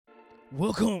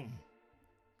Welcome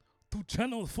to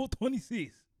channel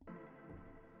 426.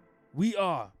 We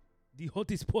are the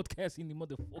hottest podcast in the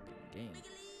motherfucking game.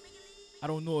 I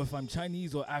don't know if I'm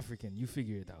Chinese or African. You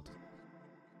figure it out.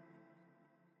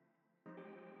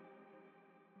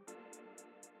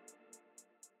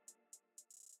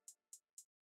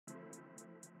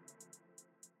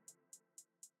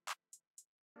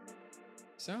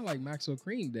 Sound like Maxo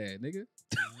Cream dad, nigga.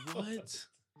 What?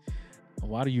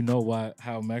 Why do you know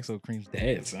how Maxo Cream's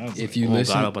dad sounds? If like? you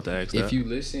listen, God, I'm about to ask that. if you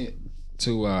listen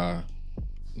to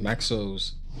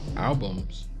Maxo's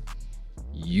albums,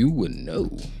 you would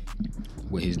know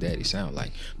what his daddy sound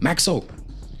like. Maxo,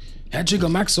 that jigga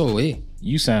Maxo, eh?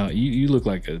 You look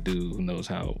like a dude who knows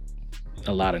how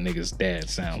a lot of niggas'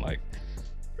 dads sound like.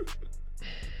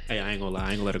 Hey, I ain't gonna lie. I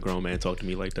ain't gonna let a grown man talk to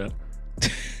me like that.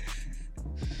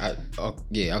 I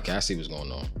see what's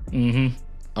going on. Mm-hmm.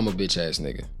 I'm a bitch ass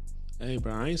nigga. Hey,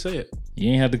 bro, I ain't say it. You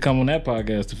ain't have to come on that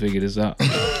podcast to figure this out.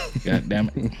 God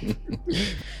damn it.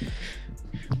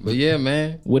 But yeah,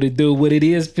 man. What it do, what it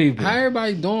is, people. How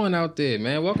everybody doing out there,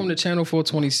 man? Welcome to Channel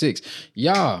 426.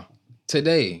 Y'all,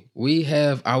 today we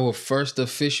have our first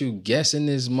official guest in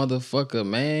this motherfucker,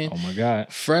 man. Oh my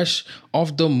God. Fresh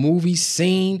off the movie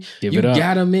scene. Give you it up.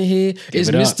 got him in here. It's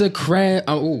it up. Mr. Krabs.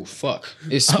 Oh, fuck.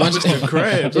 It's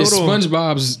Krabs. It's Hold on.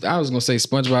 SpongeBob's. I was going to say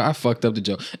SpongeBob. I fucked up the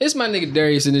joke. It's my nigga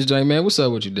Darius in this joint, man. What's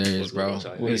up with you, Darius, bro?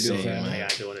 What you doing, How man? y'all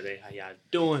doing today? How y'all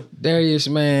doing? Darius,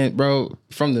 man, bro,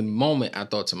 from the moment I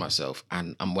thought to myself,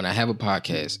 I'm when I have a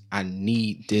podcast, I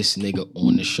need this nigga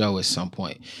on the show at some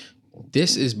point.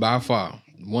 This is by far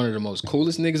one of the most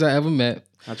coolest niggas I ever met.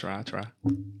 I try.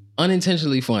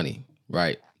 Unintentionally funny,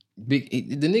 right? The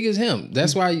nigga's him.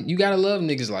 That's why you gotta love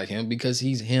niggas like him, because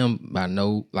he's him by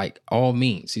all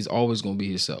means. He's always gonna be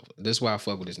himself. That's why I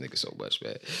fuck with this nigga so much,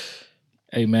 man.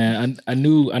 Hey man, I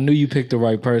knew you picked the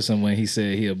right person when he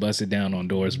said he'll bust it down on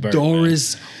Doris Burke.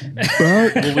 Doris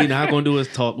Burke. What we not gonna do is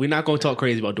talk. We're not gonna talk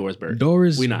crazy about Doris Burke.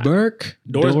 Doris We not. Burke.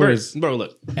 Doris Doris. Burke. Bro,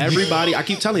 look. Everybody, I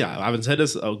keep telling y'all, I've said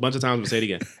this a bunch of times, but say it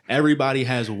again. Everybody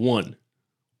has one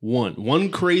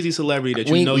crazy celebrity that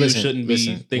you know you shouldn't be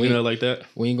thinking of like that.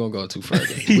 We ain't gonna go too further.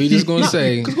 We just gonna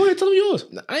say, Cause go ahead, tell them yours.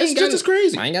 It's just as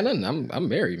crazy. I ain't got nothing. I'm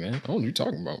married, man. I don't know what you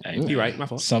talking about. Hey, You right, my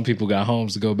fault. Some people got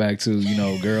homes to go back to,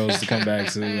 girls to come back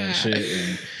to and shit,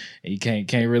 and you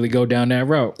can't really go down that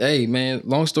route. Hey, man.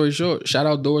 Long story short, shout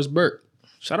out Doris Burke.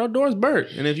 Shout out Doris Burke.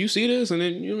 And if you see this and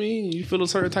then you feel a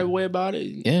certain type of way about it,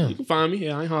 Yeah. you can find me.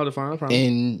 Yeah, I ain't hard to find. I promise.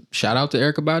 And shout out to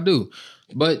Erykah Badu.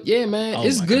 But yeah, man, Oh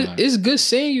it's my good. God. It's good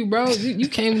seeing you, bro. You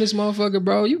came to this motherfucker,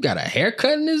 bro. You got a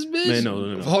haircut in this bitch. Man,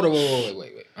 no. Hold on,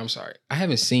 wait. I'm sorry. I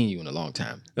haven't seen you in a long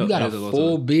time. You No, got it a is a long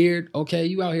full time. beard. Okay,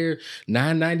 you out here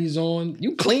 990s on.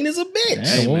 You clean as a bitch.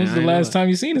 Damn, when man, was I the ain't last gonna time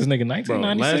you seen this nigga? Bro,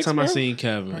 1996. last time I bro? seen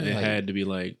Kevin, Probably it like- had to be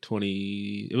like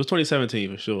 20. It was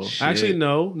 2017 for sure. Shit. Actually,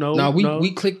 no. No,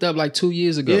 we clicked up like 2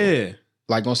 years ago. Yeah,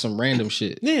 Like on some random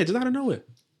shit. yeah, just out of nowhere.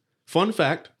 Fun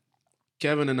fact: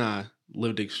 Kevin and I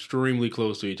lived extremely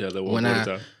close to each other. When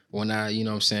I, you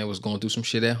know what I'm saying, was going through some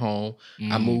shit at home,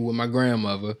 I moved with my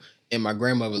grandmother, and my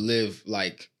grandmother lived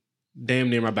like damn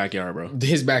near my backyard, bro.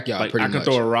 his backyard, Like pretty I could much.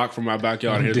 throw a rock from my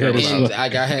backyard and his Dead grandma's as house.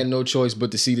 And I had no choice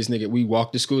but to see this nigga. We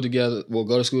walk to school together. We'll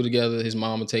go to school together. His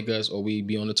mom would take us, or we'd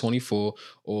be on the 24,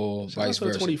 or Shout out vice to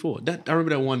the versa. 24. I remember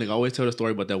that one nigga. I always tell the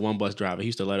story about that one bus driver. He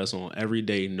used to let us on every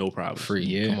day, no problem. Free.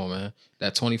 Yeah. Come on, man.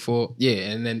 That 24. Yeah,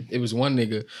 and then it was one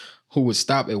nigga who would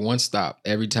stop at one stop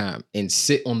every time and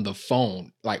sit on the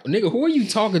phone. Like, nigga, who are you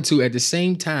talking to at the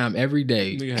same time every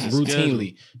day, Nigga had a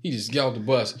routinely? He just get off the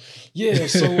bus. Yeah,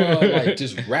 so like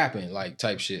just rapping, like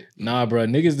type shit. Nah, bro,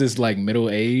 niggas this like middle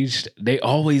aged, they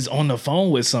always on the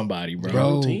phone with somebody, bro.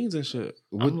 Bro. Routines and shit.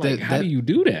 I'm like, how do you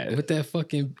do that? With that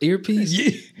fucking earpiece?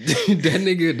 Yeah. that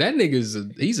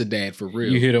nigga's he's a dad for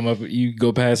real. You hit him up, you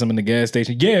go past him in the gas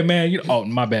station. Yeah, man. Oh,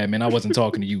 my bad, man. I wasn't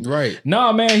talking to you. Right.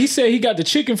 Nah, man. He said he got the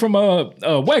chicken from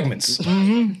Wegmans.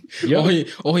 Mm-hmm. Yo.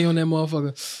 He on that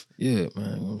motherfucker. Yeah, man, you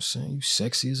know what I'm saying? You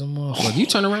sexy as a motherfucker. You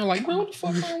turn around like, man, what the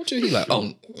fuck wrong with you? He like,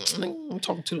 oh, I'm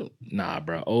talking to Nah,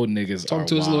 bro. Old niggas talking are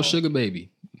to his little wild. sugar baby.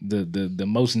 The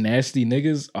most nasty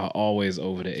niggas are always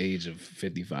over the age of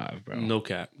 55, bro. No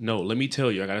cap. No, let me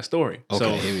tell you. I got a story. Okay,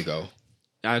 So here we go.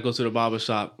 I go to the barber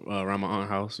shop around my aunt's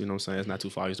house. You know what I'm saying? It's not too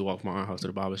far. I used to walk from my aunt's house to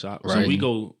the barber shop. So Right. we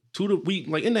go to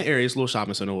like in that area, it's a little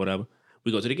shopping center or whatever.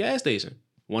 We go to the gas station.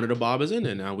 One of the barbers in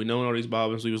there now. We know all these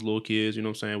barbers. We was little kids. You know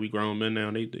what I'm saying? We grown men now.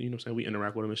 They, you know what I'm saying? We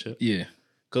interact with them and shit. Yeah.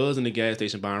 Cuz in the gas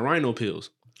station buying rhino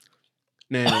pills.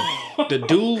 Now, the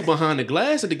dude behind the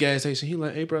glass at the gas station, he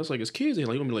like, hey, bro, it's like his kids. He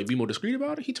like, you want me to like be more discreet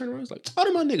about it? He turned around, he's like, oh,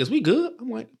 them my niggas, we good. I'm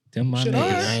like, Them my Shit, niggas.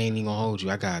 alright. I ain't even gonna hold you.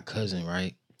 I got a cousin,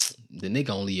 right? The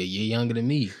nigga only a year younger than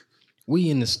me. we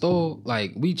in the store,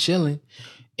 like we chilling,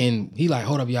 and he like,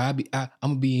 hold up, y'all, I'm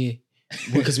gonna be here.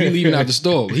 Because we leaving out the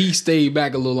store. He stayed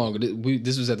back a little longer.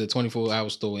 This was at the 24-hour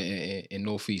store in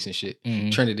Northeast and shit,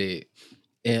 Trinidad.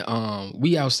 And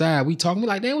we outside, we talking, we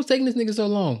like, damn, what's taking this nigga so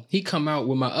long? He come out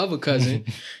with my other cousin,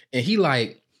 and he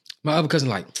like, my other cousin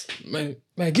like, man,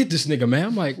 get this nigga, man.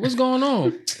 I'm like, what's going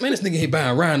on? Man, this nigga here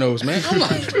buying rhinos, man. I'm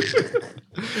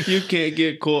like, you can't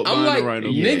get caught buying like, a rhino.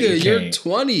 nigga, you're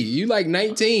 20. You like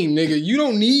 19, nigga. You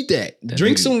don't need that.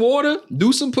 Drink some water,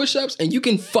 do some push-ups, and you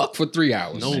can fuck for 3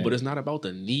 hours. No, but it's not about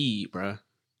the need, bruh.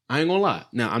 I ain't gonna lie.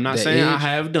 Now, I'm not saying I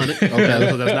have done it. Okay.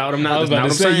 That's not what I'm not. I was about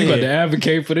to say, you about to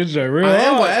advocate for this joint, real I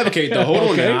am gonna advocate though.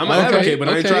 Hold on now. I'm gonna advocate, but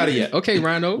I ain't tried it yet. Okay,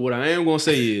 Rhino. What I am gonna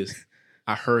say is,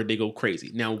 I heard they go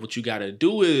crazy. Now, what you gotta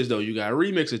do is though, you gotta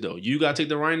remix it though. You gotta take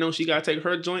the Rhino, she gotta take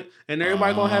her joint, and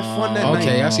everybody gonna have fun that night.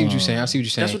 Okay, I see what you're saying.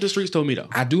 That's what the streets told me though.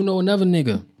 I do know another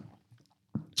nigga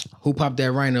who popped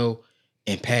that Rhino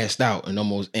and passed out and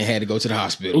had to go to the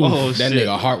hospital. Oh, that shit.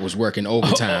 nigga heart was working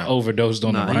overtime. Overdosed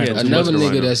on the he Rhino. had too Another much of the nigga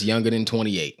Rhino. that's younger than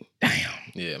 28. Damn.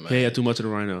 Yeah, man. He had too much of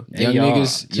the Rhino. Young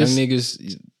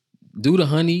niggas, do the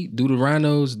honey, do the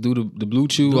rhinos, do the blue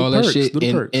chew, all that perks, shit do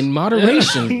the perks. in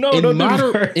moderation. No, don't do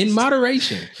the perks. In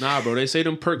moderation. Nah, bro, they say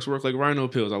them perks work like rhino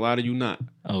pills. A lot of you not.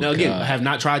 Oh, now again, God. I have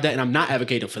not tried that, and I'm not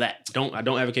advocating for that. I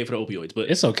don't advocate for the opioids, but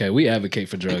It's okay. We advocate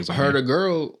for drugs. I heard a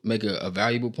girl make a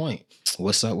valuable point.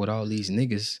 What's up with all these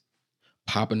niggas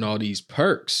popping all these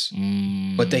perks,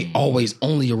 but they always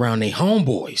only around their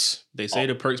homeboys? they say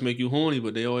the perks make you horny,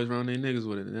 but they always around their niggas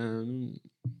with it.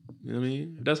 You know what I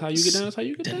mean? If that's how you get down, that's how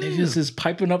you get The down. niggas is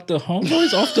piping up the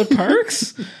homeboys off the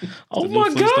perks. Oh The new my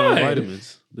Flintstone God.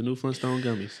 vitamins. The new Flintstone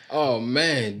gummies. Oh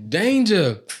man,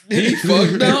 danger. He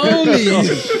fucked the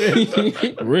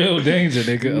homies. Real danger,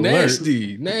 nigga.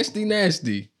 Alert.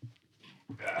 Nasty.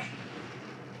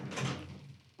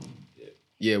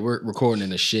 Yeah, we're recording in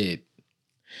the shed.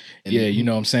 And Yeah, you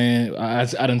know what I'm saying? I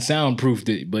done soundproofed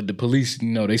it, but the police,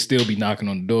 they still be knocking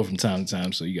on the door from time to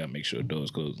time, so you gotta make sure the door's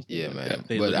closed. Yeah, man.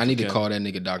 They But looking I need to for call that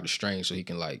nigga Dr. Strange so he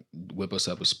can like whip us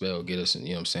up a spell, get us, you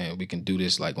know what I'm saying? We can do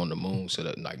this like on the moon so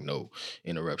that like no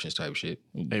interruptions type shit.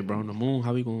 Hey, bro, on the moon,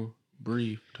 how we gonna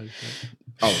breathe? Type shit.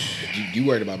 Oh, you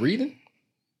worried about breathing?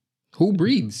 Who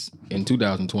breathes in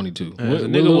 2022? Hey, What the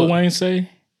Lil nigga Wayne say?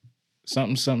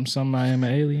 Something, I am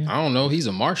an alien? I don't know. He's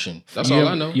a Martian. That's You all ever-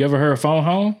 I know. You ever heard Phone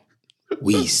Home?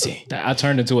 Weezy. I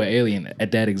turned into an alien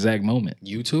at that exact moment.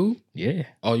 YouTube? Yeah.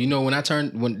 Oh, when I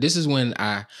turned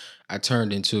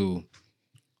into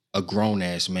a grown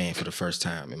ass man for the first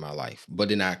time in my life. But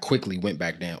then I quickly went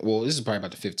back down. Well, this is probably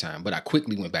about the 5th time, but I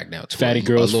quickly went back down to Fatty a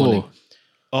Girls little 4.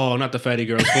 Oh, not the fatty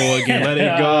girls 4 again. Let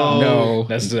it go. No.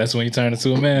 That's when you turn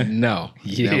into a man. No,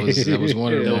 Yeah. that was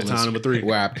one of the That was moments time number 3.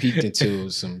 where I peeked into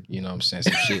some, you know what I'm saying,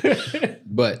 some shit.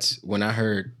 But when I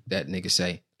heard that nigga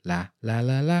say, la, la,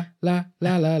 la, la, la,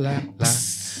 la, la, la, la,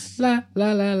 la,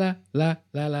 la, la, la, la,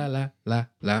 la, la, la,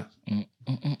 la,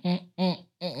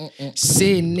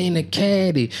 sitting in a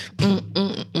caddy.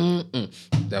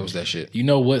 That was that shit. You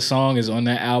know what song is on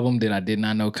that album that I did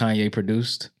not know Kanye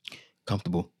produced?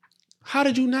 Comfortable. How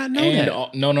did you not know And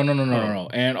that? no.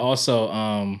 And also,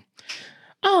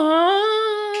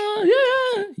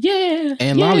 yeah.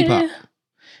 And Lollipop.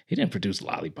 He didn't produce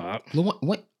Lollipop.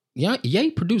 What? Yeah,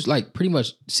 he produced like pretty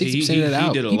much 60% He of that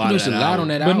album. did a He lot of produced that a lot album. on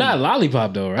that But album. not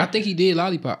Lollipop though, I right? think he did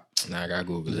Lollipop. Nah, I gotta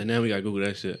Google it. And now we gotta Google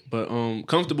that shit. But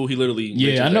comfortable, he literally Yeah,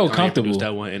 mentions I know that Kanye Comfortable. produced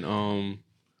that one. And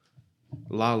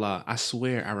La, I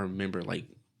swear I remember like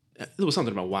there was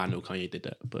something about why I know Kanye did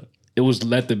that. But It was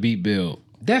Let the Beat Build.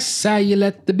 That's how you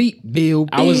let the beat build.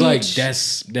 I was like,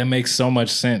 bitch. that makes so much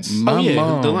sense. My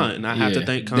mom. the line. And I have to Yeah.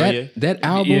 thank Kanye. that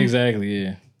album. Yeah, exactly,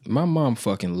 yeah. My mom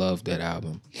fucking loved that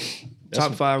album.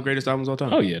 Top 5 greatest albums all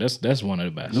time. Oh yeah, that's one of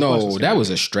the best. No, that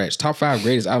was a stretch. Top 5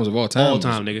 greatest albums of all time. all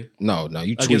time, nigga. No,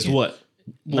 you tweaking. Against what?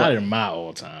 Not in my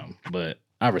all time, but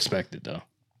I respect it though.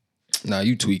 Nah,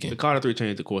 you The tweaking. Carter 3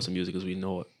 changed the course of music as we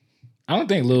know it. I don't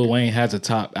think Lil Wayne has a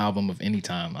top album of any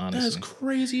time, honestly. That's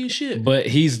crazy as shit. But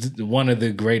he's one of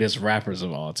the greatest rappers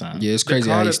of all time. Yeah, it's crazy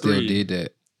how he Carter still 3 did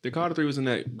that. The Carter 3 was in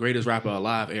that greatest rapper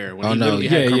alive era when Oh, he no, literally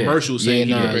had yeah, yeah. commercials Yeah, saying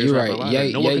he was the nah, greatest you're rapper right. alive.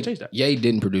 Ye, No one can change that. Ye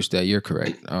didn't produce that. You're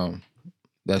correct.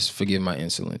 That's forgive my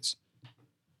insolence.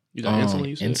 You got insulin,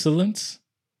 you said? Insolence?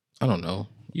 I don't know.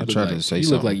 You I look tried like, to say you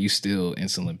something. look like you steal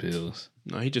insulin pills.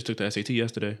 No, he just took the SAT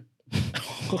yesterday.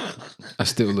 I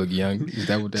still look young. Is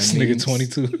that what that This means?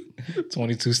 nigga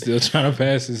 22 still trying to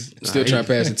pass his. Still trying to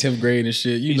pass the 10th grade and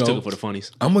shit. You He just took know. it for the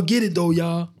funnies. I'm gonna get it though,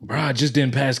 y'all. Bro, I just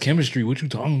didn't pass chemistry. What you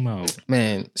talking about?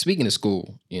 Man, speaking of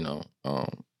school,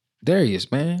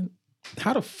 Darius, man,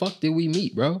 how the fuck did we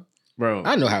meet, bro? Bro,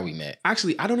 I know how we met.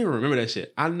 actually, I don't even remember that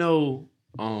shit. I know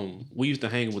we used to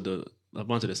hang with a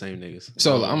bunch of the same niggas.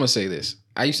 So I'm gonna say this.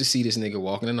 I used to see this nigga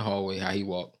walking in the hallway, how he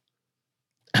walked.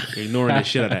 Ignoring the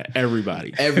shit out of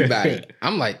everybody. Everybody.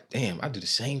 I'm like, damn, I do the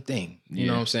same thing. You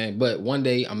know Yeah. what I'm saying? But one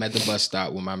day I'm at the bus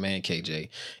stop with my man KJ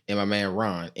and my man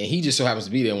Ron. And he just so happens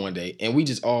to be there one day. And we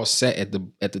just all sat at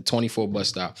the 24 bus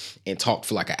stop and talked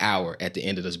for like an hour at the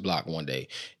end of this block one day.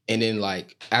 And then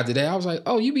like after that, I was like,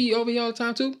 oh, you be over here all the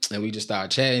time too? And we just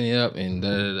started chatting it up and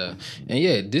da-da-da. And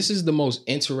yeah, this is the most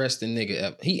interesting nigga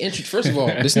ever. First of all,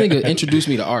 this nigga introduced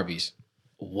me to Arby's.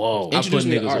 Whoa. I put Introduce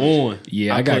me to niggas Arby's. on.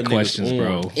 Yeah, I put got niggas questions, on.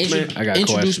 bro. I got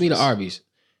Introduce me to questions. Arby's.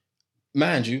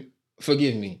 Mind you,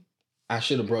 forgive me. I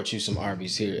should have brought you some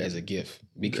Arby's here as a gift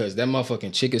because that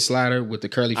motherfucking chicken slider with the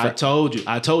curly I fry. told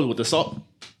you with the salt.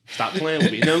 Stop playing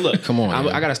with me. Now look, Come on,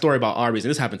 I got a story about Arby's, and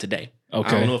this happened today.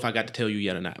 Okay. I don't know if I got to tell you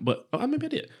yet or not, but maybe I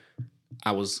did.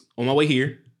 I was on my way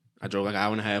here. I drove like an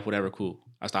hour and a half, whatever, cool.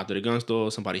 I stopped at a gun store.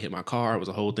 Somebody hit my car. It was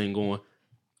a whole thing going.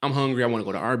 I'm hungry. I want to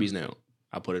go to Arby's now.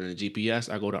 I put it in the GPS.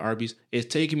 I go to Arby's. It's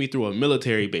taking me through a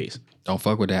military base. Don't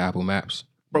fuck with that Apple Maps.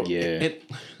 Bro, Yeah.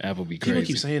 Apple be people crazy.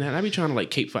 keep saying that. And I be trying to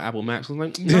like cape for Apple Maps. I'm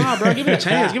like, nah, bro, give it a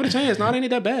chance. Give it a chance. Nah, it ain't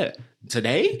that bad.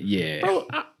 Today? Yeah. Bro,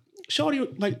 shorty,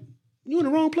 like, you in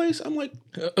the wrong place? I'm like,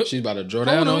 She's about to draw hold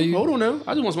down on, on you. hold on now.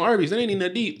 I just want some Arby's. That ain't even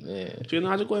that deep. Yeah. She's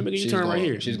not just go ahead and make a She's U-turn right gonna-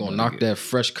 here. She's gonna knock that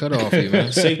fresh cut off you,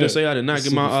 man. Safe to say I did not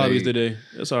get my Super Arby's fade. today.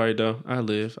 It's all right, though. I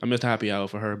live. I missed a happy hour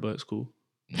for her, but it's cool.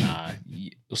 Nah.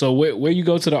 So where you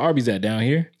go to the Arby's at down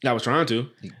here? I was trying to.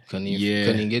 Couldn't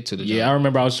even get to the Yeah, I job.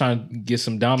 remember I was trying to get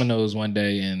some Domino's one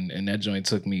day and that joint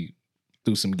took me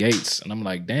through some gates. And I'm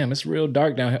like, damn, it's real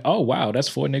dark down here. Oh, wow, that's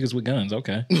 4 niggas with guns.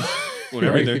 Okay. On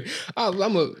everything.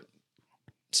 I'm a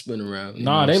spin around. you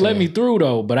know Nah, what they I'm let me saying? through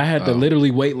though, but I had to Oh.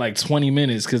 literally wait like 20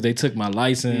 minutes because they took my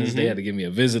license. Mhm. They had to give me a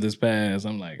visitor's pass.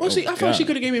 I'm like, Well, see, I thought she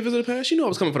could have gave me a visitor pass. She knew I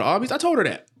was coming for the Arby's. I told her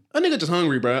that. A nigga just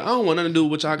hungry, bro. I don't want nothing to do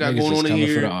with what y'all got going on in for the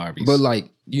here. Arby's. But like,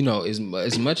 you know, as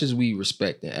much as we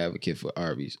respect and advocate for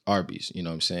Arby's, you know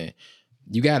what I'm saying?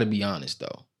 You got to be honest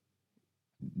though.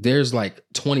 There's like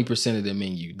 20% of the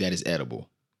menu that is edible.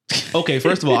 Okay,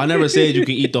 first of all, I never said you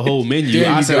can eat the whole menu. There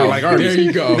I you said go. I like Arby's. There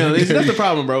you go. No, that's There the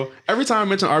problem, bro. Every time I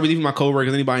mention Arby's, even my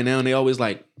coworkers, anybody now, and they always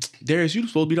like, Darius, you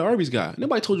supposed to be the Arby's guy.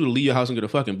 Nobody told you to leave your house and get a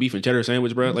fucking beef and cheddar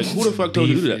sandwich, bro. Like, who the fuck told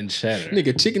you to beef do that? and cheddar.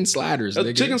 Nigga, chicken sliders.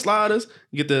 Nigga. Chicken sliders.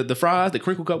 You get the fries. The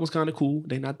crinkle cut was kind of cool.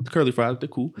 They not the curly fries, but they're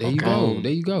cool. There you go.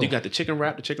 There you go. You got the chicken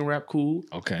wrap. The chicken wrap cool.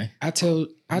 Okay. I tell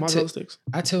Mozzarella sticks.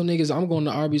 niggas I'm going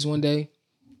to Arby's one day.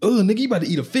 Oh, nigga, you about to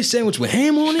eat a fish sandwich with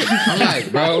ham on it? I'm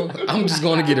like, bro, I'm just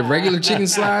going to get a regular chicken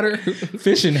slider.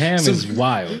 Fish and ham is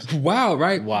wild. Wow,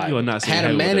 right? Wild. You are not saying Had a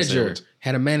hey with that manager. sandwich.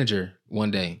 Had a manager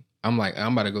one day. I'm like,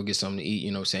 I'm about to go get something to eat.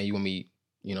 You know what I'm saying? You want me,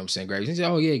 you know what I'm saying? Grab. He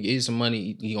said, oh, yeah, get you some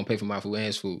money. He going to pay for my food and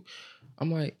his food.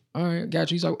 I'm like, all right,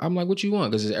 got you. He's like, I'm like, what you want?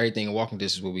 Because everything in walking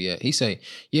distance where we at. He say,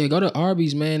 yeah, go to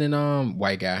Arby's, man. And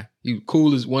white guy. He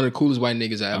coolest, one of the coolest white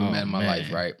niggas I ever met in my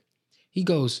life, right? He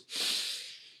goes,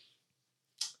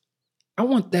 I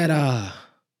want that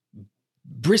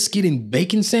brisket and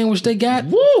bacon sandwich they got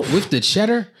with the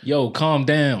cheddar. Yo, calm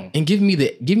down. And give me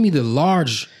the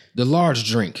large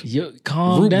drink. Yo,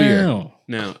 calm Root beer. down.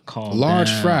 Now, Calm Large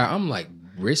down. fry. I'm like,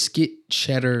 brisket,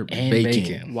 cheddar, And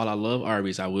bacon. while I love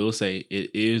Arby's, I will say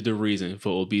it is the reason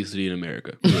for obesity in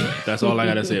America. That's all I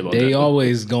gotta say about They that.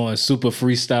 always going super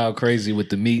freestyle crazy with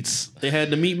the meats. They had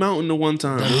the meat mountain the one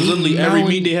time. It was meat literally every mountain-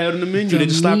 meat they had on the menu. They the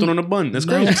just slapped it meat on a bun. That's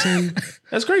crazy. Mountain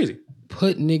That's crazy.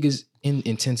 put niggas in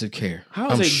intensive care. How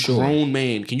I'm is a sure. grown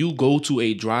man can you go to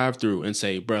a drive-through and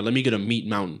say, "Bro, let me get a meat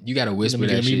mountain"? You gotta Let whisper me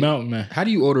that get a shit. meat mountain, man. How do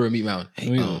you order a meat mountain? Hey,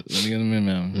 Let me get a meat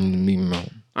mountain. meat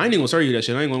mountain. I ain't even gonna serve you that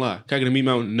shit. I ain't gonna lie. Can I get a meat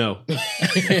mountain? No.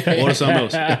 Order something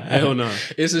else. Hell no.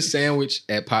 It's a sandwich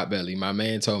at Potbelly. My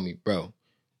man told me, bro,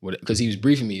 because he was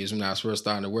briefing me. It was when I was first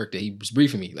starting to work there. He was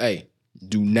briefing me. Hey,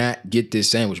 do not get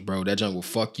this sandwich, bro. That junk will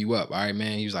fuck you up. All right,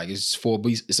 man. He was like, it's for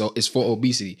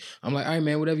obesity. I'm like, all right,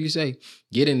 man, whatever you say.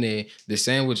 Get in there. The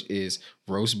sandwich is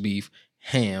roast beef,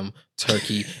 ham,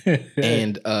 turkey,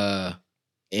 and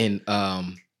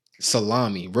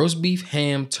salami. Roast beef,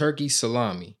 ham, turkey,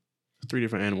 salami. 3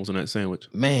 different animals in that sandwich.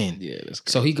 Man. Yeah, that's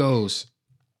crazy. So he goes,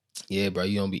 yeah, bro,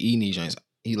 you don't be eating these joints.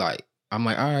 He like, I'm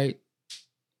like, all right.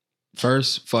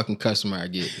 First fucking customer I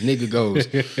get. Nigga goes,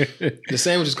 the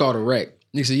sandwich is called a wreck.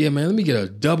 Nigga said, yeah, man, let me get a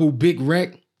double big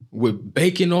wreck with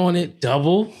bacon on it,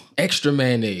 double. extra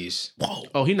mayonnaise. Whoa.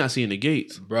 Oh, he not seeing the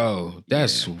gates. Bro,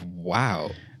 that's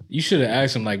wild. You should have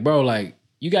asked him, like, bro, like,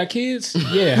 you got kids?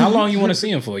 Yeah. How long you want to see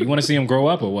them for? You want to see them grow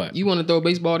up or what? You want to throw a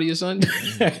baseball to your son?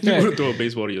 You want to throw a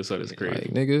baseball to your son? That's crazy.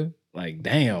 Like, nigga. Like,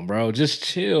 damn, bro, just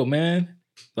chill, man.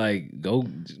 Like, go.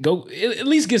 At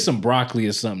least get some broccoli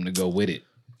or something to go with it.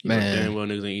 Man. Damn well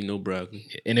niggas ain't eating no broccoli.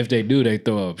 And if they do, they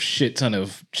throw a shit ton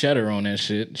of cheddar on that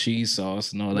shit, cheese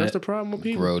sauce and all That's that. the problem with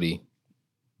people. Brody.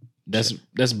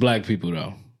 That's black people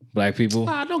though. Black people.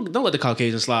 Nah, don't let the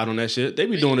Caucasians slide on that shit. They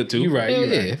be doing it too. You right. Hell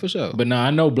You right. yeah, for sure. But nah,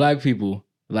 I know black people.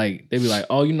 Like they be like,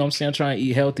 oh, you know what I'm saying, I'm trying to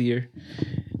eat healthier.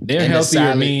 Their And the healthier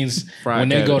salad, means fried when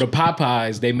they go to cabbage.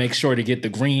 Popeyes, they make sure to get the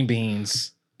green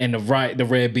beans and the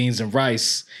red beans and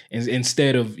rice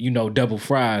instead of, you know, double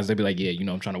fries. They be like, yeah, you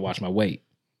know, I'm trying to watch my weight.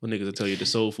 When niggas will tell you the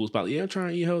soul food spot, yeah, I'm trying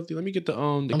to eat healthy. Let me get the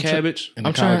cabbage. And the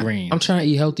I'm collard greens. trying to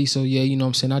eat healthy, so yeah, you know what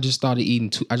I'm saying. I just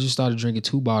started drinking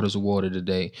 2 bottles of water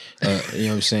today. You know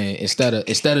what I'm saying. Instead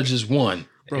of just one,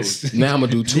 Bro, now I'm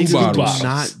gonna do 2 niggas bottles. do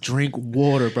not drink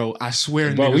water, bro. I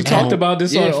swear, Bro, niggas we talked don't. about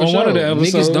this Yeah, on for one of the sure.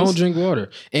 episodes. Niggas don't drink water,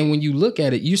 and when you look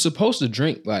at it, you're supposed to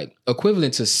drink like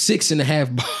equivalent to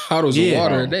 6.5 bottles of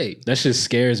water bro. a day. That shit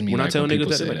scares me. When I like, tell people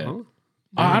niggas say that, they're like,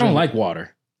 huh? I don't like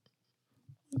water.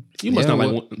 You must Yeah, not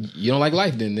like. well, you don't like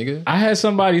life, then, nigga. I had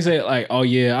somebody say like, "Oh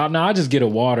yeah, I just get a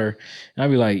water," and I'd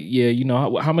be like, "Yeah, you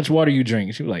know how much water you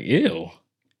drink?" She was like, "Ew,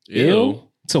 Ew.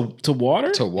 to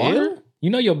water, To water? Ew. You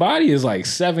know your body is like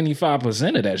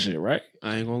 75% of that shit, right?"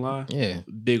 I ain't gonna lie. Yeah.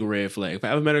 Big red flag. If I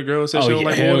ever met a girl and said Oh, she don't yeah,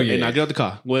 like hell water, yeah. and I get out the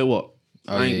car, go ahead, walk.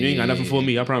 Oh, You ain't got nothing for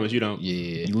me. I promise you don't.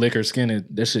 Yeah. You lick her skin, and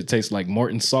that shit tastes like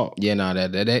Morton salt. Yeah, nah,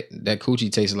 that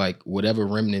coochie tastes like whatever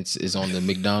remnants is on the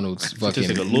McDonald's fucking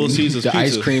tastes like a Little Caesars the ice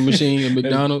pizza. cream machine at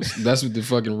McDonald's. That's what the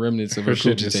fucking remnants of her Her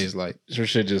shit coochie just- tastes like. Her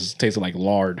shit just tastes like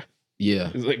lard.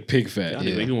 Yeah. It's like pig fat. I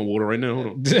think you want water right now. Hold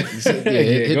on. Yeah,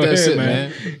 hit go that ahead, shit,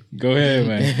 man. Go ahead,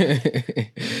 man.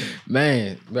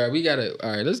 Man, bro, we gotta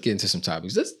all right, let's get into some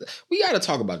topics. We gotta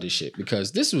talk about this shit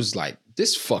because this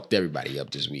fucked everybody up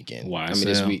this weekend. This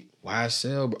YSL. week.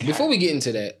 YSL, bro. Before we get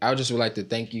into that, I just would like to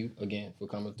thank you again for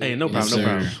coming through. Hey, no You know problem, what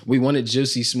no I'm saying? problem. We wanted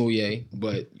Juicy Smoothie,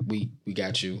 but we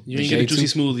got you. You ain't Gay get a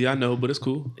juicy smoothie, I know, but it's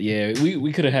cool. Yeah,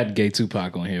 we could have had Gay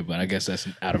Tupac on here, but I guess that's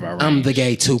out of our range. I'm the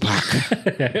gay Tupac.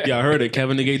 Y'all heard it,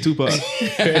 Kevin the Gay Tupac.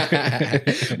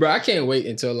 Bro, I can't wait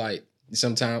until like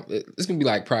sometime. It's gonna be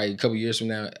like probably a couple years from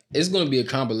now. It's gonna be a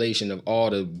compilation of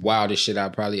all the wildest shit I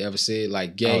probably ever said,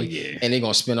 like gay, Oh, yeah. and they're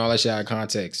gonna spin all that shit out of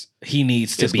context. He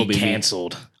needs to It's be gonna be me.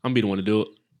 canceled. I'm be the one to do it.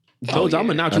 Oh, Told you, I'm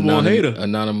a yeah. natural born hater.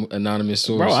 Anonymous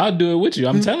source. Bro, I'll do it with you.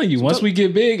 I'm telling you, once we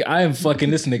get big, I am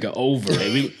fucking this nigga over.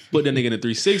 Hey, we put that nigga in a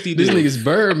 360. this Dude. nigga's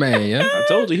Birdman, yeah. I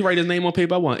told you, he write his name on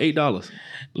paper. I want $8.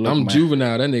 Look, I'm man.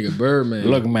 juvenile. That nigga Birdman.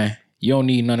 Look, man, you don't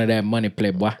need none of that money,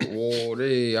 playboy. Oh,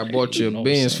 hey, I bought you You a know what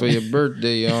I'm Benz for saying? your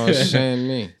birthday. You know what I'm saying,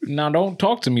 me? Now, don't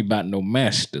talk to me about no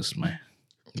masters, man.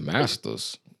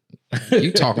 Masters.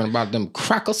 You talking about them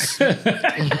crackers? No,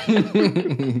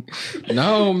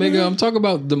 nigga, I'm talking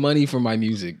about the money for my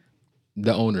music,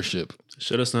 the ownership.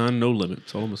 Should have signed No Limit.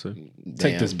 That's all I'm gonna say.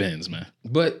 Take Damn. this Benz, man.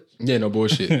 But yeah, no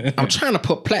bullshit. I'm trying to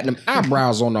put platinum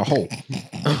eyebrows on the hole.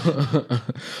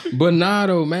 But nah,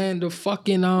 though, man, the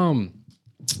fucking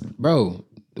bro,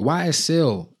 the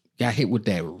YSL got hit with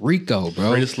that Rico,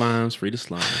 bro. Free the slimes, free the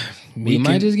slime. We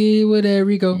might just get hit with that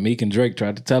Rico, Meek and Drake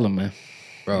tried to tell him, man.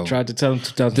 bro. Tried to tell him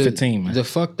 2015, man. The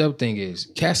fucked up thing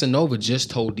is Casanova just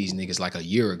told these niggas like a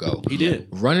year ago. He did.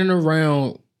 Running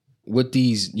around with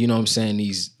these, you know what I'm saying,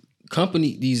 these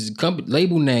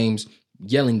label names,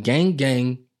 yelling gang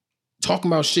gang,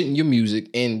 talking about shit in your music,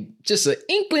 and just an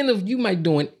inkling of you might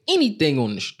doing anything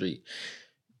on the street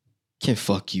can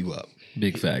fuck you up.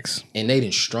 Big facts. And they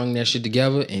done strung that shit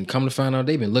together, and come to find out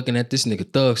they've been looking at this nigga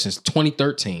Thug since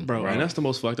 2013. Bro, and that's the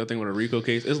most fucked up thing with a RICO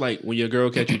case. It's like when your girl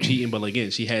catch you cheating, but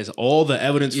again, she has all the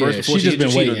evidence Yeah, first before she she just hit you.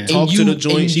 been She waiting. done talked to the and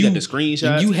joint. She got the and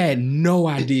screenshots. you had no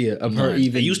idea of her None.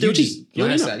 even. And you still just cheat. You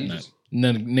don't blindsided. know. You Nah. just-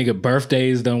 Nigga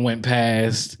birthdays done went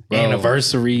past, Bro.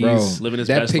 anniversaries. Bro, living his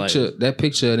that best picture, life. that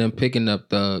picture of them picking up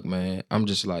Thug, man. I'm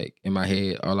just like in my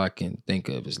head, all I can think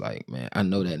of is like, man, I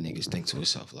know that niggas think to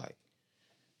himself like,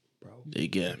 bro, They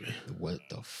got me. what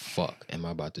the fuck am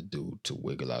I about to do to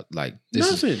wiggle out? Like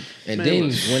this Nothing. is, and Man, then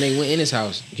look. when they went in his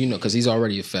house, you know, because he's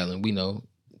already a felon. We know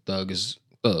Thug is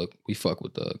Thug. We fuck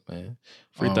with Thug, man.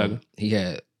 Free Thug. He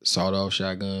had sawed off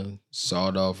shotgun,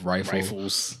 sawed off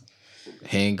Rifles.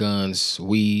 handguns,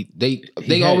 weed. They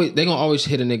had- gonna always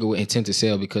hit a nigga with intent to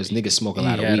sell because niggas smoke a He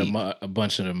lot of had weed. a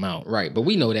bunch of them out. Right, but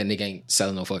we know that nigga ain't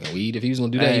selling no fucking weed. If he was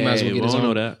gonna do that, he might as well Hey, get his we own.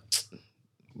 don't know that.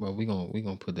 Well, we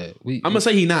gonna put that. I'm gonna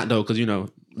say he not though, because you know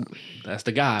that's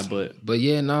the guy. But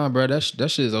yeah, nah, bro, that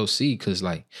shit is OC. Cause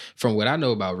like from what I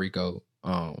know about Rico,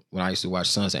 when I used to watch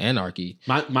Sons of Anarchy,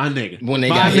 my nigga, when they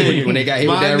My got hit, nigga. when they got hit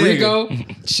with My that nigga.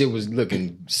 Rico, shit was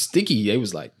looking sticky. They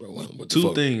was like, bro, what the Two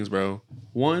fuck? things, bro.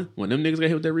 One, when them niggas got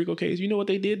hit with that RICO case, you know what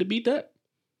they did to beat that?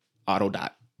 Auto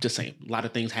dot. Just saying, a lot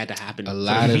of things had to happen. A for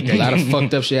lot them of to beat that a lot of case.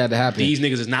 fucked up shit had to happen. These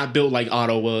niggas is not built like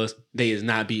Auto was. They is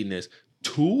not beating this.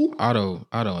 2? Otto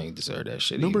ain't deserve that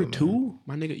shit. Number either, 2,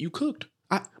 my nigga, you cooked.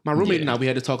 My roommate and I, we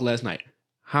had to talk last night.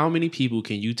 How many people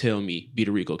can you tell me beat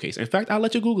a RICO case? In fact, I'll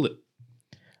let you Google it.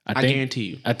 I guarantee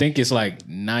you. I think it's like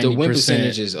 90%. The win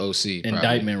percentage is OC.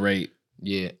 Indictment rate.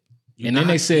 Yeah. And then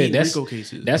they said RICO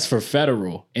cases. that's for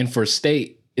federal. And for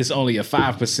state, it's only a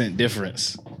 5%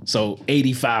 difference. So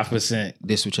 85%.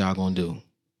 This what y'all gonna do.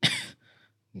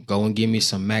 Go and give me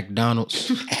some McDonald's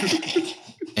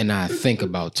and I think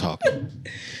about talking.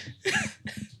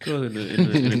 Go in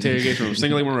the interrogation room,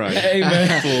 sing like Mariah. Hey,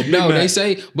 man. No, they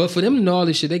say, but for them to know all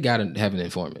this shit, they gotta have an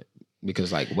informant.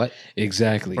 Because like what?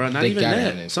 Exactly. Bro, not They even gotta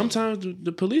have that. it. Sometimes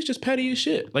the police just petty as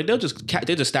shit. Like they just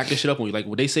stack this shit up on you. Like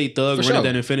when they say Thug For rented sure.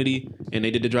 that Infinity and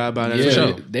they did the drive by. Yeah,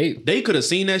 sure. They could have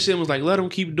seen that shit and was like, let them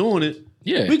keep doing it.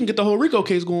 Yeah. We can get the whole RICO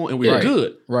case going and we're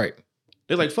good. Right.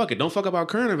 They're like, fuck it. Don't fuck up our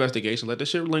current investigation. Let this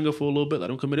shit linger for a little bit. Let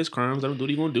him commit his crimes. Let him do what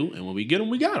he's gonna do. And when we get him,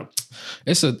 we got him.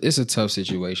 It's a tough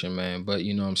situation, man. But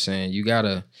you know what I'm saying? You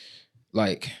gotta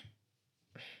like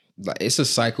it's a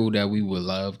cycle that we would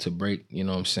love to break, you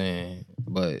know what I'm saying?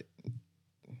 But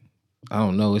I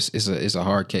don't know. It's a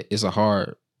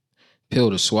hard pill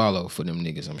to swallow for them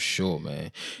niggas, I'm sure,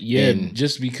 man. Yeah, And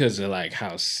just because of like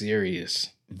how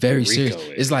serious. very Rico serious. is.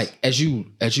 It's like as you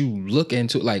look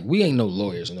into it, like we ain't no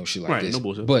lawyers or no shit like Right, this. no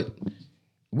bullshit. But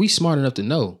we smart enough to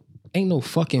know ain't no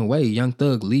fucking way Young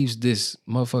Thug leaves this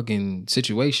motherfucking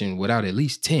situation without at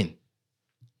least 10.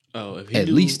 Oh, if he At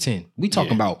do- least 10. We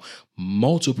talking about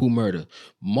multiple murder,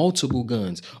 multiple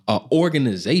guns,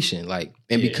 organization. Like,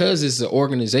 and because it's an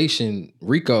organization,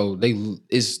 RICO,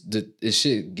 this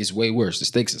shit gets way worse. The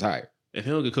stakes is higher. If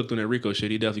he don't get cooked on that RICO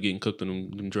shit, he definitely getting cooked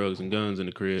on them drugs and guns in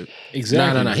the crib.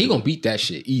 Exactly. Nah. He gonna beat that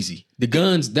shit easy. The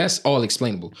guns, that's all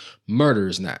explainable. Murder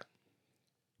is not.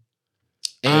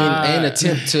 And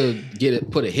attempt to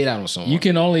put a hit out on someone. You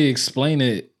can only explain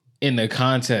it in the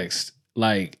context.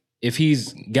 Like, if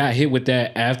he's got hit with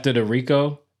that after the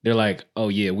RICO, they're like, oh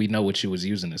yeah, we know what you was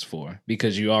using this for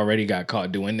because you already got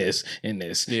caught doing this and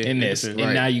this and this, and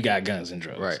Right. now you got guns and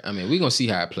drugs. Right. I mean, we're gonna see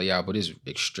how it play out, but it's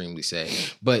extremely sad.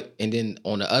 But and then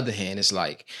on the other hand, it's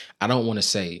like I don't want to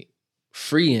say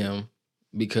free him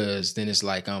because then it's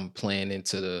like I'm playing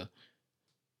into the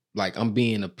like I'm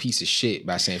being a piece of shit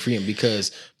by saying free him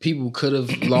because people could have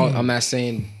lost. I'm not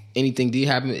saying anything did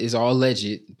happen. It's all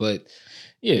alleged, but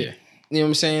Yeah. you know what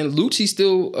I'm saying? Lucci's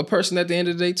still a person at the end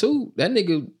of the day too. That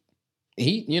nigga,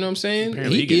 he, you know what I'm saying?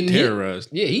 Apparently he getting terrorized.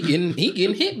 Hit. Yeah, he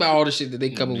getting hit by all the shit that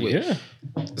they coming with.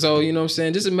 Yeah. So, you know what I'm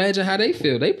saying? Just imagine how they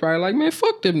feel. They probably like, man,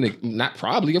 fuck them niggas. Not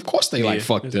probably. Of course they like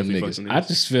fuck them definitely niggas. fuck them I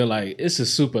just feel like it's a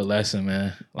super lesson,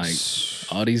 man. Like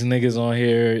all these niggas on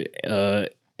here,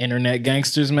 internet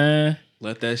gangsters, man.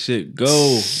 Let that shit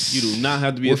go. You do not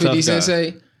have to be What a tough 50 guy. Cent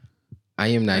say? I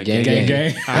am not gang Gang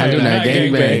gang. gang. I do not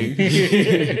gang bang.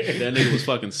 That nigga was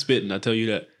fucking spitting, I tell you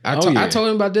that. I told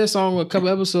him about that song a couple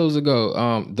episodes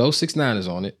ago. Those 6ix9ine is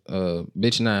on it.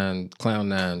 Bitch 9, Clown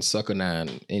 9, Sucker 9,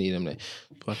 any of them.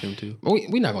 Fuck him too.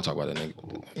 We not gonna talk about that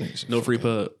nigga. That nigga's a No free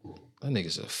pub. That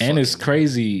nigga's a And it's fucking-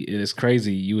 crazy. It is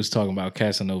crazy. You was talking about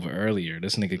Casanova earlier.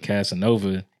 This nigga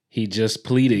Casanova, he just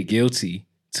pleaded guilty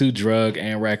to drug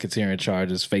and racketeering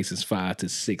charges, faces 5 to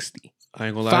 60. I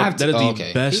ain't gonna lie. Five That is to- the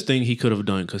okay. best thing he could have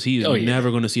done because he is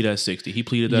never going to see that 60. He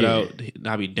pleaded that Yeah. out.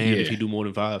 I'd be damned if Yeah. he do more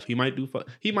than 5. He might do 5.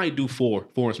 He might do 4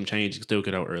 and some change. He can still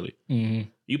get out early. Mm-hmm.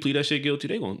 You plead that shit guilty,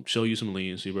 they gonna show you some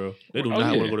leniency, bro. They do Oh, not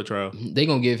want yeah. to go to trial. They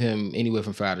gonna give him anywhere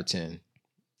from 5 to 10.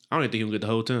 I don't even think he can get the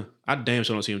whole 10. I damn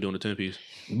sure don't see him doing the 10 piece.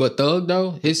 But Thug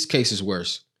though, his case is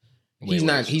worse. He's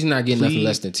not getting nothing Please.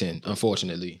 less than 10,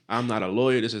 unfortunately. I'm not a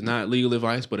lawyer. This is not legal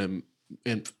advice, but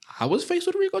I was faced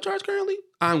with a RICO charge currently.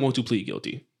 I'm going to plead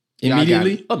guilty. Yeah, I got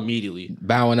Immediately? it. Immediately.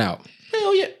 Bowing out.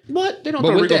 Hell yeah. What? They don't But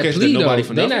throw with RICO that cases plea at nobody though,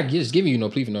 for they nothing. not just giving you no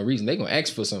plea for no reason. They gonna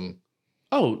ask for some.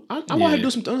 Oh, I want to do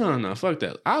some. No. Fuck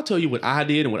that. I'll tell you what I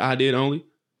did and what I did only.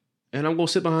 And I'm going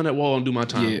to sit behind that wall and do my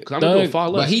time. Yeah. Because I'm going to go far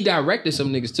less. But he directed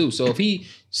some niggas too. So if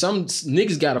some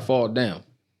niggas gotta fall down.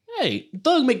 Hey,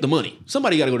 Thug make the money.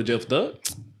 Somebody got to go to jail for Thug.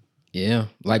 Yeah.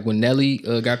 Like when Nelly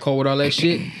got caught with all that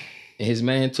shit and his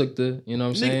man took the, you know what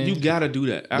I'm saying? Nigga, you got to do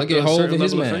that. After at a Hov certain and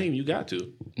his level of man. fame, you got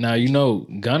to. Now, you know,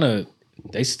 Gunna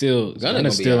gonna be still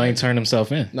alright. ain't turned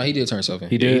himself in. No, he did turn himself in.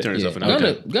 He Yeah, he did. turned himself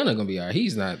in. Gunna gonna be all right.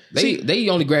 He's not. See- They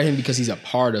only grab him because he's a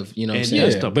part of, you know what I'm And saying?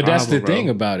 that's Yeah, the but that's the problem, bro. thing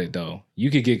about it, though. You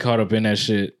could get caught up in that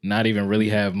shit, not even really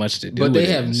have much to do But with they it.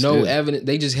 have and no still- evidence.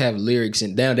 They just have lyrics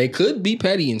and down. They could be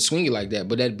petty and swing it like that,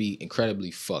 but that'd be incredibly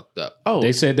fucked up. Oh,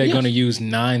 They said they're yeah. going to use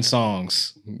 9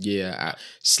 songs. Yeah,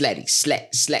 slutty,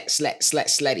 slutty,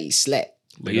 slut.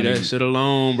 Leave that shit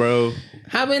alone, bro.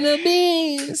 Hop in the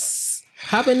Benz,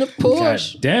 hop in the God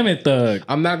Porsche. damn it, Thug.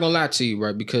 I'm not gonna lie to you,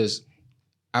 right? Because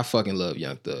I fucking love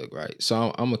Young Thug, right? So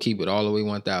I'm gonna keep it all the way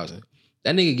 1,000.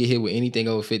 That nigga get hit with anything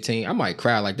over 15, I might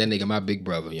cry like that nigga my big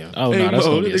brother, young. Oh Hey, no, that's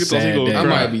Mo, gonna be a this nigga told me sad he gonna day. I cry.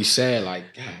 might be sad like,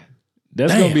 God.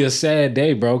 That's Damn. gonna be a sad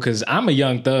day, bro. Because I'm a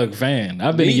Young Thug fan.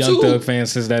 I've been Me a Young too. Thug fan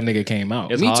since that nigga came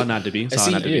out. It's Me hard too. not to be. It's And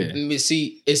hard not to be.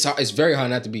 See, it's very hard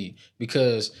not to be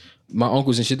because my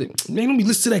uncles and shit, man, let me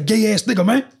listen to that gay ass nigga,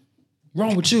 man.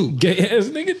 Wrong with you? Gay ass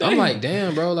nigga. I'm damn. like,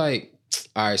 damn, bro. Like,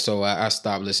 all right, so I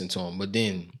stopped listening to him. But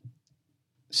then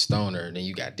Stoner, then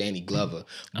you got Danny Glover.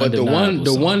 But the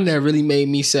Undeniable one songs. that really made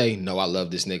me say, no, I love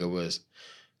this nigga was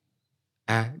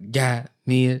I got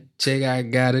me a check, I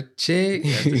got a check.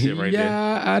 That's the shit right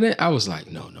there. I was like,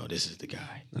 no, this is the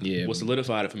guy. yeah. What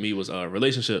solidified it for me was a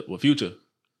relationship with Future.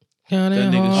 That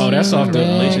nigga- Oh, that's off the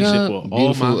relationship with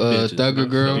all beautiful my bitches. thugger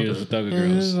girl. Beautiful Thugger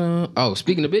Girls. Oh,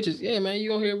 speaking of bitches, yeah, man, you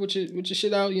gonna hear with your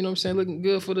shit out. You know what I'm saying? Looking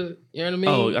good for the, you know what I mean?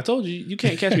 Oh, I told you, you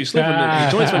can't catch me slipping. The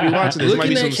joints might be watching this. Look Might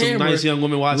be in some, that some camera. nice young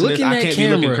women watching Look this. in I that can't be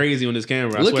looking camera. crazy on this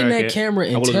camera. I Look swear in I that can't. camera I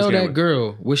and will look tell in this that camera.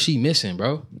 girl what she missing,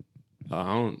 bro. I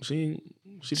don't. She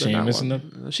She better ain't not missing watch.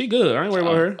 nothing? She good. I ain't worried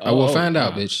about her. I will Oh, find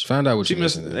out, nah. bitch. Find out what She you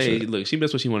missed. missing. Hey, look, she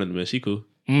missed what she wanted to miss. She cool.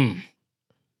 Mm.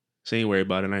 She ain't worried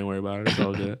about it. I ain't worried about it. It's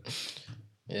all good.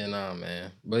 Yeah, nah,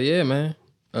 man. But yeah, man.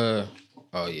 Oh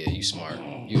yeah, you smart.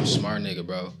 You a smart nigga,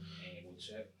 bro.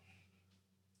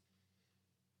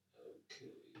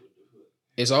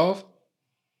 It's off?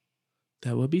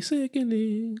 That would be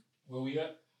sickening. Where we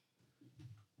at?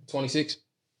 26.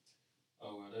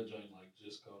 Oh, that joint like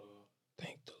just got off.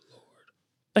 Thank the Lord.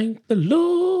 Thank the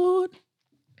Lord.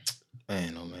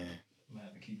 Man, oh man. I'm gonna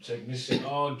have to keep checking this shit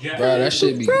all day. Bro, that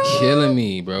shit be killing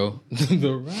me, bro.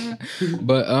 The ride.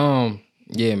 But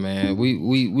yeah, man.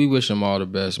 We wish them all the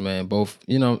best, man. Both,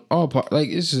 you know, all part like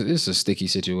it's a sticky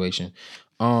situation.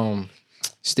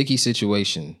 Sticky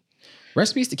situation.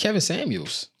 Recipes to Kevin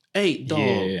Samuels. Hey, dog.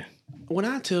 Yeah. When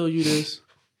I tell you this,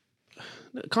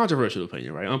 controversial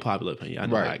opinion, right? Unpopular opinion. I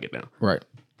know Right. how I get down. Right.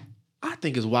 I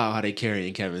think it's wild how they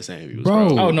carrying Kevin Samuels, Bro.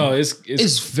 bro. Oh no, it's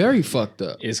It's very fucked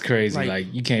up. it's crazy. Like-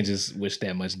 Like, you can't just wish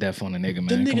that much death on a nigga, The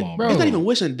man. nigga, Come on, bro. It's bro. not even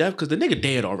wishing death because the nigga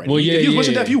dead already. Well, yeah, if you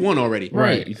wishing yeah. death, you won already.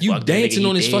 Right. You Fuck the dancing nigga,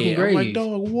 on he his fucking dead. grave. I'm like,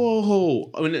 dog,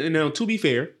 whoa. I mean, now, to be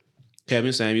fair,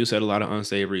 Kevin Samuels said a lot of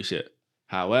unsavory shit.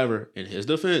 However, in his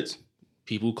defense,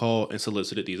 people called and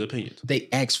solicited these opinions. They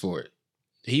asked for it.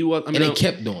 He was, I And mean, they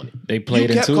kept doing it. They you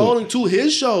played kept into calling it. to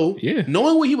his show, Yeah.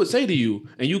 knowing what he would say to you,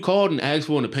 and you called and asked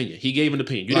for an opinion. He gave an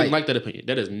opinion. You didn't Like- like that opinion.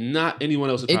 That is not anyone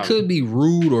else's It problem. could be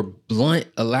rude or blunt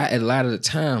a lot of the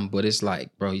time, but it's like,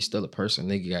 bro, he's still a person.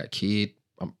 Nigga got a kid.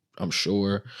 I'm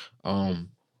sure.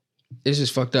 It's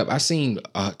just fucked up. I seen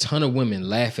a ton of women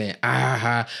laughing.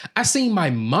 I seen my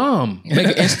mom make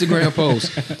an Instagram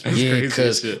post. Yeah, crazy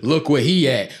because shit. look where he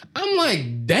at. I'm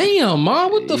like, damn,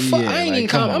 mom, what the fuck? Yeah, I ain't like, even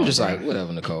come comment. I'm on, just bro. like,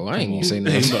 whatever, Nicole. I ain't even on. say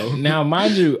nothing. Now,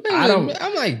 mind you,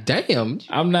 I'm like, damn.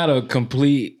 I'm not a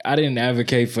complete. I didn't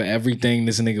advocate for everything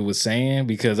this nigga was saying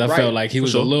because I Right. felt like he For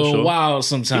was sure, a for little sure. wild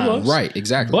sometimes. Right,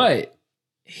 exactly. But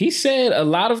he said a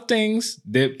lot of things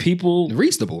that people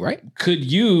reasonable, right? could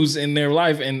use in their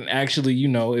life and actually, you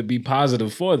know, it'd be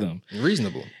positive for them.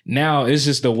 Reasonable. Now it's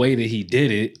just the way that he did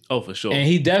it. Oh, for sure. And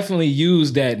he definitely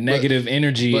used that negative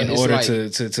energy but in it's order like-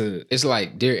 to It's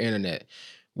like, dear internet,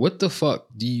 what the fuck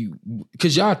do you?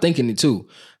 Because y'all thinking it too.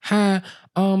 Hi,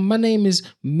 my name is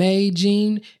May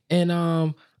Jean, and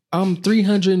I'm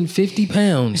 350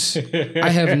 pounds. I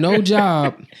have no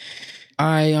job.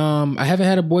 I haven't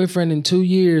had a boyfriend in 2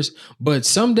 years, but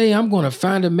someday I'm gonna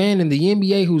find a man in the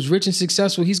NBA who's rich and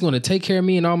successful. He's gonna take care of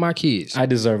me and all my kids. I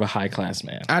deserve a high class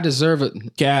man. I deserve it.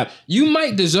 Cap. You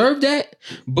might deserve that,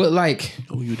 but like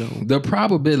Oh, you don't. the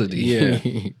probability. Yeah.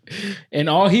 And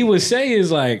all he would say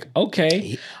is like,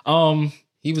 okay,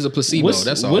 He was a placebo.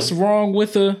 That's all. what's wrong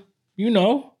with a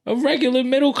regular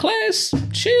middle class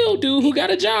chill dude who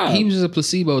got a job? He was a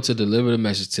placebo to deliver the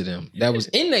message to them that was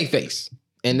in their face.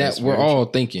 And that That's we're very all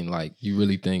thinking, like, you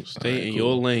really think Stay alright, in cool.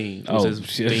 your lane. Was Oh, his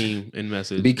shit. theme and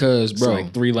message. Because It's bro,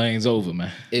 like 3 lanes over, man.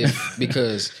 if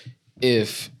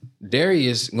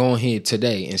Darius go ahead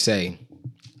today and say,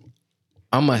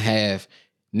 I'm gonna have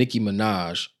Nicki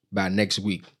Minaj by next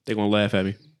week They're gonna laugh at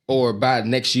me. or by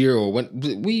next year or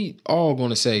when, we all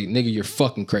gonna say, nigga, you're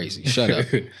fucking crazy. Shut up.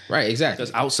 Right, exactly.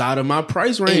 That's outside of my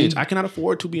price range. And- I cannot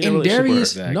afford to be in a And relationship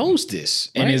Darius with her. knows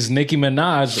this. And right? is Nicki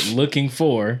Minaj looking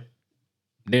for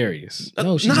Darius?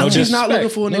 No, she's No, not. she's not looking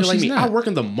Respect. for a No, nigga like she's me. not. I work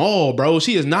in the mall, bro.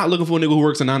 She is not looking for a nigga who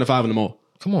works a 9 to 5 in the mall.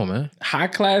 Come on, man. High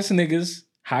class niggas,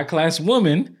 high class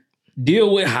women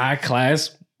deal with high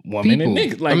class woman people. and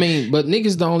niggas. Like, I mean, but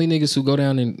niggas the only niggas who go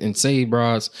down and say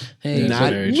broads. Hey, That's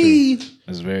Not very me.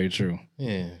 that's very true.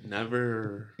 yeah.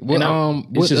 Never. What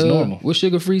it's just normal. What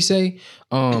Sugar Free say?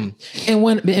 And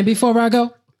before I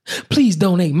go, please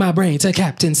donate my brain to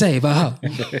Captain Save a Ho.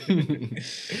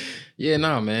 Yeah,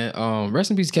 nah, man. Rest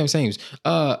in peace, Captain Saves.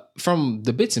 From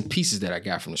the bits and pieces that I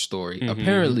got from the story,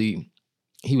 apparently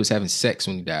he was having sex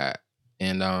when he died,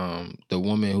 and the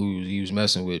woman who he was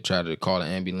messing with tried to call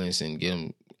an ambulance and get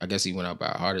him. I guess he went out by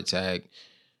a heart attack.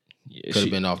 Yeah, Could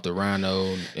have been off the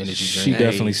Rhino energy she drink.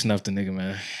 definitally snuffed the nigga,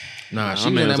 man. Nah, she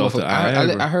my was man on that was off the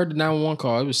motherfucker. Viagra. I heard the 911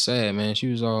 call. It was sad, man. She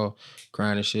was all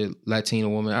crying and shit. Latina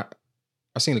woman.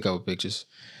 I seen a couple pictures.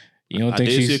 You don't I think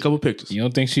did see she? a couple pictures. You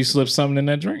don't think she slipped something in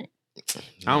that drink?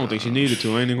 I don't think she needed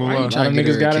to. I ain't even Why gonna you lie. A trying lot of to get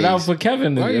her niggas a got it out case? for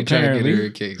Kevin. Why you trying to get apparently. her a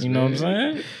case, You know man? what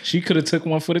I'm saying? She could have took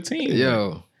one for the team.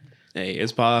 Yo, Hey,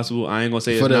 it's possible. I ain't gonna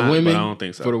say for it's the not, women, but I don't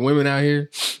think so. for the women out here,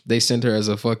 they sent her as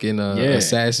a fucking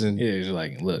assassin. Yeah, it's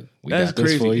like, look, we That's got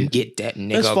this for crazy. you. Get that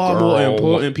nigga, That's far girl. more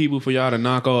important people for y'all to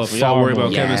knock off. And y'all Far worry about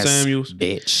more. Kevin Yes, Samuels.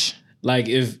 bitch. Like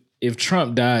if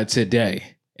Trump died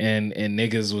today and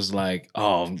niggas was like,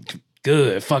 oh,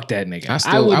 good, fuck that nigga.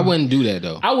 I wouldn't do that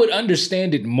though. I would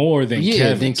understand it more than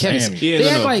Kevin Samuels. Yeah, they no,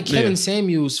 act no. like Kevin Yeah.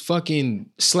 Samuels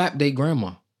fucking slapped their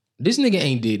grandma. This nigga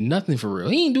ain't did nothing for real.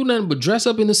 He ain't do nothing but dress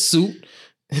up in a suit.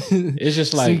 It's just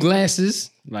some like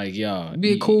glasses. like y'all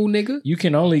Be a cool nigga. You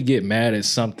can only get mad at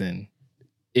something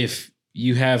if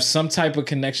you have some type of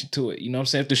connection to it. You know what I'm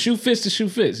saying? If the shoe fits, the shoe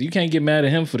fits. You can't get mad at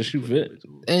him for the shoe fit. And You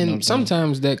know what I'm saying?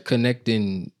 sometimes that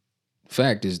connecting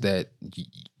fact is that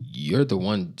you're the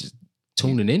one just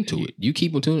tuning into it. You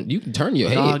keep on tuning. You can turn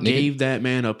your Y'all head. Nigga. gave that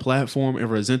man a platform and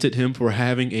resented him for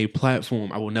having a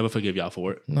platform. I will never forgive y'all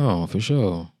for it. No, for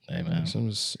sure. Hey man,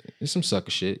 It's some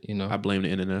sucker shit, you know. I blame the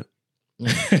internet.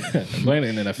 blame the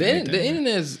internet for The anything, man.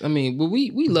 internet's, I mean, well, we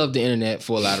love the internet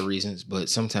for a lot of reasons, but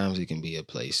sometimes it can be a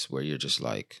place where you're just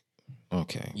like,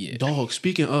 okay. Yeah. Dog,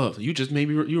 speaking of, you just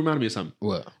maybe you reminded me of something.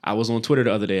 What? I was on Twitter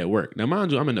the other day at work. Now,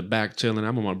 mind you, I'm in the back chilling.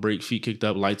 I'm on my break, feet kicked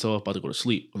up, lights off, about to go to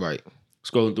sleep. Right.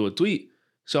 Scrolling through a tweet.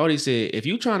 Shawty said, if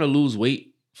you trying to lose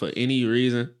weight for any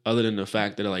reason other than the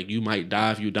fact that like you might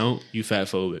die if you don't, you fat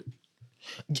phobic.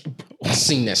 I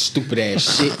seen that stupid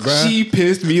ass shit, bro. She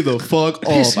pissed me the fuck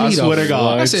Pissed off. I me the swear to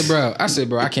God. I said,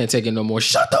 bro, I can't take it no more.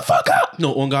 Shut the fuck up.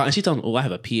 No, on God. And she told me, oh, I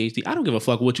have a PhD. I don't give a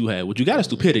fuck what you have. What you got is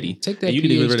stupidity. Take that and you need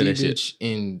to get rid of PhD that shit.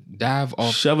 bitch and dive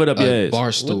off Shove it up your a ass. bar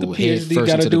What stool the head PhD first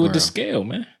got into to the do with the ground. scale,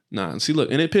 man? Nah, see,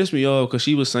 look, and it pissed me off because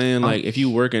she was saying, like, if you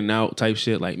working out type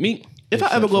shit, like me, if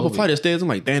I ever go up a flight of stairs, I'm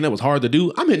like, damn, that was hard to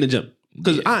do. I'm hitting the gym.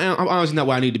 Because I'm honestly not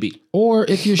where I need to be. Or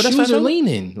if your But that's shoes fine, are though.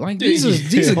 leaning. Like these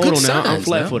are Hold good on now. signs. I'm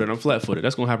flat footed.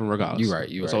 That's gonna happen regardless. You right.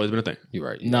 It's always been a thing. You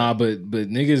right. Nah, but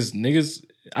niggas,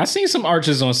 I seen some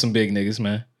arches on some big niggas,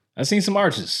 man. I seen some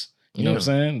arches. You know what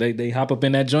I'm saying? They hop up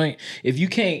in that joint. If you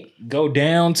can't go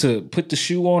down to put the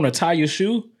shoe on or tie your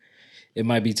shoe, it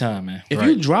might be time, man. If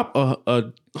you drop a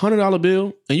 $100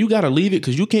 bill and you gotta leave it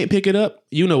because you can't pick it up,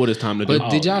 you know what it's time to do. But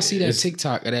did y'all yeah, see that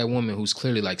TikTok of that woman who's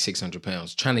clearly like 600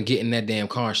 pounds trying to get in that damn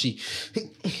car? She,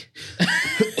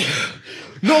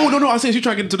 No. I said she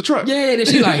trying to get into the truck. yeah, then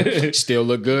she like, still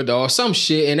look good though, or some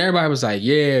shit. And everybody was like,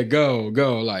 yeah, go.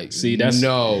 Like, See, that's-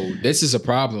 no, this is a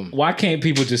problem. Why can't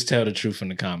people just tell the truth in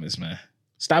the comments, man?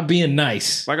 Stop being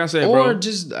nice. Like I said, Or bro.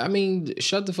 just, I mean,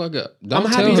 shut the fuck up. I'm Don't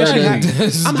happy tell that her she that happy.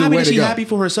 this is I'm the happy way that to she go. happy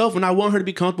for herself, and I want her to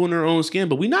be comfortable in her own skin.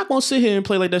 But we're not gonna sit here and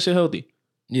play like that shit healthy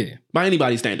Yeah. by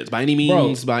anybody's standards, by any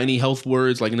means, by any health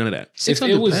words, like none of that.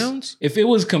 600 pounds? If it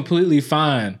was completely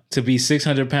fine to be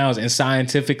 600 pounds and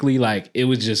scientifically like it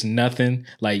was just nothing,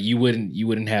 like you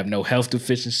wouldn't have no health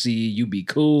deficiency, you'd be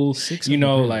cool, 600 you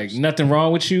know, pounds. like nothing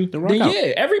wrong with you, rock then out.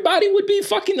 yeah, everybody would be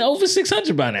fucking over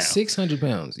 600 by now. 600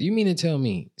 pounds. You mean to tell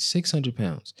me 600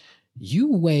 pounds? You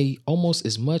weigh almost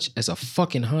as much as a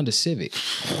fucking Honda Civic.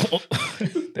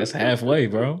 That's halfway,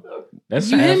 bro.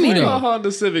 That's You hear me, halfway. though?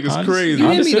 Honda Civic is Honda- crazy. You hear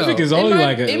Honda me, Civic though? is It only might-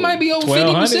 like it might be over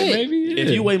 1200 50%. maybe. Yeah. If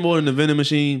you weigh more than the vending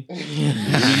machine, we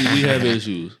have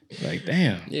issues. like,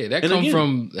 damn. Yeah, that And comes again-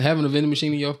 from having a vending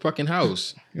machine in your fucking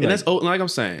house. And that's like I'm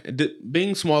saying,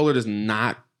 being smaller does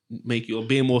not make you, or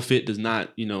being more fit does not,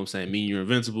 you know what I'm saying, mean you're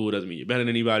invincible. It doesn't mean you're better than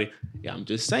anybody. Yeah, I'm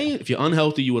just saying, if you're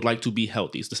unhealthy, you would like to be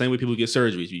healthy. It's the same way people get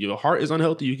surgeries. If your heart is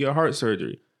unhealthy, you get heart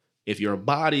surgery. If your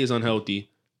body is unhealthy,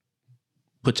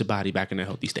 put your body back in a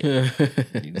healthy state.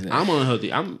 I'm unhealthy.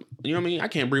 You know what I mean? I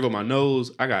can't breathe with my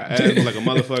nose. I got asthma like a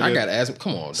motherfucker. I got asthma.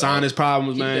 Come on, dog. sinus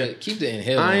problems, man. Keep the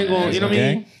inhaler. I ain't on going, ass, you know what I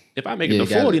man. mean? If I make it Yeah, to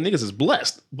got 40, niggas is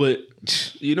blessed. But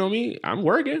you know what I mean? I'm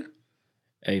working.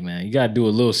 Hey man, you gotta do a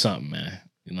little something, man.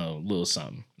 a little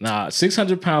something. Nah,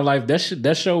 600-Pound Life.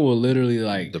 That show will literally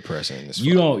like Depressing.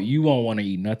 you won't want to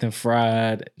eat nothing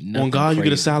fried. Nothing On God, crazy. you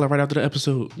get a salad right after the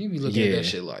episode. You be looking at that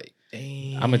shit like,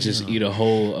 damn. I'm gonna just eat a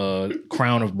whole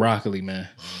crown of broccoli, man.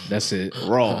 That's it.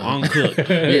 Raw, uncooked.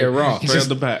 Yeah, raw. Straight up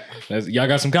the back. Y'all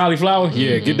got some cauliflower?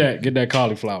 Yeah, get that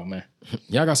cauliflower, man.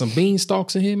 Y'all got some bean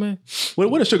stalks in here, man? Where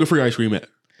the sugar-free ice cream at?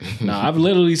 Nah, I've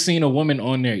literally seen a woman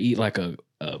on there eat like a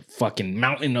fucking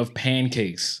mountain of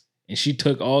pancakes. And she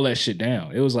took all that shit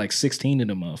down. It was like 16 of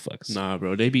them motherfuckers. Nah,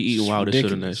 bro, they be eating wild as shit on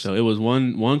that ridiculous. show. It was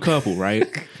one couple, right?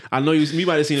 I know you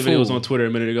might have seen the videos on Twitter a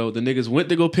minute ago. The niggas went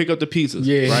to go pick up the pizzas,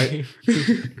 right?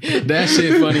 That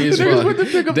shit funny as Niggas fuck. went to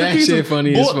pick up That the pizzas, shit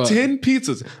funny as bought fuck. 10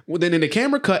 pizzas. Well, then the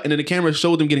camera cut, and then the camera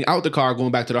showed them getting out the car,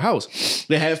 going back to their house.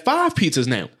 They had 5 pizzas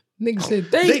now. Nigga said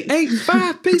they ate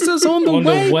 5 pizzas on the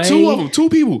way. 2 of them, 2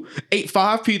 people ate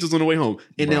 5 pizzas on the way home.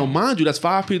 And now, mind you, that's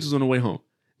 5 pizzas on the way home.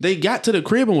 They got to the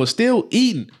crib and was still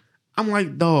eating. I'm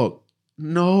like, dog,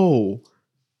 no.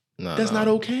 That's not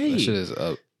okay. That shit is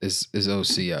up. It's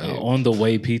OC out here. On the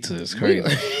way pizza is crazy.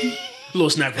 Little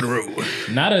snack for the road.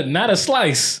 not a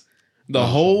slice. The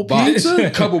whole Box,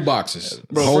 pizza? couple boxes,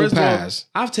 Bro, whole first of all, pies.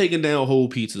 I've taken down whole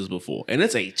pizzas before, and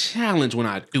it's a challenge when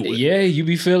I do it. Yeah, you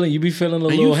be feeling a And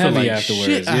little you feel heavy like afterwards.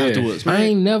 shit Yeah. afterwards, man. I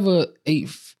ain't never ate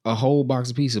a whole box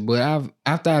of pizza, but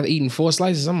after I've eaten 4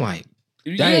 slices, I'm like,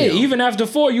 Yeah, damn. even after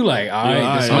 4, you like, all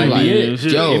right, this all might right, be man. it.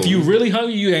 Shit. Yo. If you really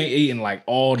hungry, you ain't eating like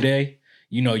all day.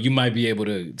 You might be able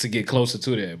to get closer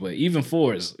to that. But even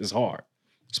 4 is hard.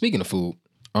 Speaking of food,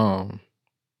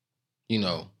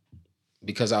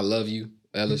 because I love you,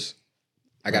 Ellis,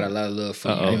 I got a lot of love for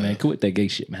you. Hey man, quit that gay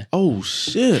shit, man. Oh,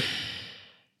 shit.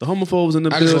 The homophobes in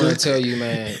the I just building. want to tell you,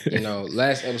 man,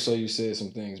 last episode you said some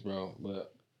things, bro,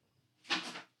 but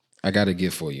I got a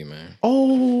gift for you, man.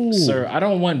 Oh. Sir, I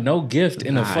don't want no gift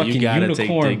in a Nah, you fucking gotta take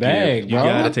unicorn the bag, gift. You bro.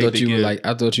 gotta I take thought the you gift.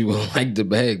 would like the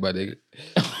bag, my nigga.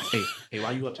 Hey,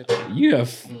 why you up? Check that. You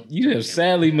have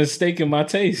sadly mistaken my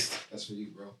taste. That's for you,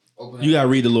 bro. Open You gotta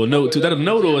read the little note, too. That a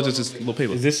note or is it just a little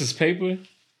paper? Is this his paper?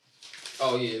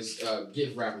 Oh, yeah, it's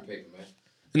gift wrapping paper, man.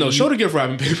 No, show the gift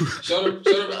wrapping paper. Show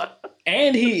them.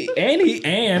 And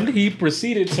he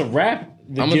proceeded to wrap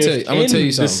the I'm gonna gift tell you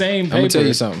in something. the same paper. I'm gonna tell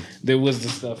you something. There was the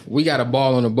stuff. We got a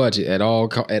ball on a budget at all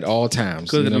times. Because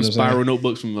You of know them what I'm saying? spiral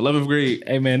notebooks from 11th grade.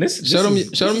 Hey man, this Show them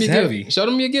is your heavy, gift. Show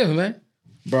them your gift, man.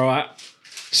 bro.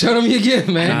 Show them your gift,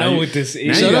 man. I know you- what this Now is.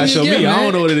 you Show gotta them show your me. gift, I man.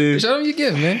 don't know what it is. Show them your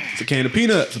gift, man. It's a can of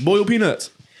peanuts, boiled peanuts.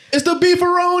 It's the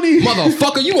beefaroni.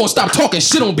 Motherfucker, you won't stop talking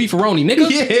shit on beefaroni, nigga.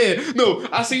 Yeah, no,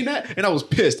 I seen that and I was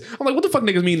pissed. I'm like, what the fuck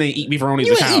niggas mean they eat beefaroni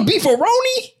You as a cow? ain't eat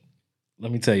beefaroni?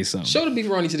 Let me tell you something. Show the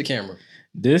beefaroni to the camera.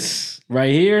 This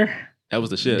right here, That was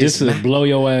the shit. this will blow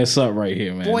your ass up right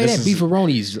here, man. Boy, this that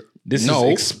beefaroni's... This No,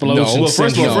 is explosion. no. Well,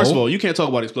 first syndrome. of all, you can't talk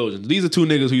about explosions. These are 2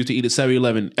 niggas who used to eat at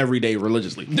 7-Eleven every day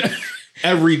religiously.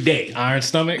 Every day. Iron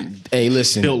stomach. Hey,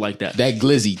 listen. Built like that. That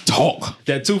glizzy talk.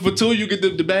 That 2 for $2, you get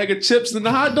the bag of chips and the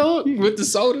hot dog. With the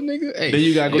soda, nigga. Hey. Then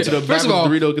you gotta go to the back First of of all,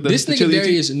 the burrito, get the this nigga chili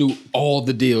Darius knew all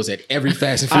the deals at every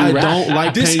fast and food I restaurant. don't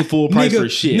like paying full price for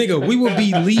shit. Nigga, we would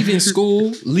be leaving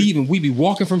school, we be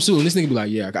walking from school, and this nigga be like,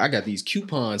 yeah, I got these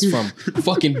coupons from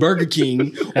fucking Burger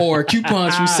King or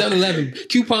coupons from 7-Eleven.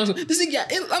 Coupons. This nigga,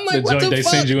 I'm like, The what joint the they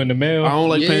fuck? send you in the mail. I don't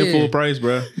like paying Yeah. full price,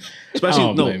 bro. Especially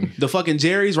don't blame you. the fucking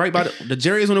Jerry's right by the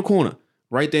Jerry's on the corner,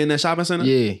 right there in that shopping center.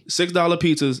 Yeah. $6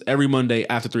 pizzas every Monday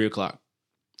after 3:00.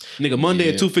 Nigga, Monday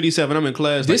at 2:57, I'm in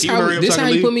class. This like, how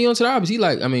he put me onto the Arby's. He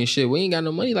like, I mean, shit, we ain't got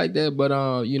no money like that, but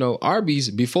Arby's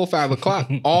before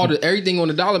 5:00, everything on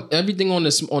the dollar, everything on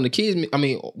the kids. I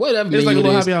mean, whatever. It's like a menu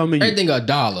little it is, happy hour menu. Everything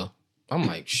 $1. I'm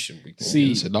like, shit.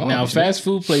 See, it's $1, now man. fast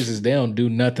food places, they don't do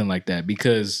nothing like that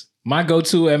because my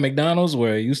go-to at McDonald's,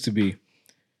 where it used to be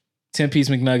 10-piece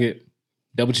McNugget,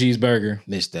 double cheeseburger,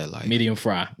 Missed that life. medium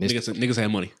fry, Niggas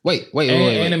had money. Wait.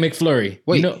 and a McFlurry.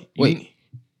 Wait, You know- wait.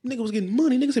 Nigga was getting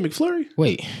money. Niggas said McFlurry.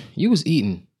 Wait, you was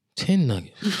eating 10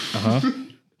 nuggets,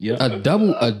 Yep. a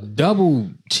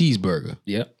double cheeseburger,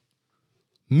 Yep.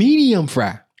 medium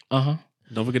fry,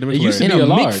 Don't forget the It used McFlurry. to and be a a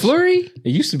large. McFlurry. It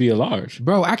used to be a large.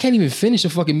 Bro, I can't even finish a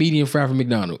fucking medium fry from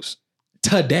McDonald's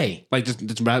today. Like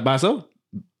just by itself.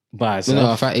 By No,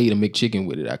 itself. if I ate a McChicken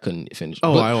with it, I couldn't finish.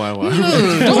 Oh, But- I I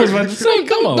was about to say,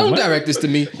 come on, don't man. direct this to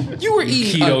me. You were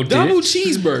eating Keto a double ditch.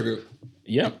 cheeseburger,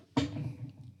 Yep.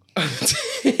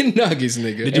 10 nuggets,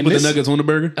 nigga. Did you put the nuggets on the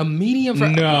burger? A medium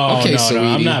fry? No, Okay, no, sweetie.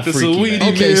 I'm not The freaky. sweetie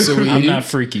man. Okay, meal. sweetie. I'm not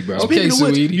freaky, bro. Okay, Speaking of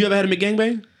which, sweetie. you ever had a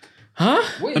McGangbang? Huh?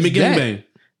 What A is that? McGangbang.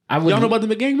 I would. Y'all know about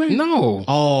the McGangbang? No.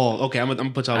 Oh, okay. I'm gonna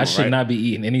put y'all on, I should right? not be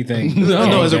eating anything.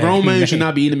 No, as a grown man, you should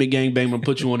not be eating a McGangbang. I'm gonna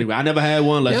put you on it. I never had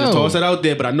one. Let's just Yo. toss it out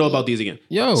there, but I know about these again.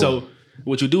 Yo. So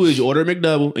What you do is you order a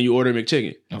McDouble and you order a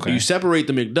McChicken. Okay. And you separate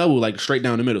the McDouble like straight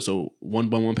down the middle. So one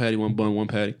bun, one patty, one bun, one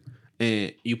patty.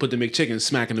 And you put the McChicken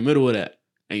smack in the middle of that.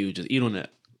 And you just eat on that.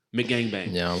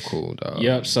 McGangbang. Yeah, I'm cool, dog.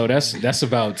 Yep. So that's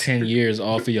about 10 years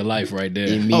off of your life right there.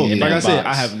 Immediately. Like I that said,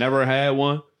 box. I have never had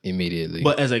one. Immediately.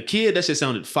 But as a kid, that shit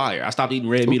sounded fire. I stopped eating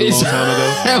red meat a long time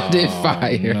ago. Sounded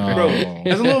fire. no. Bro,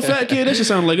 as a little fat kid, that shit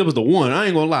sounded like it was the one. I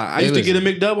ain't gonna lie. I used to listen. get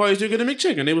a McDouble. I used to get a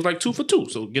McChicken. It was like 2 for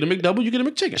 $2. So get a McDouble, you get a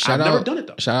McChicken. I've never done it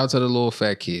though. Shout out to the little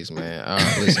fat kids, man.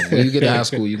 Listen, when you get to high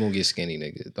school, you gonna get skinny,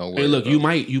 nigga. Don't worry. Hey, look, bro.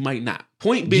 you might not.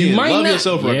 Point being, might love not.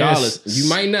 yourself Yes. regardless. You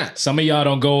might not. Some of y'all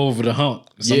don't go over the hump.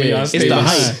 Some of Yeah, y'all it's stay It's the behind.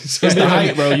 height. It's the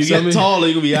height, bro. You get taller,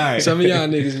 you gonna be all right. Some of y'all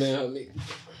niggas, man, help me.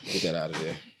 Get that out of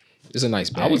there. It's a nice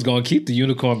bag. I was gonna keep the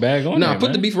unicorn bag on. Nah, there,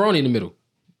 put the man. beefaroni in the middle.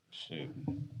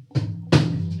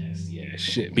 Yeah,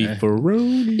 shit, man.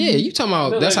 Beefaroni. Yeah, you talking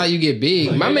about that's how you get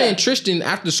big. My man Tristan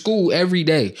after school every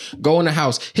day go in the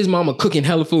house. His mama cooking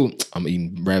hella food. I'm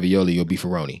eating ravioli or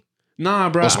beefaroni Nah,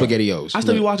 bro. or SpaghettiOs. I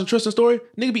still be watching Tristan story.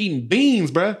 Nigga be eating beans,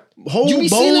 bro. Whole You be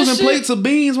seeing bowls that and shit? plates of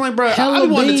beans. I'm like, bro, I Hella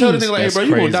just wanted to tell the beans. nigga, like, hey, That's bro, you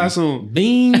gonna crazy. die soon.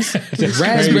 beans,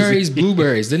 raspberries,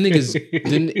 blueberries. The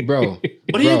niggas, bro.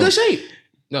 But he in Bro. good shape.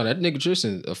 No, that nigga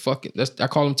Tristan a fucking. I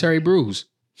call him Terry Bruce.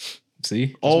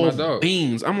 See, All my dog.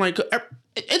 beans. I'm like,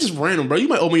 it's just random, bro. You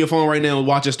might open your phone right now and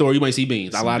watch a story. You might see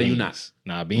beans. I lie to you not.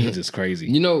 Nah, beans is crazy.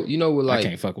 You know what? I Like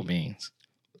can't fuck with beans.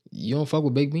 you don't fuck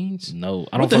with baked beans. No,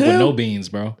 I What don't the fuck with hell? no beans,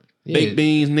 bro. Yeah. Baked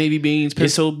beans, navy beans,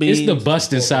 pinto beans. It's the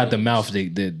bust inside the mouth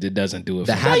that doesn't do it.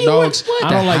 The For me. hot dogs. I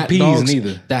the don't like hot peas dogs-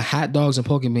 neither. The hot dogs and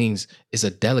poke beans is a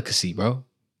delicacy, bro.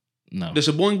 No. The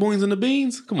shaboing boings and the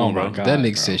beans. Come Oh on, my bro. God. That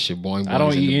nigga bro. said shaboing. I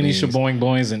don't boings and eat the any beans. shaboing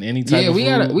boings in any type Yeah,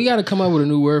 of food. we gotta come up with a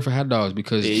new word for hot dogs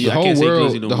because Yeah, the I whole can't say world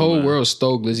glizzy no the more, whole man. world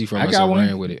stole glizzy from I us got and one.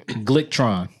 ran with it.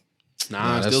 Glicktron.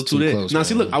 Nah, that's still too too there. close, Nah,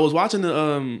 see, man. look, I was watching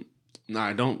the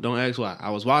Nah, don't ask why. I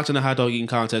was watching the hot dog eating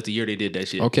contest the year they did that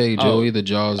shit. Okay, Joey, the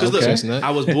jaws. 'Cause look, Chestnut. I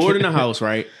was bored in the house,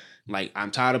 right? Like,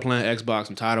 I'm tired of playing Xbox.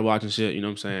 I'm tired of watching shit. You know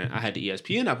what I'm saying? I had the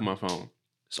ESPN app on my phone.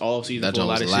 It's all season That for a joint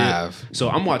lot of was shit. live. So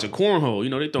I'm watching cornhole. You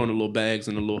know, they throwing the little bags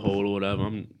in the little hole or whatever.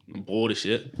 I'm bored as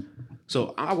shit.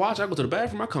 So I watch. I go to the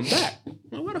bathroom. I come back. I'm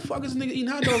like, why the fuck is this nigga eating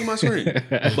hot dog on my screen?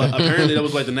 But apparently that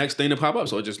was like the next thing to pop up.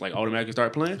 So it just like automatically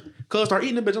started playing. Cuz start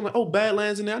eating the bitch. I'm like, oh,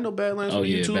 Badlands in there. I know Badlands Oh, from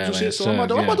yeah, YouTube and shit. Badlands So I'm about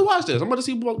Chubbs, to watch this. I'm about to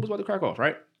see what's about to crack off,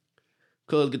 right?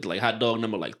 Cuz get to like hot dog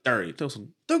number like 30. Tell some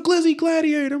the Glizzy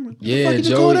Gladiator. I'm like, what the Yeah, fuck you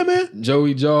just call Joey, that, man?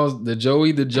 Joey Jaws, the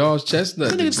Jaws Chestnut.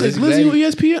 That the nigga said Glizzy Glizzy on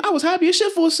Gladiator. ESPN. I was happy as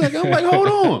shit for a second. I'm like, hold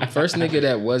on. First nigga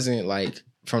that wasn't like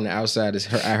from the outside is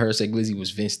I heard say Glizzy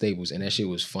was Vince Staples, and that shit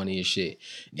was funny as shit.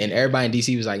 And everybody in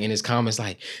DC was like in his comments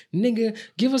like, "Nigga,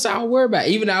 give us our word back."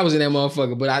 Even I was in that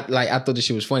motherfucker, but I thought the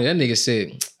shit was funny. That nigga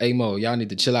said, "Hey Mo, y'all need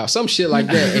to chill out," some shit like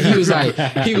that. And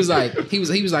he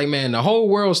was like, "Man, the whole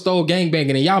world stole gangbanging,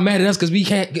 and y'all mad at us because we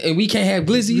can't have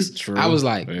Glizzies." True. I was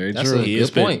like, Very "That's true. a He good is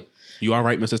spitting. point." You are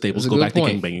right, Mr. Staples. That's a Go good back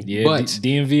point. to gangbanging. Yeah, But-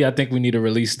 DMV, I think we need to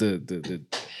release the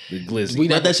glizzy. We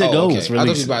Let that shit go. Okay. Let's I thought you release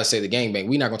was it. about to say the gangbang.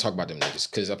 We're not gonna talk about them niggas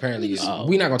because apparently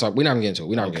we're not gonna get into it.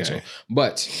 We're not gonna get into it.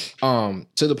 But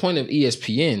to the point of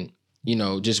ESPN, you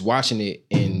know, just watching it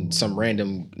and some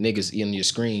random niggas in your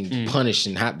screen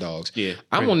punishing hot dogs. Yeah.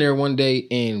 I'm on there one day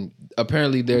and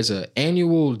apparently there's an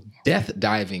annual death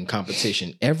diving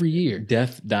competition every year.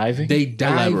 Death diving. They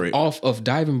dive Elaborate. off of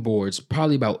diving boards,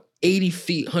 probably about 80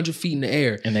 feet, 100 feet in the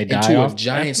air, And they die into off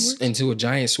into a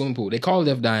giant swimming pool. They call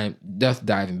it death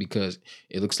diving because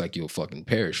it looks like you'll fucking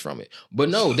perish from it. But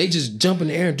no, they just jump in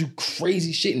the air and do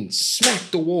crazy shit and smack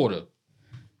the water.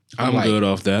 I'm like, good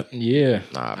off that. Yeah.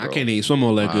 Nah, bro. I can't even swim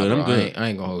all that Nah, good. bro, I'm good. I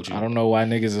ain't gonna hold you. I don't know why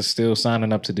niggas are still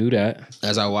signing up to do that.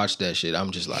 As I watch that shit, I'm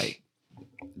just like,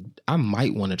 I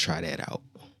might want to try that out.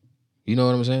 You know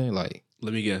what I'm saying? Like,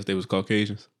 Let me guess. They was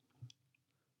Caucasians.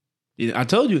 Yeah, I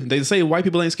told you. They say white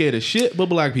people ain't scared of shit, but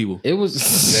black people. it was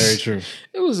Very true.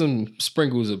 It was some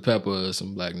sprinkles of pepper,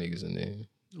 some black niggas in there.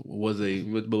 Was they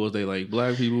like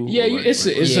black people? Yeah, Or you- like- it's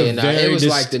like- a- it's a very it was dis-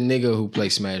 like the nigga who play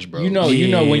Smash Bros. You know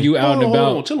when you out and Hold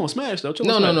on, about. chill on Smash though. Chill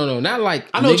No, on no, Smash. no, not like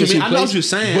I know what you niggas mean. who I know play- what you're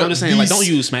saying. but I'm just saying, like, the- don't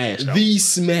use Smash. Though. The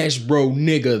Smash Bro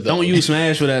nigga though. Don't use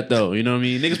Smash for that though. You know what I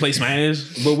mean? Niggas play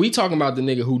Smash. But we talking about the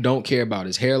nigga who don't care about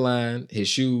his hairline, his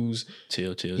shoes.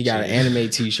 Chill. He got an anime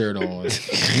t-shirt on.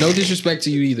 No disrespect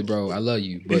to you either, bro. I love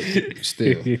you, but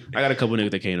still. I got a couple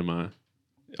niggas that came to mind.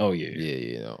 Oh yeah.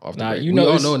 Yeah. Off the Nah, break. you We know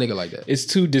all it's- know a nigga like that. It's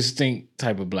two distinct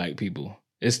type of black people.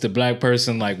 It's the black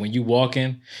person like when you walk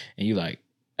in and you like,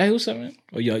 hey, what's up, man?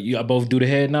 Or y'all both do the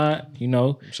head nod, you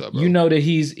know. What's up, bro? You know that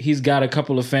he's got a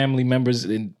couple of family members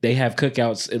and they have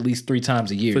cookouts at least 3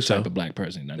 times a year. For Type sure. of black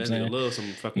person. You know what That I'm nigga saying? love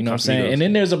some fucking. You know what I'm saying? And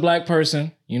then there's a black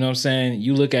person, you know what I'm saying?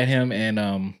 You look at him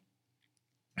and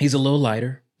he's a little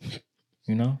lighter.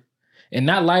 you know? And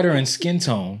not lighter in skin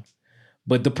tone,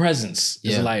 but the presence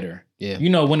is lighter. Yeah. You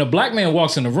know, when a black man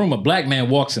walks in the room, a black man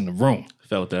walks in the room.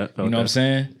 Felt that. You know what I'm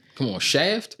saying? Come on,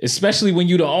 Shaft. Especially when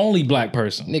you the only black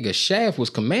person. Nigga, Shaft was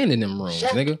commanding them rooms,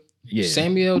 nigga. Yeah.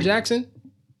 Samuel L. Jackson.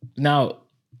 Now,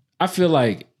 I feel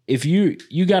like if you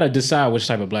got to decide which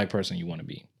type of black person you want to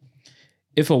be.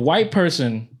 If a white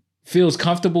person feels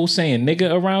comfortable saying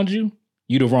nigga around you,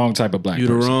 you the wrong type of black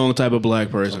person. You the wrong type of black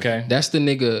person. Okay. That's the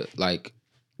nigga, like,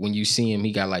 when you see him,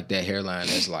 he got like that hairline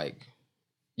that's like,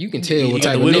 you can tell what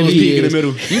type of nigga he is.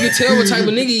 You can tell what type of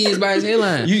nigga he is by his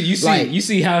hairline. You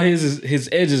see how his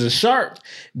edges are sharp,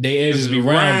 they edges be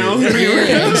rounded.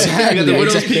 Yeah, exactly. You got the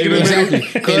widow's peak in the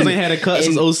middle. Cuz ain't had a cut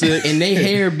since 06. And they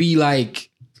hair be like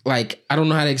I don't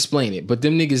know how to explain it, but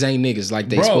them niggas ain't niggas like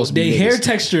they supposed to be. They niggas. hair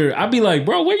texture, I be like,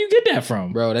 bro, where you get that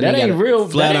from? Bro, that ain't real.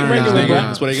 Flat That ain't irons, regular, nigga. bro.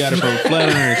 That's where they got it from. Flat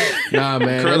irons. Nah,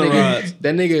 man. Curling rods.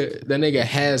 That nigga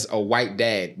has a white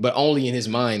dad, but only in his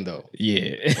mind though.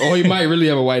 Yeah. Or he might really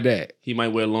have a white dad. He might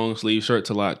wear long sleeve shirts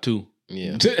a lot too.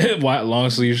 Yeah. White long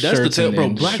sleeve That's shirts. the tell, bro.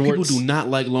 and Black shorts. people do not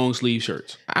like long sleeve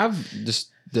shirts. I've just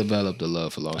developed a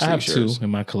love for long I sleeve have shirts. 2 in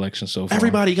my collection so far.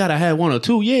 Everybody gotta have 1 or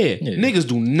 2. Yeah. Niggas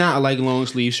do not like long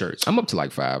sleeve shirts. I'm up to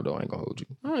like 5 though. I ain't gonna hold you.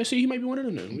 All right, see, he might be one of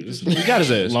them. Then. We got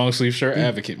his ass. long sleeve shirt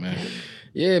advocate, man.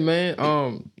 Yeah,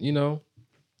 man. You know.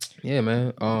 Yeah,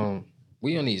 man.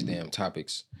 We on these damn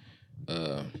topics.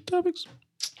 Topics.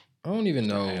 I don't even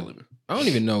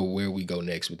know where we go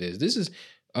next with this. This is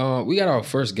we got our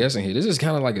first guest in here. This is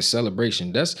kind of like a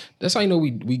celebration. That's how you know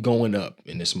we going up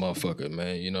in this motherfucker,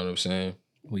 man. You know what I'm saying?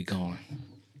 We going.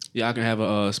 Yeah, I can have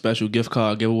a special gift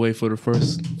card giveaway for the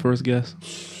first guest.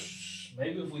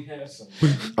 Maybe if we have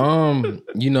some.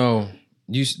 You know,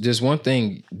 there's one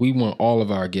thing we want all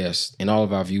of our guests and all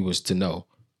of our viewers to know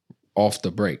off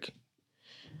the break.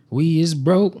 We is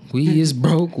broke. We is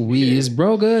broke. We is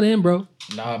broker than broke.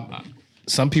 Nah,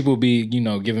 some people be,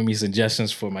 giving me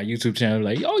suggestions for my YouTube channel.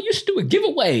 Like, oh, you should do a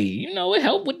giveaway. It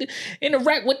help with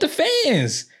interact with the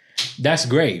fans. That's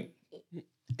great.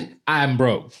 I'm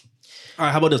broke. All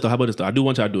right, how about this though? I do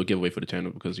want y'all to do a giveaway for the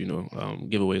channel because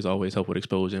giveaways always help with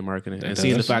exposure and marketing. And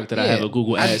seeing the fact that I have a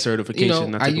Google Ad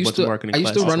certification, I took a bunch of marketing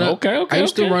classes. I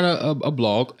used to run a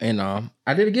blog, and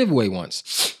I did a giveaway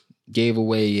once. Gave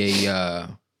away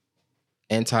a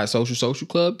anti-social social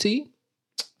club tee.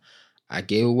 I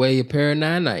gave away a pair of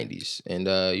 990s, and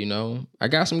I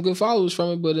got some good followers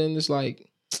from it. But then it's like,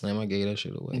 damn, I gave that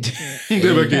shit away.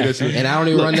 And I don't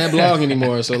even run that blog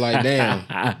anymore. So like, damn,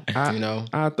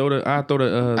 I throw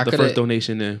the first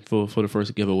donation in for the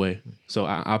first giveaway. So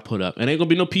I put up. It ain't gonna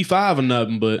be no P5 or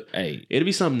nothing, but hey, it'll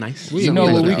be something nice. You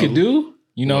know what we could do?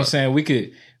 You know what I'm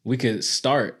saying? We could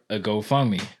start a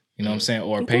GoFundMe. You know what I'm saying?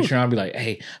 Or a Patreon. Be like,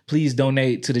 hey, please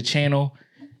donate to the channel.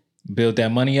 Build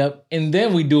that money up, and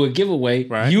then we do a giveaway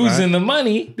using the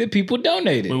money that people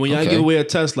donated. When y'all give away a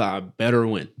Tesla, I better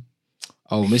win.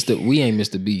 Oh, we ain't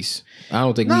Mr. Beast. I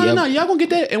don't think we ever. No, y'all gonna get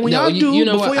that. And when y'all do,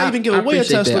 before y'all even give away a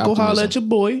Tesla, go holler at your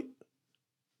boy. It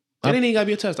ain't even gotta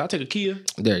be a Tesla. I'll take a Kia.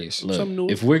 Darius.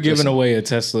 Look, if we're giving away a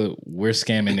Tesla, we're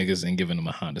scamming niggas and giving them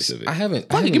a Honda Civic. Give me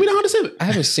the Honda Civic. I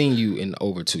haven't seen you in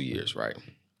over 2 years, right?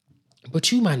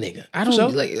 But you my nigga. I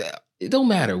don't like. It don't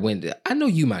matter when. I know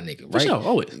you my nigga, right? For sure,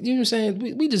 always. You know what I'm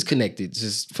saying? We just connected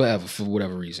just forever for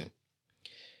whatever reason.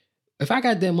 If I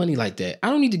got that money like that,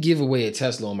 I don't need to give away a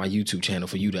Tesla on my YouTube channel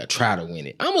for you to try to win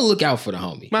it. I'm gonna look out for the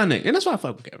homie. My nigga. And that's why I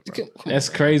fuck with Kevin. That's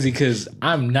crazy because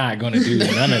I'm not gonna do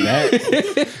none of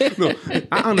that. No,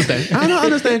 I understand. I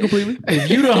understand completely.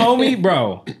 If you the homie,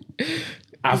 bro,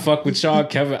 I fuck with y'all,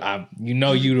 Kevin.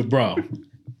 You the bro.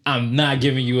 I'm not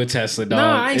giving you a Tesla, dog.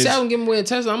 Nah, I ain't saying I'm giving away a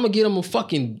Tesla. I'm gonna get him a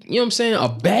fucking, you know what I'm saying, a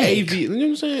bag. AV, you know what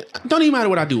I'm saying? Don't even matter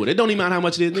what I do with it. Don't even matter how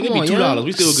much it is. Nigga, it be $2.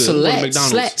 We still good. Go to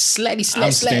McDonald's.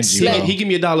 Slat. He give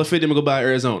me $1.50, I'm gonna go buy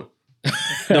Arizona.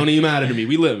 Don't even matter to me.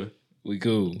 We living. We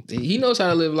cool. He knows how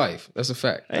to live life. That's a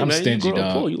fact. Hey, I'm man, stingy, you grow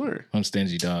dog. up, cool, you learn. I'm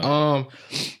stingy, dog.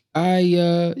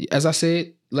 As I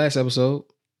said last episode,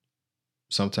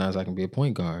 sometimes I can be a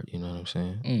point guard. You know what I'm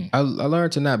saying? I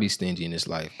learned to not be stingy in this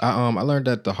life. I learned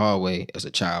that the hard way as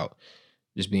a child,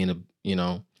 just being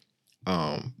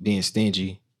being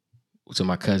stingy to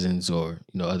my cousins or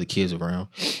other kids around.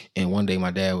 And one day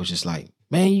my dad was just like,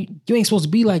 "Man, you ain't supposed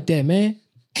to be like that, man.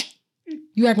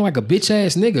 You acting like a bitch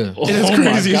ass nigga." It's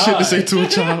crazy shit to say to a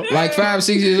child. Like 5,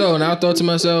 6 years old. And I thought to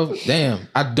myself, damn,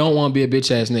 I don't want to be a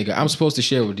bitch ass nigga. I'm supposed to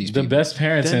share with these people. The best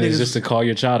parenting is just to call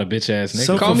your child a bitch ass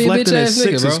nigga. Call me a bitch ass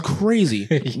nigga, bro. Is crazy.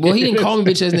 Well, he didn't call me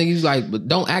bitch ass nigga. He was like, but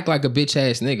don't act like a bitch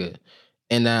ass nigga.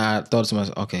 And I thought to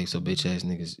myself, okay, so bitch ass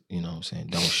niggas, you know what I'm saying,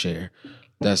 don't share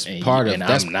That's And part of. and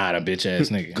That's I'm not a bitch ass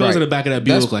nigga. Goes Right. in the back of that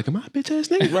Buick That's- like, am I a bitch ass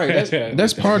nigga? Right.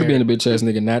 that's part of being a bitch ass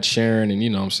nigga, not sharing and you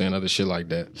know what I'm saying, other shit like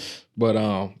that. But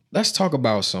let's talk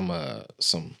about some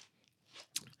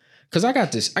cause I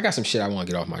got some shit I want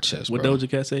to get off my chest. What bro. Doja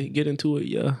Cat say? Get into it,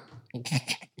 yeah.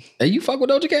 Hey, you fuck with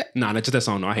Doja Cat? Nah, that's just that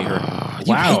song. No, I hate her.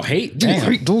 Wow, hate. You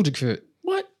Damn. hate Doja Cat,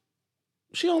 What?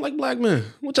 She don't like black men.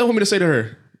 What y'all want me to say to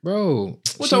her? bro.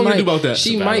 What She y'all want me to do might- about that?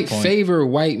 She That's a valid might point. favor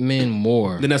white men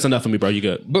more. Then that's enough for me, bro. You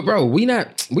good? But bro, we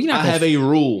not I gonna, have a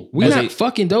rule. we As not a-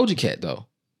 fucking Doja Cat though.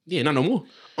 yeah, not no more.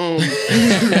 Of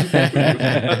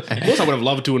course, I would have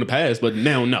loved to in the past, but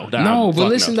now, no. No, but Fuck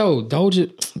listen no. though,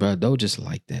 Doja's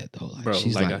like that though. Like, Bro,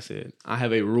 she's like I said, I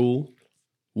have a rule.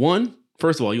 One,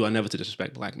 first of all, you are never to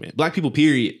disrespect black men. Black people,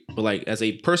 period. But like as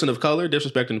a person of color,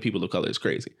 disrespecting the people of color is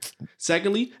crazy.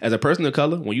 Secondly, as a person of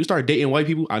color, when you start dating white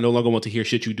people, I no longer want to hear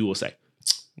shit you do or say.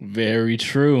 Very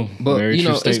true. But Very you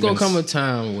know, true it's gonna statements. come a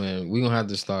time when we're gonna have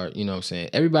to start, you know what I'm saying?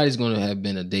 Everybody's gonna have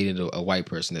been dated a white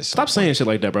person at some Stop point. saying shit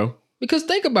like that, bro. Because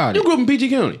think about You it. grew up in PG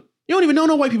County. You don't even know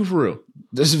no white people for real.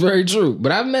 This is very true.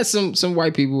 But I've met some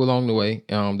white people along the way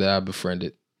that I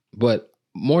befriended. But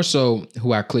more so,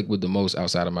 who I click with the most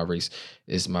outside of my race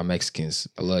is my Mexicans.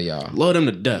 I love y'all. Love them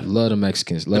to death. Love the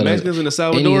Mexicans. The Love Mexicans and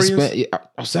the Indian, Salvadorians.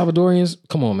 Salvadorians.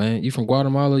 Come on, man. You from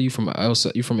Guatemala? You from El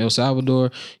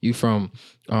Salvador? You from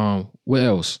where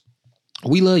else?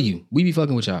 We love you. We be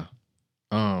fucking with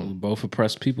y'all. Both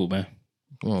oppressed people, man.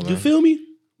 Come on, You man. feel me?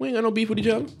 We ain't got no beef with each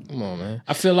other. Come on, man.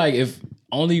 I feel like if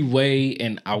only way,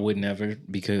 and I would never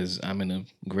because I'm in a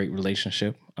great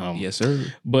relationship. Yes, sir.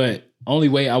 But only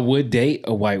way I would date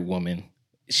a white woman,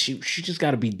 she just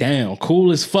got to be down,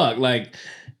 cool as fuck, like,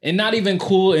 and not even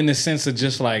cool in the sense of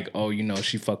just like, oh, you know,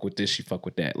 she fuck with this, she fuck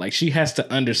with that. Like, she has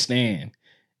to understand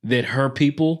that her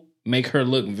people make her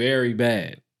look very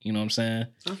bad. You know what I'm saying?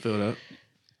 I feel that.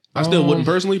 I still wouldn't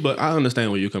personally, but I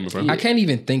understand where you're coming from. I can't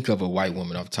even think of a white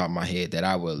woman off the top of my head that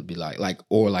I would be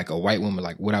or like a white woman,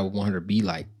 like what I would want her to be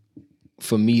like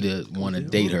for me to want to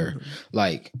date her.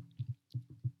 Like,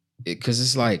 because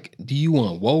it's like, do you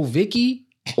want Whoa Vicky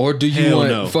or do you Hell want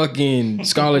no. fucking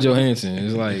Scarlett Johansson?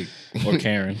 It's like, Or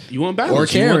Karen. You want balance. or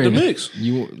Karen. You want the mix.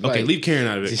 You Okay, like, leave Karen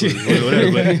out of it.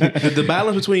 Whatever. But the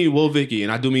balance between Will Vicky,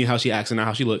 and I do mean how she acts and not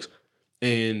how she looks,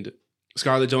 and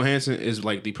Scarlett Johansson is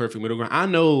like the perfect middle ground. I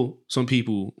know some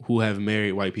people who have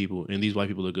married white people, and these white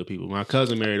people are good people. My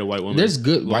cousin married a white woman. There's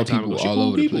good a long white time people ago. She all cool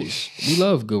over people. the place. We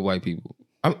love good white people.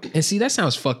 And see, that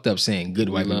sounds fucked up saying good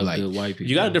white people. Love Like, good white people.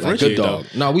 You got to like differentiate good though. dog.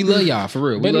 No, we love y'all for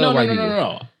real. We But love no, white no, people.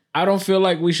 no. I don't feel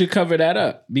like we should cover that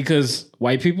up because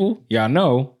white people, y'all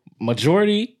know,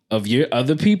 majority of your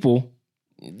other people,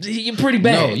 you're pretty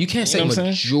bad. No, you can't say know what I'm saying?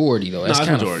 majority though. That's it's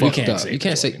kind of majority. fucked You can't up. say You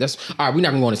can't say majority. that's all right. We're not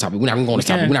gonna go on this topic. We're not gonna go on this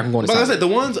topic. We're not gonna go on this But like I topic. said,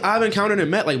 the ones I've encountered and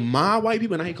met, like my white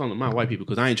people, and I ain't calling them my white people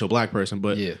because I ain't your black person,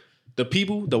 but Yeah, the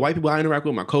white people I interact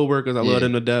with, my coworkers, I Yeah. love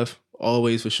them to death.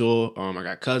 Always for sure. I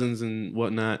got cousins and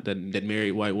whatnot that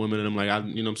married white women, and I'm like,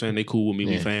 you know what I'm saying? They cool with me,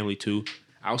 we Yeah. family too.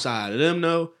 Outside of them,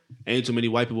 though, ain't too many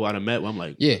white people I've met where I'm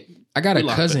like, yeah. I got We a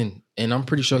locked cousin, and I'm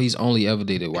pretty sure he's only ever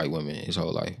dated white women his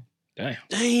whole life. Damn.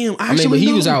 damn, I mean, but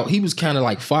he was out. He was kind of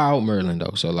like far out Maryland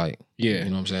though. So like, Yeah. you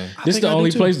know what I'm saying? This is the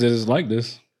only place that is like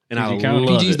this. And I PG County.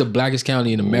 love PG's it. the blackest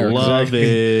county in America. Love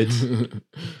it.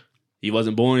 He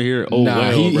wasn't born here. Oh, nah,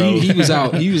 well, bro. he was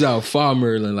out. He was out far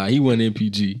Maryland. Like he wasn't in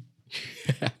PG.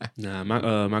 Nah,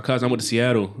 my cousin, I went to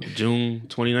Seattle June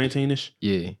 2019-ish.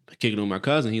 Yeah, Kicking with my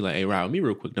cousin. He like, hey, ride with me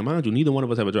real quick. Now, mind you, neither one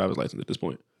of us have a driver's license at this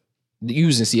point. you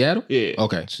was in Seattle. Yeah.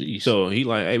 Okay. Jeez. So he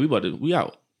like, hey, we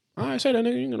out. All right, say that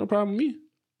nigga, you ain't got no problem with me.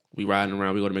 We riding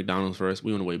around. We go to McDonald's first.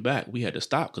 We on the way back. We had to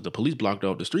stop because the police blocked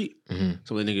off the street. Mhm.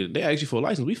 So the nigga, they asked you for a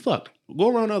license. We fucked. Go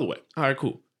around the other way. All right,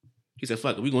 cool. He said,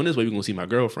 fuck it. We going this way. We going to see my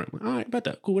girlfriend. I'm like, all right, about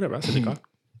that. Cool, whatever. I said, the car.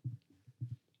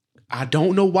 I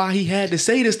don't know why he had to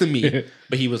say this to me.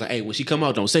 But he was like, hey, when she come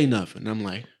out, don't say nothing. And I'm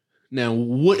like, now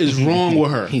what is wrong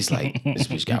with her? He's like, this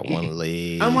bitch got one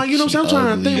leg. I'm like, you know what I'm saying? I'm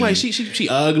trying to think ugly. like she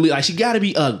ugly. Like she gotta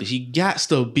be ugly. She got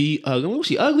to be ugly. Was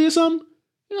she ugly or something?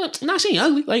 Nah, she ain't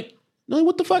ugly. Like, no,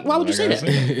 what the fuck? Why would you say that?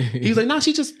 He's like, nah,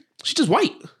 she just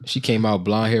white. She came out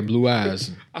blonde hair, blue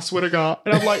eyes. I swear to God.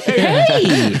 And I'm like, hey,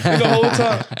 and the whole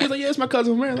time. He's like, yeah, it's my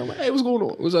cousin from Maryland. I'm like, hey, what's going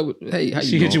on? What's up? Hey, how you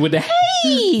She hit you with the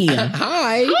hey.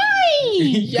 Hi.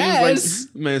 He Yes. was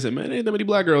like, man said, man, there ain't that many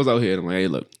black girls out here. And I'm like, hey,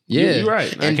 look. Yeah, You're right.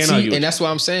 I And can't see, argue with and you. that's what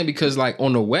I'm saying because like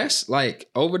on the west, like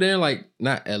over there, like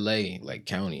not LA, like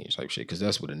county type shit, because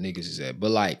that's where the niggas is at.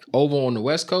 But like over on the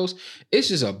west coast, it's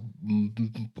just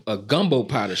a gumbo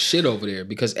pot of shit over there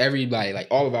because everybody, like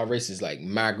all of our races, like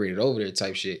migrated over there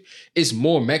type shit. It's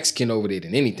more Mexican over there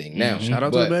than anything now. Shout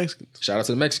out to the Mexicans. Shout out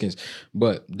to the Mexicans,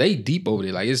 but they deep over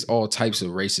there. Like it's all types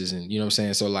of races, and you know what I'm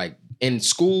saying. So like in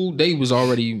school, they was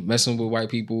already messing with white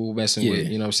people, messing with,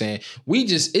 you know what I'm saying?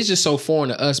 It's just so foreign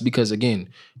to us because, again,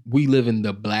 we live in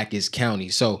the blackest county.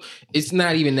 So it's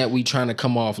not even that we trying to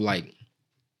come off like,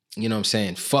 you know what I'm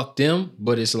saying, fuck them,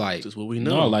 but it's like. That's what we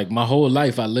know. No, like my whole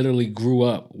life, I literally grew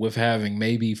up with having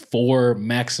maybe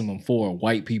maximum four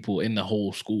white people in the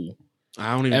whole school.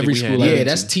 I don't even Every think we school had I Yeah,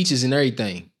 that's teachers and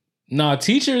everything. Nah,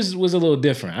 teachers was a little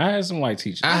different. I had some white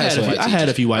teachers. I had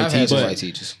a few white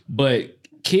teachers. But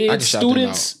kids,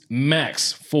 students,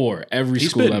 max 4 every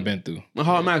school I've been through. A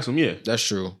hard maximum, yeah. That's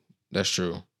true.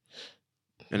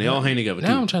 And they all hang together, now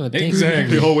too. I'm trying to think.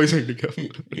 Exactly. They always hang together.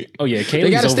 Oh, yeah. They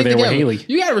Kaylee's gotta over stick there together. with Haley.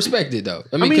 You gotta respect it, though.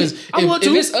 I mean, because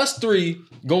if it's us 3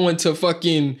 going to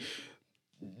fucking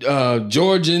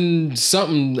Georgian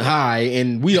something high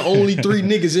and we the only 3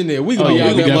 niggas in there, we gonna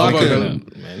yeah, we got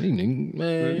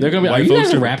man. They're gonna be, are you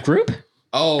guys a rap group?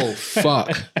 Oh, fuck.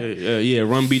 Yeah,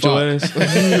 run beat your ass.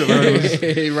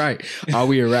 Right. Are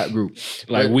we a rap group?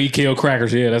 Like, we kill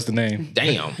crackers. Yeah, that's the name.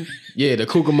 Damn. Yeah, the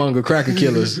Cucamonga cracker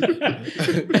killers.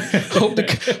 hope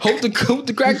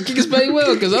the cracker kickers pay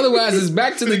well, because otherwise it's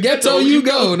back to the ghetto you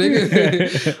go,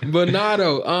 nigga. But nah,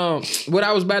 though, what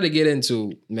I was about to get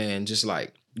into, man, just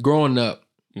like growing up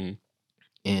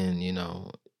and, you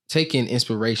know, taking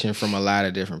inspiration from a lot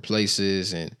of different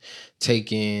places and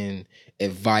taking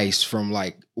advice from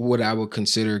like what I would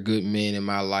consider good men in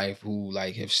my life who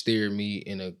like have steered me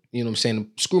in a, you know what I'm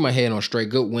saying, screw my head on straight,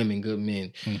 good women, good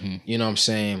men. You know what I'm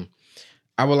saying?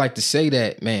 I would like to say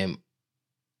that, man,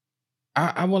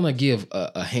 I want to give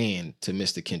a hand to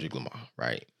Mr. Kendrick Lamar,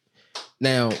 right?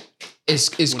 Now,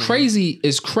 it's crazy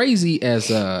as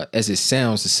it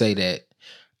sounds to say that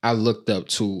I looked up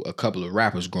to a couple of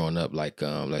rappers growing up, like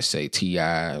let's say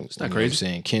T.I., it's not crazy. I'm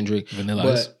saying Kendrick.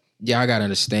 Vanilla Ice. Yeah, I gotta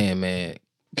understand, man.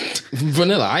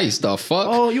 Vanilla Ice, the fuck?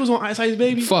 Oh, you was on Ice Ice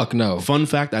Baby? Fuck no. Fun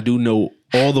fact, I do know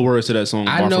all the words to that song.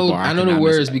 I know the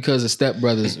words because of Step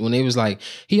Brothers when they was like,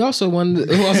 he also went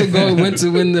to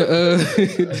win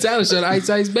the talent show, Ice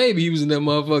Ice Baby. He was in that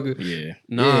motherfucker. Yeah.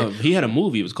 Nah, he had a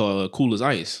movie. It was called Cool as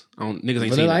Ice. Niggas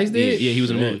ain't Vanilla seen Ice it. did? Yeah, he was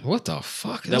in the movie. What the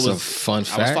fuck? That was a fun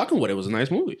fact. I was fucking with it. It was a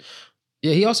nice movie.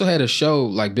 Yeah, he also had a show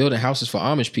like building houses for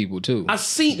Amish people too. Vanilla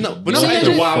seen Ice that?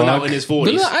 is wilding out in his 40s.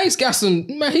 Vanilla Ice got some,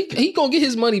 man, he gonna get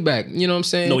his money back. You know what I'm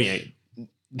saying? No, he ain't.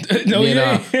 No,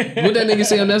 yeah. What that nigga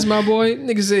say on That's My Boy?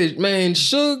 Nigga said, man,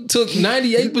 Suge took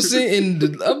 98% and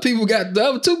the other people got the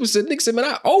other 2%. Nigga said, man,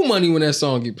 I owe money when that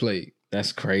song get played.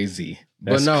 That's crazy.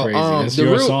 That's but no, crazy. That's the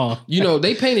your real song. You know,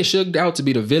 they painted Suge out to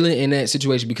be the villain in that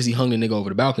situation because he hung the nigga over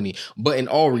the balcony. But in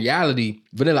all reality,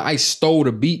 Vanilla Ice stole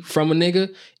the beat from a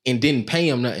nigga and didn't pay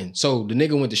him nothing. So the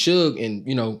nigga went to Suge, and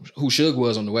you know who Suge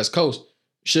was on the West Coast.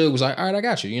 Suge was like, all right, I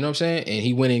got you. You know what I'm saying? And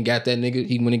he went and got that nigga.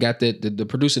 He went and got the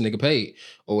producer nigga paid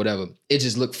or whatever. It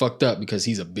just looked fucked up because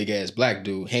he's a big ass black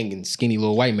dude hanging skinny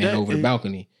little white man over the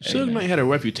balcony. Suge might had a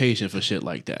reputation for shit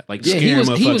like that. Like, yeah, he was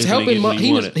helping.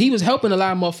 He was helping a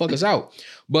lot of motherfuckers out.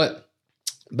 But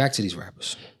back to these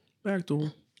rappers. Back to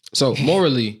him. So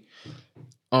morally,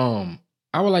 I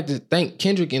would like to thank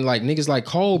Kendrick and like niggas like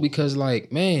Cole because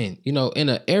like, man, you know, in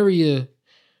an area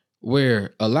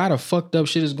where a lot of fucked up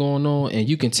shit is going on and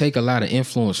you can take a lot of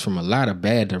influence from a lot of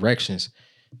bad directions,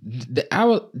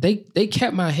 they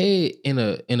kept my head in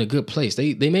a good place.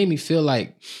 They made me feel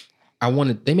like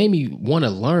they made me want to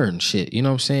learn shit. You know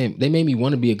what I'm saying? They made me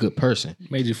want to be a good person.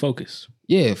 Made you focus.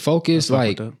 Yeah, focus.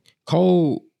 Like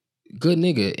Cole, good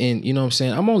nigga. And you know what I'm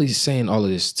saying? I'm only saying all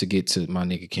of this to get to my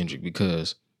nigga Kendrick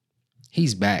because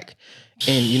he's back.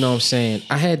 And you know what I'm saying?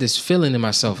 I had this feeling in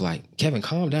myself like, Kevin,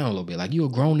 calm down a little bit. Like, you a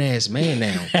grown-ass man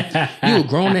now. You a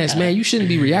grown-ass man. You shouldn't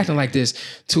be reacting like this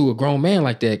to a grown man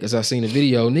like that. Because I seen the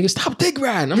video, nigga, stop dick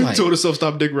riding. I'm like, told herself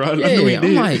stop dick riding. Yeah, I knew he did.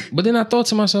 I'm like, but then I thought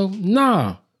to myself,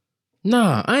 nah,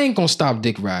 I ain't gonna stop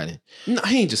dick riding. Nah,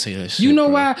 he ain't just say that shit. You know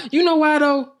why? You know why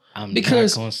though? I'm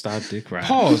because not gonna stop dick riding.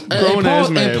 Pause.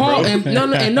 Grown-ass man, bro.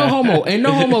 And no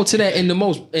homo to that in the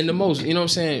most, you know what I'm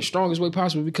saying, strongest way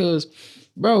possible. Because,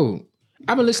 bro,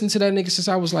 I've been listening to that nigga since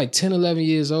I was like 10, 11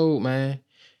 years old, man.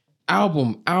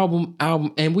 Album.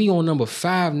 And we on number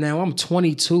 5 now. I'm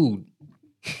 22.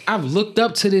 I've looked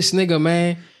up to this nigga,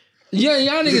 man. Yeah,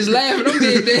 y'all niggas laughing. I'm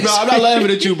being dead. No, I'm not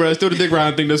laughing at you, bro. Still the dick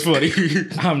riding thing that's funny.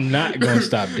 I'm not gonna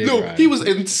stop dick riding. He was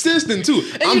insistent too.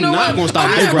 You know not what? gonna stop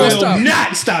I'm dick not gonna riding. stop.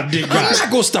 Not stop dick riding. I'm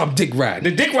not gonna stop dick riding.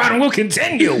 The dick riding will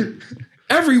continue.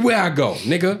 Everywhere I go,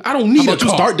 nigga. I don't need How a about you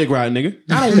car. start dick riding, nigga?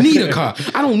 I don't need a car.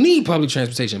 I don't need public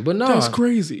transportation. But no, That's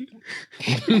crazy.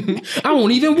 I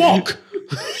won't even walk.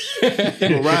 You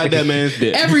gonna ride that man's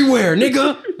dick. Everywhere,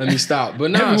 nigga. Let me stop.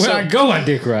 But nah, Everywhere I go, I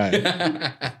dick ride.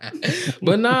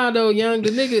 but nah, though, young, the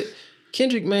nigga,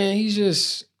 Kendrick, man, he's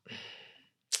just,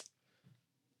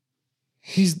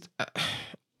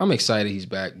 I'm excited he's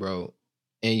back, bro.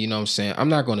 And you know what I'm saying? I'm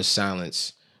not going to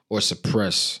silence or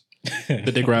suppress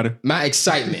The Dick Rider. my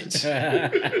excitement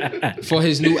for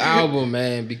his new album,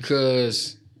 man,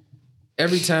 because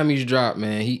every time he's dropped,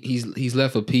 man, he's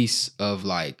left a piece of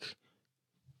like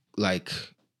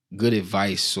good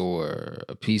advice or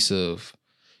a piece of,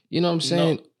 you know what I'm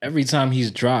saying? No, every time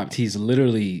he's dropped, he's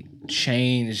literally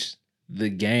changed the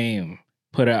game,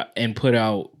 put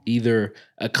out either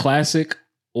a classic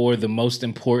or the most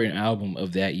important album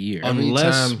of that year. Every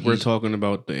Unless time we're talking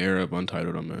about the era of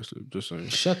Untitled Unmastered. Just saying.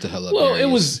 Shut the hell up. Well,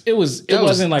 Darius. it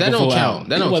wasn't like that a don't full count. album.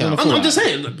 That don't It wasn't count. a full I'm just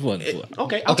album. saying. It wasn't a full album.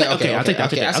 Okay, I'll take it.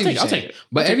 I'll take it.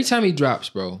 But every time he drops,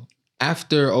 bro,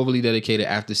 after Overly Dedicated,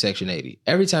 after Section 80,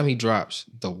 every time he drops,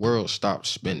 the world stops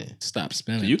spinning. Stop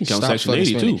spinning. You can count Stop Section fucking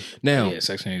 80 spinning. too. Now, Yeah,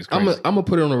 Section 80 is I'm crazy. gonna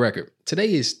put it on the record.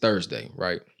 Today is Thursday,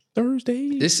 right?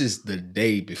 Thursday. This is the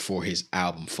day before his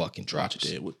album fucking drops.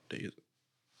 What day is it?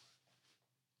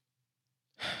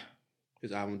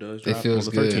 His album does It drop feels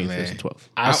on the 13th. good, man. It's the 12th.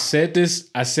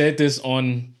 I said this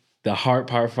on the Heart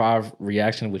Part 5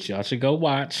 reaction, which y'all should go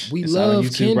watch. We It's out on love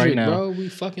YouTube Kendrick, bro. We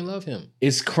fucking love him.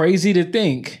 It's crazy to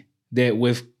think that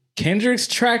with Kendrick's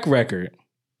track record,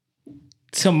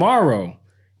 tomorrow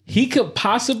he could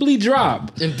possibly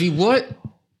drop And be what?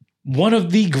 one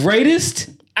of the greatest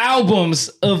albums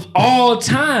of all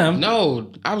time.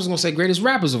 No, I was gonna say greatest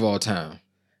rappers of all time.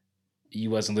 You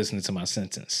wasn't listening to my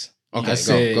sentence. Okay, I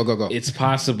said go. It's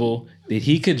possible that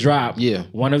he could drop Yeah.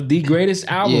 one of the greatest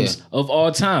albums of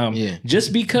all time Yeah.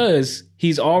 just because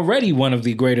he's already one of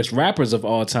the greatest rappers of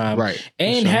all time, Right.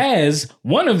 and Sure. has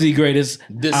one of the greatest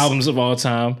albums of all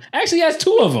time. Actually, he has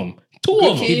two of them. Two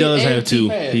of them. He does and have two.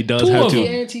 T-Pad. He does Two have of two.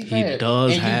 them. And T-Pad. He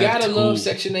does and have you gotta two. love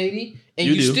Section 80, and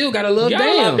You you do. still gotta love Y'all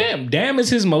love Damn. Damn. Damn is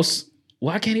his most.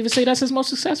 Well, I can't even say that's his most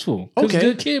successful. Because Okay.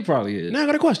 Good Kid probably is. Now I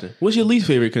got a question. What's your least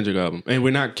favorite Kendrick album? And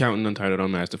we're not counting Untitled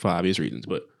Unmastered for obvious reasons,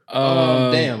 but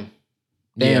Damn.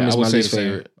 Damn is I would my say least the same.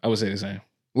 favorite. I would say the same.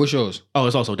 What's yours?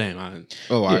 it's also Damn.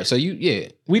 Oh, all right. So you,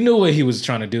 We knew what he was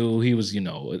trying to do. He was,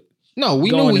 no, we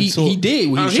Going knew into- he did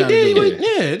what he was he trying did.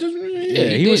 to do. Yeah,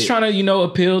 he was did. trying to,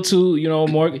 appeal to,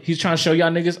 more. He's trying to show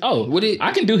y'all niggas, What did-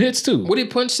 I can do hits too. What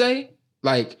did Punch say?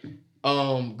 Like,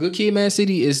 Good Kid, Mad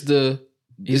City is the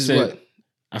He is said- what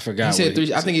I forgot. he said. what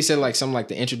Three. I think he said like something like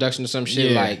the introduction or some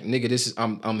shit. Yeah. Like, nigga, this is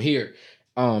I'm here.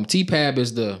 T-Pab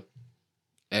is the,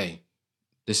 hey,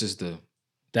 this is the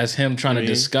that's him trying to Mhm.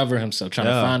 discover himself, trying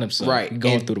to Yeah. find himself, Right.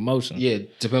 Going And- through the motion. yeah,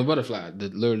 To Pimp a Butterfly, the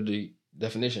literally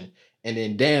definition, and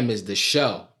then Damn is the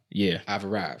show. Yeah. I've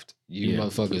arrived. You Yeah.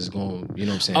 motherfuckers going. You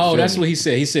know what I'm saying? Oh, Feel that's me? what he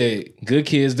said. He said, "Good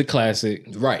Kid's the classic.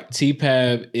 Right.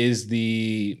 T-Pab is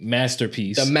the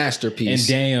masterpiece, The masterpiece. and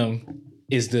Damn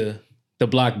is the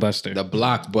blockbuster." the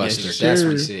blockbuster. Yes, That's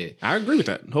what he sir. said. I agree with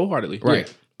that wholeheartedly.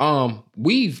 Right.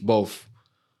 We've both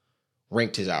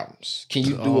ranked his albums. Can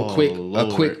you do Oh, a quick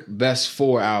Lord. best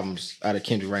 4 albums out of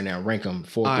Kendrick right now? Rank them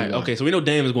 4 All through right, 1. okay, so we know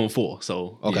Damn is going 4.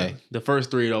 So Okay. yeah. The first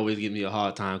 3 always give me a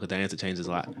hard time because the answer changes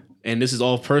a lot. And this is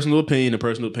all personal opinion and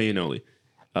personal opinion only.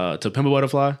 To Pimp a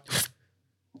Butterfly,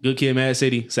 Good Kid, Mad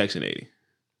City, Section 80.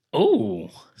 Oh,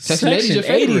 Section 80 is your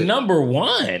favorite. number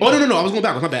one. Oh no! I was going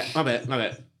backwards. My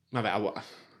bad.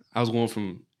 I was going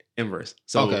from inverse.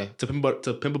 So Okay. to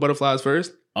Pimp a Butterfly is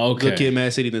first. Okay. Good Kid,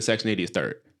 Mad City, then Section 80 is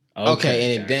third.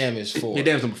 Okay, and then Damn is 4. Yeah,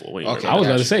 Damn's number 4. Wait, Okay. I was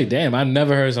about Gotcha. to say, damn, I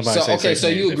never heard somebody say. So okay, so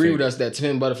Section you 80 is agree their with us that To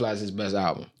Pimp a Butterfly is his best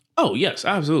album? Oh yes,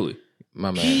 absolutely.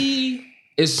 My man. He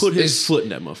It's put his it's- foot in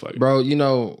that motherfucker. bro,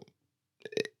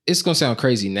 it's gonna sound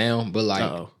crazy now, but like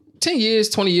Uh-oh. 10 years,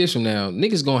 20 years from now,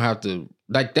 niggas gonna have to,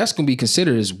 like, that's gonna be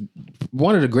considered as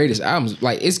one of the greatest albums.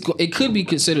 Like, it could be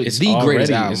considered It's the already,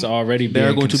 greatest album. It's already They're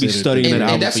being going to be considered studying the- that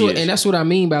album. that's for what years. that's what I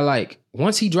mean by, like,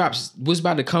 once he drops what's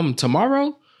about to come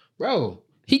tomorrow, bro,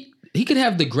 he could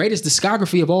have the greatest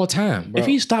discography of all time. If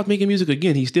he stopped making music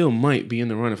again, he still might be in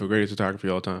the running for greatest photography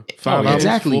all time. 5 Oh, yeah. albums,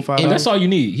 Exactly. 4, 5 And And albums. that's all you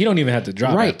need. He don't even have to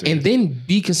drop Right. after And this. then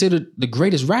be considered the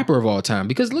greatest rapper of all time.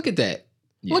 Because look at that.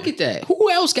 Yeah. Look at that. Who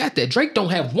else got that? Drake don't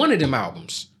have one of them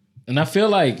albums. And I feel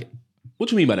like What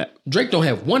you mean by that? Drake don't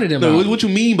have one of them No, albums. what you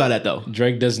mean by that though?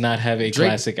 Drake does not have a Drake-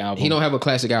 classic album. He don't have a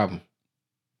classic album.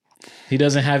 He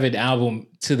doesn't have an album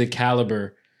to the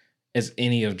caliber as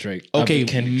any of Drake. Okay, of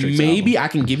Kendrick's maybe album. I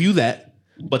can give you that,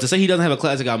 but to say he doesn't have a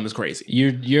classic album is crazy.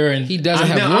 You're in. He doesn't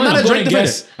have I'm one. not a I'm Drake gonna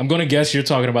guess. defender. I'm gonna guess you're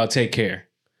talking about Take Care.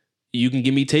 You can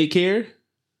give me Take Care.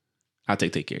 I'll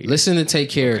take Care. Listen to Take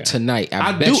Care Okay. tonight.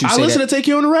 I bet do. you I say listen that. to Take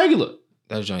Care on the regular.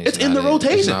 That joint It's is in not the it.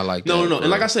 rotation. It's not like no. that, And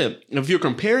like bro. I said, if you're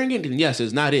comparing it, then yes,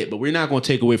 it's not it. But we're not going to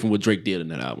take away from what Drake did in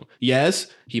that album. Yes,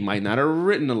 he might not have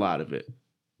written a lot of it,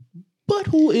 But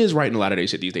who is writing a lot of that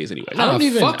shit these days anyway?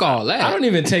 Fuck all that. I don't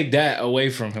even take that away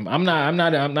from him. I'm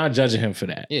not judging him for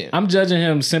that. Yeah. I'm judging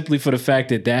him simply for the fact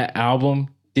that album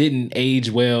didn't age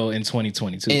well in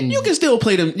 2022. And You can still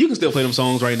play them. You can still play them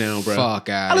songs right now, bro. fuck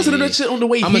out. I listen to that shit on the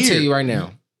way here. I'm gonna tell you right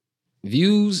now.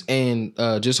 Views and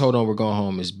Just Hold On, We're Going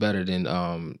Home is better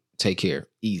than Take Care.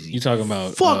 Easy. You talking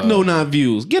about Fuck no, not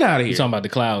views. Get out of You here. talking about the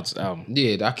Clouds album?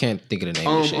 Yeah, I can't think of the name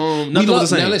of the shit. Nothing was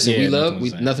the same. Now listen,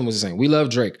 Yeah, nothing was the same. We love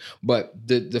Drake, but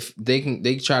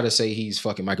they try to say he's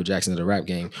fucking Michael Jackson of the rap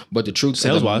game. But the truth,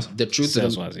 Sales-wise.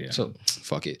 Yeah. So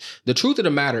fuck it. The truth of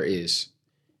the matter is,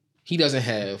 he doesn't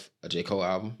have a J. Cole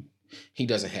album. He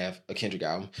doesn't have a Kendrick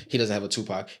album. He doesn't have a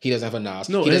Tupac. He doesn't have a Nas.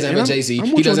 No, he doesn't have a Jay-Z.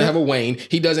 He doesn't have a Wayne.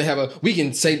 He doesn't have a. We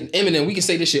can say Eminem. We can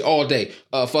say this shit all day.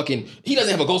 Fucking. He doesn't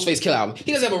have a Ghostface Killah album.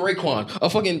 He doesn't have a Raekwon. A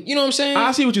fucking. You know what I'm saying?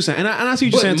 I see what you're saying, and I see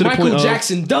what you're saying to Michael the point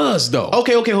Jackson does though.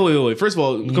 Okay, wait. First of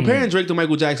all, comparing Drake to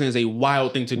Michael Jackson is a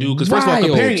wild thing to do. Because first of all,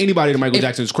 Wild. comparing anybody to Michael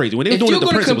Jackson is crazy. When they were if doing it, you're the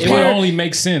gonna principle. It compare- would only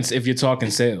make sense if you're talking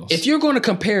sales. If you're going to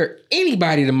compare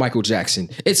anybody to Michael Jackson,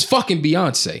 it's fucking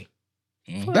Beyonce.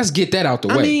 Let's get that out the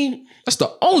way. I mean, that's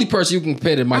the only person you can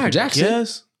compare to Michael Jackson.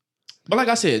 Yes. But like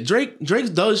I said, Drake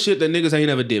does shit that niggas ain't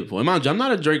never did before. And mind you, I'm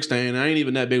not a Drake stan. I ain't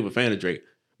even that big of a fan of Drake.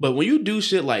 But when you do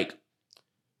shit like,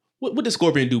 what did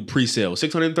Scorpion do pre-sale?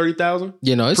 630,000?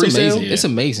 You know, it's Pre-sale? amazing. It's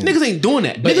amazing. Niggas ain't doing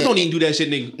that. But Niggas don't even do that shit,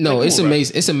 nigga. No, Like, it's come on, bro.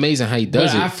 amazing. It's amazing how he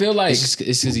does But it. I feel like it's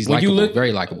because he's when you likable, look-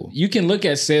 very likable. You can look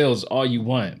at sales all you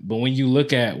want, but when you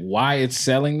look at why it's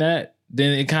selling that,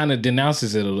 then it kind of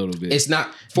denounces it a little bit. It's not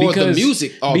for the Because-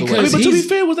 music all the way. because I mean, but to be he's-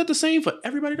 fair, was that the same for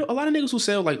everybody though? A lot of niggas who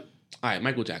sell like, all right,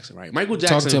 Michael Jackson, right? Michael Talking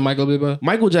to Jackson. Michael Bieber.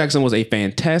 Michael Jackson was a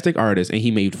fantastic artist and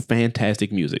he made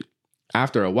fantastic music.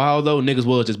 After a while though, niggas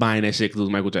was just buying that shit because it was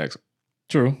Michael Jackson.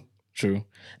 True.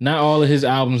 Not all of his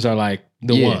albums are like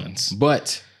the ones.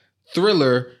 But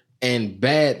Thriller and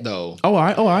Bad though. Oh,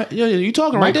 all right. Yeah, you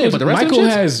talking right there. But the rest of them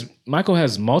shits? Michael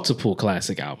has multiple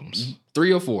classic albums.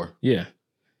 3 or 4. Yeah.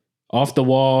 Off the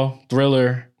Wall,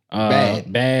 Thriller,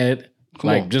 Bad. Come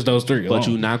Like on. just those three. But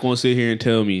alone. you not gonna sit here and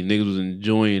tell me niggas was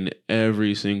enjoying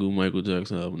every single Michael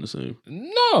Jackson album the same.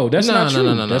 No, that's No, not no,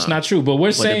 true. no, That's not true. But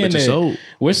we're saying bitch is sold.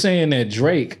 that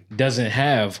Drake doesn't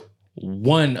have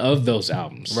one of those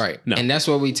albums. Right. No. And that's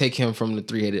why we take him from the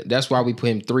 3-headed. That's why we put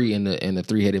him 3 in the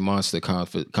 3-headed monster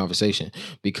conversation.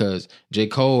 Because J.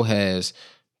 Cole has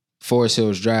Forest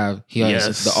Hills Drive. He has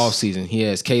Yes. the off season. He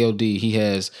has KOD. He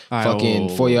has fucking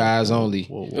whoa, For Your Eyes Only.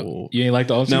 Whoa. You ain't like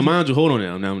the off Now, season? mind you, hold on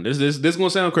now. Now, this gonna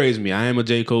sound crazy to me. I am a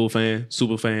J. Cole fan,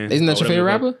 super fan. Isn't that your favorite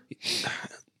whatever.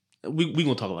 rapper? We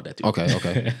gonna talk about that too.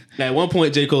 Okay. Now, at one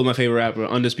point, J. Cole, my favorite rapper,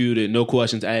 undisputed, no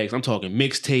questions asked. I'm talking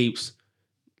mixtapes,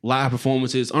 live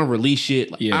performances, unreleased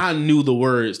shit. Like, Yeah. I knew the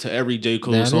words to every J.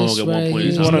 Cole song at one point in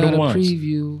He's time. one of them Not a ones.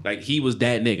 preview. Like, he was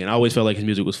that nigga, and I always felt like his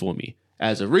music was for me.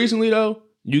 As of recently, though,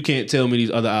 you can't tell me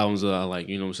these other albums are like,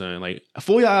 you know what I'm saying? Like,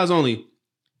 For Your Eyes Only,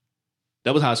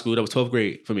 that was high school. That was 12th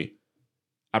grade for me.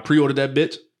 I pre-ordered that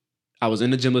bitch. I was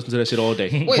in the gym listening to that shit all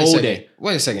day. Wait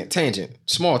a second. Tangent.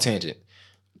 Small tangent.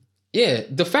 Yeah,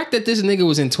 the fact that this nigga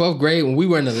was in 12th grade when we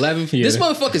were in 11th, Yeah. this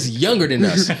motherfucker's younger than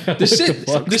us. The shit,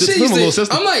 fuck? the shit This he is my little said,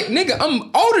 sister. I'm like, nigga, I'm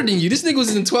older than you. This nigga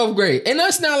was in 12th grade. And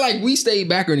that's not like we stayed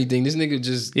back or anything. This nigga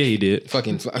just Yeah, he did. fuck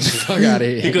out of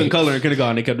here. He couldn't color in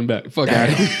kindergarten. They kept him back. Fuck out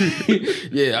of here.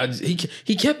 Yeah,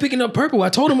 he kept picking up purple. I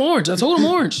told him orange. I don't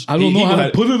He know how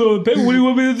gonna- to put it on paper. What do you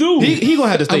want me to do? He gonna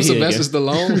have to stay I'm here. Sylvester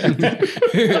again.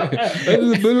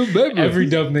 Stallone. Every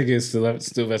dumb nigga is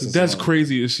still That's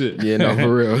crazy as shit. Yeah, no,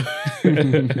 for real. But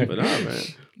nah, man.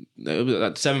 It was,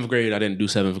 7th grade, I didn't do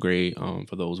 7th grade.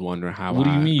 For those wondering how. What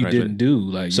do you mean you graduated. didn't do?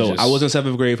 Like, you So just- I was in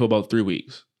 7th grade for about 3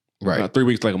 weeks. Right. 3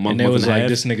 weeks, like a month. and it month was and a like half.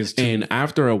 this nigga's too. And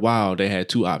after a while, they had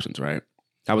 2 options, right?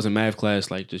 I was in math class,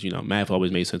 like just, math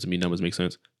always made sense to me. Numbers make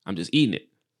sense. I'm just eating it.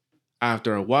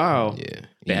 After a while, Yeah.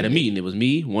 they had a meeting. It was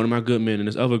me, one of my good men, and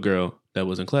this other girl that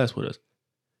was in class with us.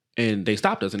 And they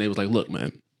stopped us and they was like, look,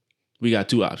 man, we got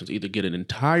 2 options. Either get an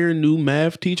entire new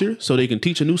math teacher so they can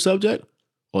teach a new subject,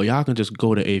 or y'all can just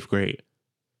go to 8th grade.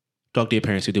 Talk to your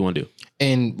parents, see what they want to do.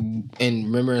 And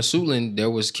remember in Suitland, there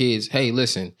was kids, hey,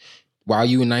 listen, while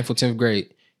you in 9th or 10th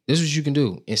grade, this is what you can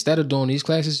do. Instead of doing these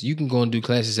classes, you can go and do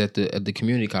classes at the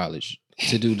community college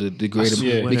to do the grade.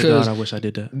 Yeah. Because I wish I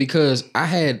did that. because I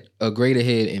had a grade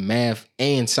ahead in math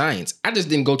and science. I just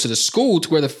didn't go to the school to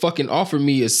where they fucking offered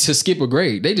me to skip a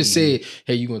grade. They just said,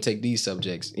 hey, you're going to take these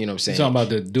subjects. You know what I'm You saying? talking about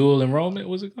the dual enrollment?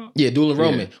 What's it called? Yeah, dual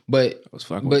enrollment. But was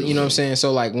fucking but with you know what I'm dual saying?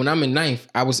 So like when I'm in 9th,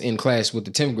 I was in class with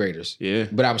the 10th graders. Yeah.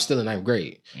 But I was still in 9th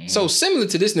grade. So similar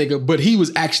to this nigga, but he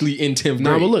was actually in 10th grade.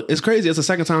 Nah, but look, it's crazy. It's the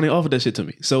second time they offered that shit to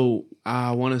me. So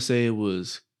I want to say it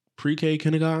was pre-K,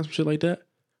 kindergarten, some shit like that.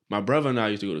 My brother and I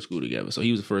used to go to school together. So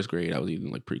he was the first grade. I was even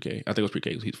like pre-K. I think it was pre-K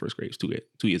because he's first grade. He was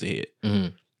 2 years ahead.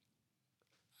 Mhm.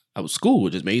 I was school.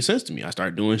 It just made sense to me. I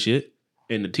started doing shit.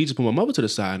 And the teacher put my mother to the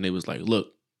side and they was like,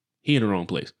 look, he in the wrong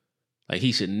place. Like,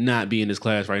 he should not be in this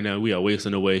class right now. We are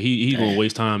wasting away. He's going to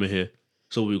waste time in here.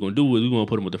 So what we're going to do is we're going to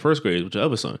put him with the first grade with your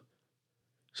other son.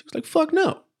 She was like, fuck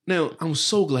no. Now, I'm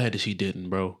so glad that she didn't,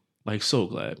 bro. Like, so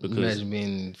glad. Because Imagine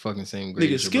being fucking same grade.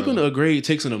 nigga, skipping a grade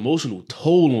takes an emotional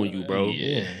toll on you, bro.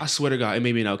 Yeah. I swear to God, it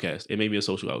made me an outcast. It made me a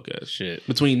social outcast. Shit.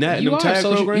 Between that and them tag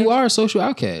social, programs, you are a social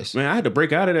outcast. man, I had to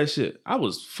break out of that shit. I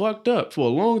was fucked up for a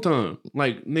long time.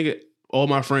 Like, nigga, all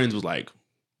my friends was like,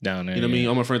 Down there. you know what I mean?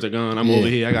 All my friends are gone. I'm over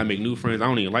here. I gotta make new friends. I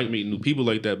don't even like meeting new people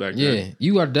like that back then. Yeah,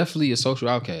 you are definitely a social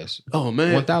outcast. Oh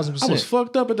man, 1000%. I was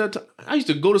fucked up at that time. I used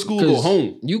to go to school, go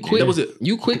home. You quit. That was it.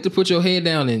 You quick to put your head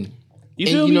down and You and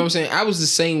feel you me? know what I'm saying? I was the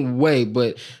same way,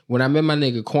 but when I met my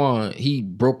nigga Quan, he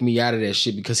broke me out of that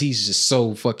shit because he's just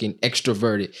so fucking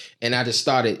extroverted. And I just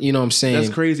started, you know what I'm saying? That's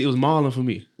crazy. It was Marlon for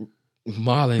me.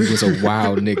 Marlon was a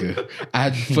wild nigga. I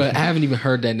haven't even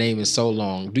heard that name in so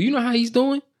long. Do you know how he's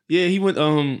doing? Yeah, he went.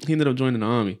 He ended up joining the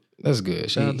army. That's good.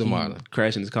 Shout out to He Marlon.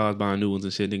 crashing his cars, buying new ones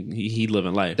and shit. He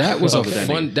living life. That was a Fuck with that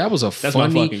fun. nigga. That was a That's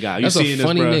funny. my fucking guy. You That's a seeing this,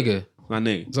 funny bruh? nigga. My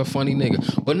nigga. It's a funny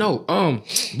nigga. But no,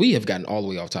 we have gotten all the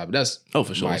way off topic. That's Oh,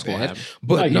 for sure. my It's gonna bad. happen.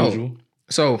 But Like no. usual.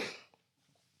 So,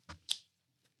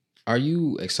 are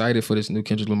you excited for this new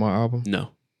Kendrick Lamar album? No,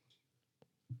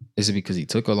 Is it because he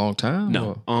took a long time?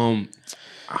 no. or-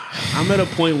 I'm at a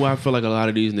point where I feel like a lot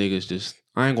of these niggas just,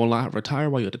 I ain't gonna lie, retire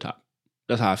while you're at the top.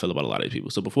 That's how I feel about a lot of these people.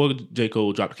 So before J.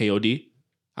 Cole dropped KOD,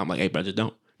 I'm like, hey, bro, just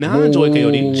don't. Now, I enjoy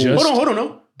KOD. Just Hold on,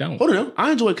 no. Don't. Hold on, no.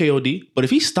 I enjoy KOD, but if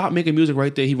he stopped making music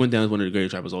right there, he went down as one of the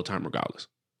greatest rappers of all time, regardless.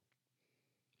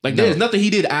 Like, No. there's nothing he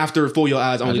did after For Your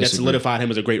Eyes Only that disagree. solidified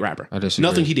him as a great rapper. I disagree.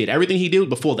 Nothing he did. Everything he did was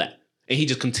before that. And he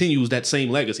just continues that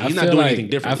same legacy. He's I not feel doing like- anything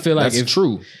different. I feel like That's if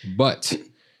true, but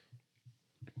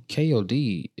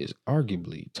KOD is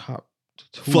arguably top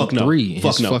two, Fuck no. 3. in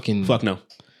Fuck his no. Fucking, Fuck no.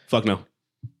 Fuck no.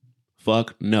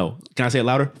 Fuck no. Can I say it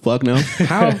louder? Fuck no.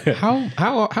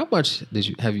 How much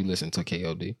have you listened to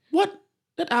KOD? What?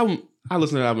 That album, I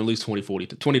listened to that album at least 20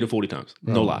 to 40 times.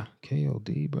 Bro, No lie.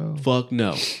 KOD, bro. Fuck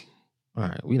no. All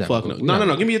right, we not. Fuck no.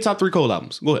 No. Give me your top 3 Cole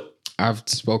albums. Go ahead. I've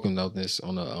spoken of this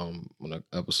on a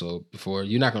episode before.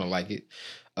 You're not gonna like it.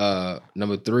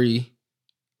 Number 3,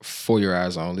 For Your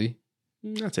Eyes Only.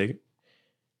 I'll take it.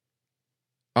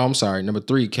 Oh, I'm sorry. Number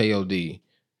 3, KOD.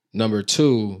 Number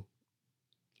 2,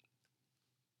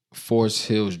 Forest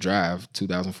Hills Drive,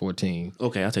 2014.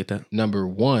 Okay, I'll take that. Number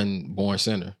 1, Born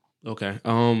Sinner. Okay.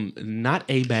 Not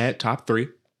a bad top 3.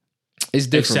 It's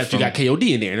different. Except you got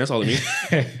KOD in there, and that's all it means.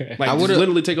 Like, I I would would've-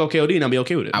 literally take out KOD and I'll be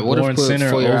okay with it. I would have Born put Sinner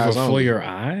For Your Eyes over For Only. Your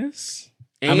Eyes?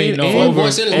 And- I mean, no, and over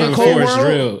Born Sinner is my Cold Forest World?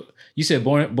 Drill. You said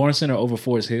Born Sinner over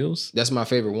Forest Hills? That's my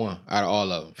favorite one out of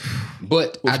all of them.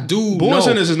 But I do Born know,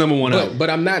 Sinner is his number 1 album. but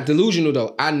I'm not delusional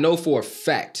though. I know for a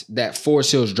fact that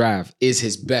Forest Hills Drive is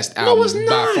his best album. it's by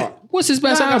not. far. What's his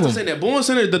best Nah, I have to album? say that. Born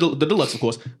Sinner, the deluxe, of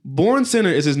course. Born Sinner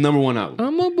is his number 1 album.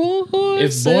 I'm a born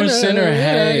If Born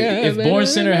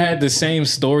Sinner had the same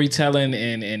storytelling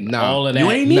and Nah. all of that,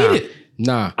 You ain't need Nah. it.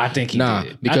 Nah, I think he Nah,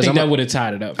 did. because I think I'm that a- would have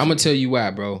tied it up. I'm gonna tell you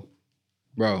why, bro.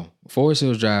 Forest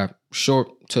Hills Drive, short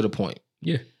to the point.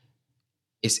 yeah.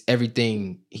 It's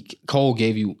everything. Cole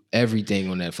gave you everything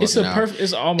on that fucking It's a album. perfect.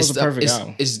 It's almost a perfect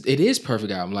album. It is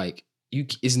perfect album. Like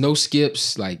it's no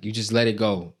skips. Like you just let it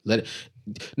go.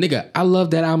 Nigga, I love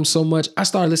that album so much. I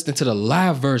started listening to the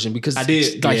live version because I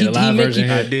did. Like Yeah, the live version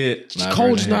I hit. did. Live Cole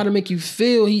version just know how hit. to make you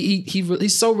feel.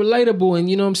 He's so relatable, and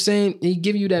you know what I'm saying. He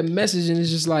give you that message, and it's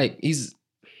just like he's.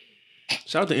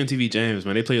 Shout out to MTV James,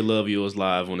 man. They played Love Yours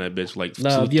live on that bitch like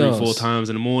Love 2, 3, Yours. 4 times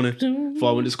in the morning before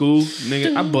I went to school.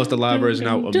 Nigga, I bust the live version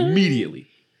out immediately.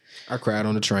 I cried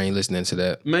on the train listening to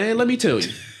that. Man, let me tell you.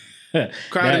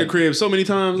 Cried in the crib so many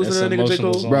times listening to that nigga J.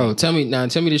 emotional Cole. song. Bro, tell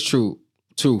me this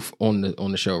truth on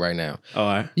the show right now. All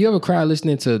right. You ever cry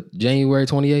listening to January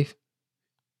 28th?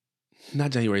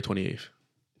 Not January 28th.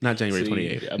 Not January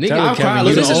 28th. I'm Nigga, telling I'll Kevin, cry.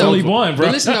 you're Listen, the only no, one, bro.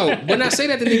 But listen, no, when I say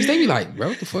that to niggas, they be like, bro,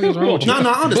 what the fuck is wrong with you? No,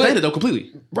 I understand But- it though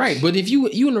completely. Right, but if you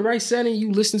in the right setting,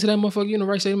 you listen to that motherfucker, you in the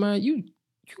right state of mind, you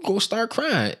go start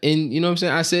crying. And you know what I'm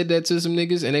saying? I said that to some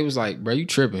niggas and they was like, bro, you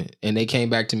tripping. And they came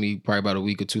back to me probably about a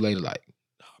week or two later like,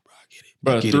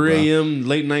 Bro, get it, 3 a.m.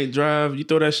 late night drive, you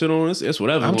throw that shit on, it's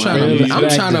whatever. I'm going trying on. Really to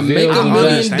back to make Bill. $1 I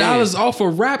million understand. off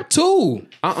of rap too.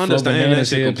 I understand that Bananas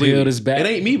shit here, completely. peeled his back. It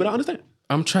ain't me, but I understand.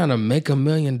 I'm trying to make $1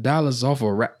 million off of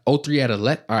rap. 03 at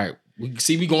 11. All right.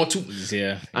 We going to.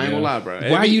 Yeah. I ain't gonna lie, bro.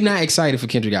 Why are you not excited for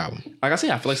Kendrick album? Like I say,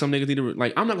 I feel like some niggas need to,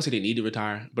 like, I'm not gonna say they need to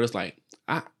retire, but it's like,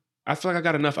 I feel like I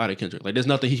got enough out of Kendrick. Like, there's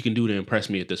nothing he can do to impress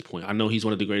me at this point. I know he's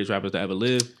one of the greatest rappers to ever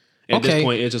live. At this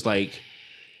point, it's just like,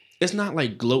 it's not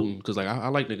like gloating because like I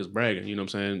like niggas bragging. You know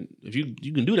what I'm saying? If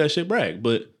you can do that shit, brag.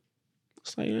 But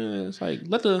it's like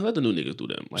let the new niggas do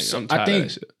them. Like, I'm tired of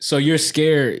that shit. So you're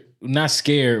scared, not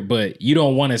scared, but you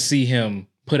don't want to see him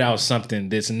put out something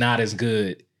that's not as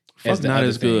good. Fuck, not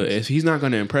as good. If he's not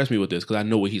going to impress me with this, because I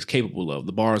know what he's capable of.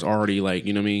 The bar is already like,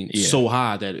 you know what I mean, so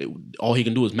high that all he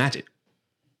can do is match it.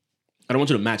 I don't want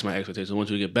you to match my expectations. I want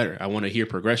you to get better. I want to hear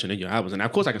progression in your albums. And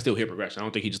of course, I can still hear progression. I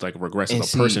don't think he just like regresses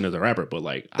as a person, as a rapper, but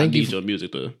like, I need your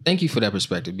music to. Thank you for that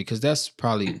perspective, because that's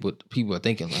probably what people are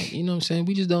thinking. Like, you know what I'm saying?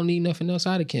 We just don't need nothing else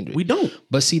out of Kendrick. We don't.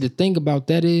 But see, the thing about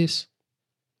that is,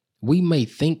 we may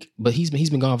think, but he's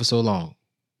been gone for so long.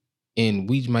 And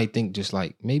we might think just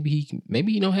like, maybe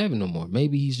he don't have it no more.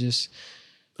 Maybe he's just,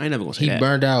 I ain't never gonna say that. He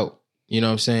burned out, you know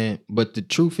what I'm saying? But the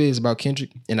truth is about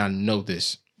Kendrick, and I know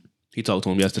this. He talked to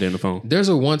him yesterday on the phone. There's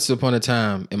a once upon a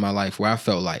time in my life where I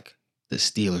felt like the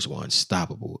Steelers were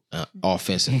unstoppable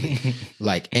offensively.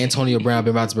 Like Antonio Brown,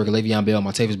 Ben Roethlisberger, Le'Veon Bell,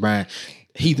 Martavis Bryant,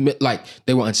 like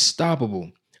they were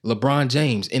unstoppable. LeBron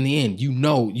James, in the end,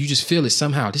 you just feel it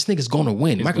somehow. This nigga's gonna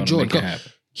win. Michael Jordan,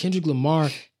 Kendrick Lamar.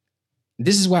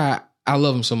 This is why I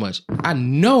love him so much. I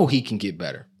know he can get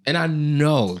better, and I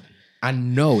know it.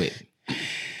 I'm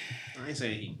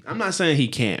not saying he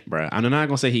can't, bro. I'm not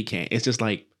gonna say he can't. It's just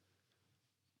like,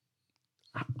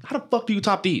 how the fuck do you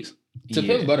top these? To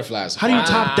Pimp Butterflies. How do you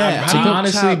top that? I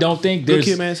honestly don't think there's.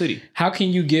 Good Kid, Mad City. How can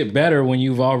you get better when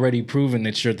you've already proven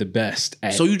that you're the best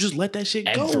at So you just let that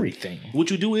shit go. everything?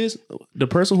 What you do is, the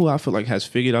person who I feel like has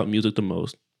figured out music the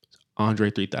most,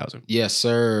 Andre 3000. Yes,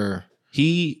 sir.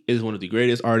 He is one of the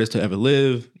greatest artists to ever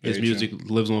live. His Very music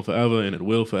lives on forever, and it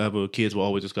will forever. Kids will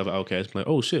always discover Outkast and be like,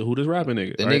 oh shit, who this rapping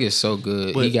nigga? The nigga's so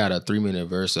good. But he got a 3-minute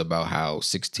verse about how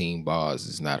 16 bars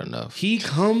is not enough. He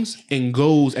comes and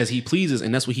goes as he pleases,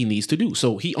 and that's what he needs to do.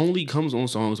 So he only comes on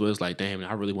songs where it's like, damn,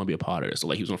 I really want to be a part of this. So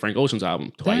like, he was on Frank Ocean's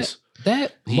album twice.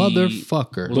 That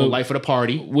motherfucker. Was on Life for the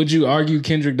Party. Would you argue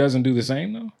Kendrick doesn't do the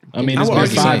same though? I mean, it's been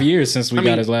 5 years since we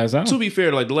got his last album. To be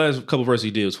fair, like the last couple verses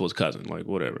he did was for his cousin, like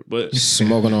whatever. But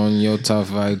smoking on your top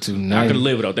 5 tonight. I could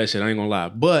live without that shit. I ain't gonna lie.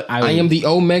 But I am the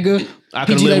Omega. I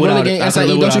could live without it. SIE,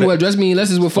 don't you address me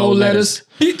unless it's with 4 letters.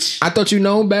 Bitch. I thought you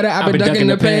know better. I've been ducking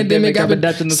the pandemic. I've been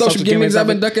ducking the social gimmicks. I've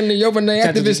been ducking the overnight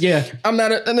activists. Yeah. I'm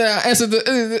not answer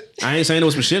the. I ain't saying it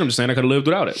was some shit. I'm just saying I could have lived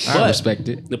without it. I respect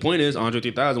it. The point is, Andre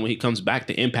 3000, when he comes back,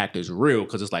 the impact is real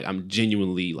because it's like, I'm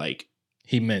genuinely like,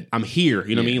 I'm here.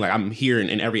 You know what I mean? Like, I'm here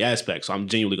in every aspect. So I'm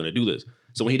genuinely going to do this.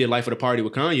 So when he did Life of the Party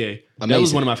with Kanye, that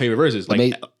was one of my favorite verses.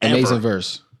 Like, amazing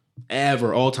verse.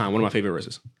 Ever, all time. One of my favorite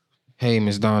verses. Hey,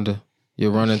 Miss Donda,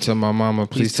 you're running to my mama.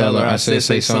 Please tell her I said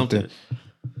say something.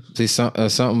 Please,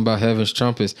 something about heaven's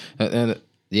trumpets. I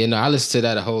listened to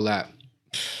that a whole lot.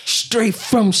 Straight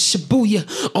from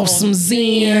Shibuya, awesome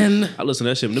Zen. I listened to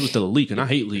that shit when it was still a leak, and I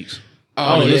hate leaks.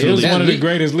 Oh, yeah, it was one of the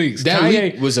greatest leaks. That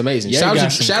leak was amazing. Shout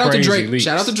out to Drake. Leaks.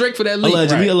 Shout out to Drake for that leak.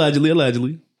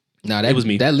 Allegedly. Nah, that was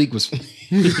me. That leak was.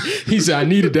 He said, I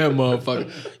needed that motherfucker.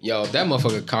 Yo, if that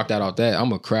motherfucker cocked that off that, I'm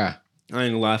gonna cry. I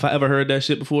ain't gonna lie. If I ever heard that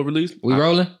shit before it released, we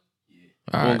rolling?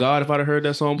 All right. God, if I'd have heard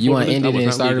that song before you want to end it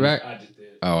and start it back? I just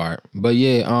did. Oh, all right. But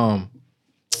yeah,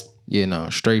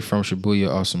 straight from Shibuya,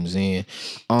 awesome Zen.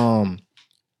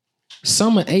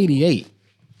 Summer 88.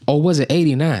 Or was it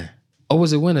 89? Or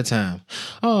was it wintertime?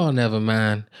 Oh, never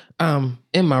mind.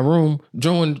 In my room,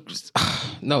 drawing.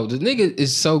 No, the nigga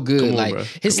is so good. Like,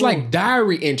 it's like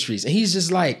diary entries. And he's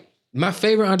just like, my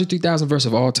favorite Andre 3000 verse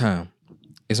of all time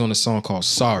is on a song called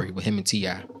Sorry with him and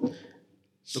T.I.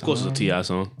 Of course, it's a T.I.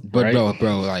 song. But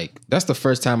bro, like, that's the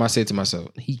first time I said to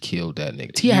myself, he killed that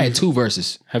nigga. T.I. had 2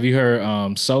 verses. Have you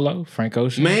heard Solo, Frank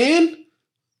Ocean? Man,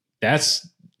 that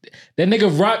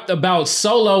nigga rapped about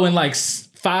solo in like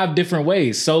 5 different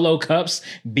ways. Solo cups,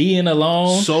 being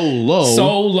alone.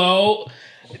 Solo.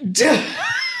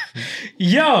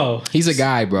 Yo. He's a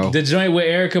guy, bro. The joint with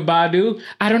Erykah Badu.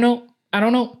 I don't know.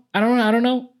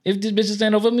 If this bitch is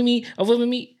saying over me.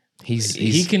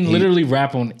 He can literally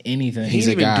rap on anything. He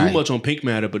didn't even do much on Pink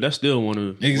Matter, but that's still one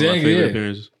of my favorite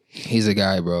appearances. He's a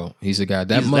guy, bro. He's a guy.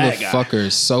 That motherfucker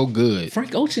is so good.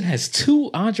 Frank Ocean has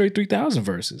 2 Andre 3000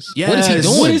 verses. Yes.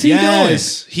 What is he doing? Doing?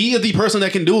 He is the person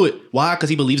that can do it. Why? Because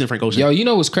he believes in Frank Ocean. Yo, you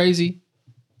know what's crazy?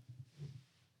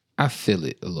 I feel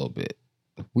it a little bit.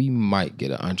 We might get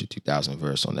an Andre 3000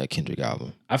 verse on that Kendrick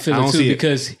album. I feel it too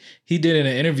because he did in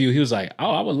an interview. He was like,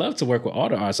 "Oh, I would love to work with all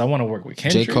the artists. I want to work with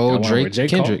Kendrick, J. Cole, Drake,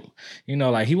 Kendrick. Cole. You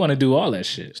know, like he want to do all that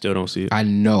shit. Still don't see it. I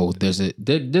know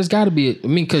there's got to be.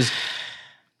 Because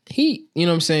he, you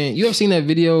know what I'm saying. You ever seen that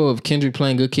video of Kendrick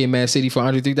playing Good Kid, Mad City for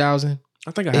Andre 3000?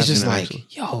 I think I it's have just seen that, like, actually.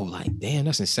 yo, like, damn,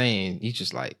 that's insane. He's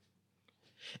just like,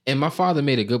 and my father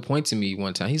made a good point to me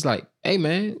one time. He's like, hey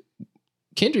man,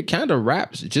 Kendrick kind of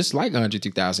raps just like Andre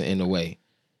 3000 in a way.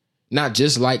 Not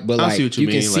just like, but I like see what you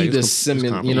can mean. see Like, the it's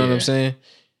similar, you know what I'm yeah. saying?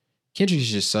 Kendrick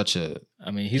is just such a,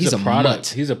 I mean, he's He's a a product. mutt.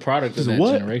 He's a product of He's a that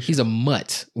what? generation. he's a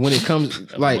mutt when it comes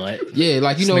A like, mutt? yeah,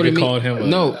 like, you This know what I nigga mean? called him a-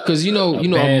 No, because you know,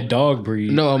 bad dog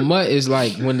breed. no, a mutt is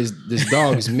like when this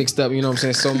dog is mixed up, you know what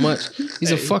I'm saying, so much.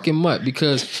 He's a fucking mutt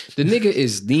because the nigga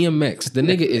is DMX, the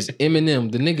nigga is Eminem,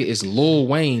 the nigga is Lil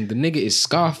Wayne, the nigga is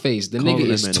Scarface, the Calling nigga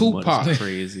that is man a mutt Tupac, is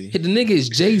crazy. the nigga is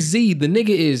Jay-Z, the nigga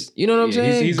is, you know what I'm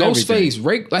Yeah, saying? he's Ghostface,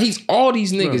 Rake, like he's all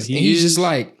these niggas, he and he's is- just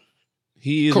like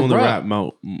He is on the Corrupt.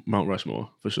 rap Mount Rushmore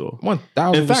for sure.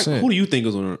 1000%. In fact, who do you think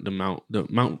is on the Mount we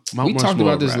Rushmore? talked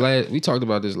about this rap? we talked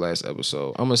about this last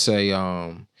episode. I'm gonna say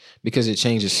because it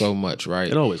changes so much, right?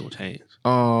 It always gonna change.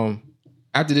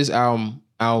 After this album,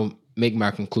 I'll make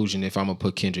my conclusion if I'm gonna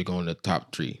put Kendrick on the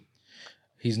top 3.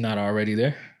 He's not already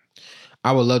there.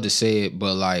 I would love to say it,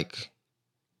 but like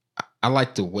I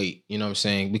like to wait, you know what I'm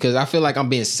saying? Because I feel like I'm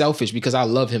being selfish because I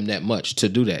love him that much to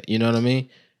do that. You know what I mean?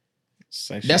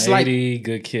 Section That's like- 80,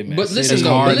 good kid, man. But listen City,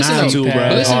 though, hard but listen not though, to, bro.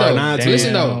 but listen Hard though, not but to.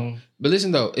 listen though, Damn. but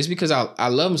listen though, it's because I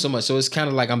love him so much. So it's kind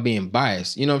of like I'm being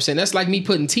biased. You know what I'm saying? That's like me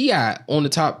putting T.I. on the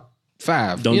top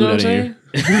 5. Don't you do know that what I'm in saying? here.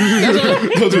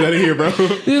 Don't do that in here, bro.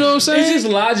 You know what I'm saying? It's just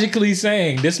logically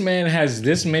saying this man has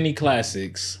this many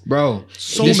classics. Bro,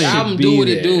 So if this many. album Be do what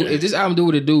it do, there. if this album do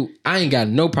what it do, I ain't got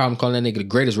no problem calling that nigga the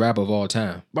greatest rapper of all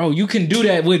time. Bro, you can do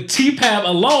that with T-Pap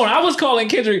alone. I was calling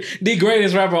Kendrick the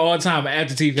greatest rapper of all time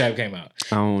after T-Pap came out.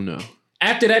 I don't know.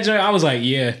 After that joint, I was like,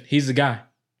 yeah, he's the guy.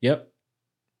 Yep.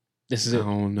 This is I it.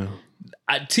 don't know.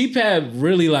 T-Pap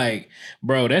really like,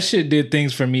 bro, that shit did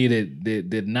things for me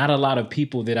that not a lot of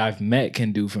people that I've met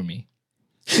can do for me.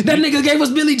 That nigga gave us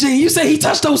Billie Jean. You say he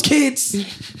touched those kids.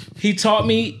 He taught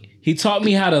me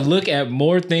how to look at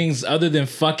more things other than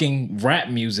fucking rap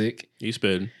music. He's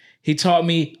spitting. He taught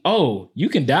me, oh, you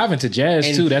can dive into jazz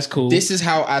And too. That's cool. This is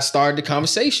how I started the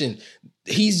conversation.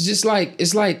 He's just like,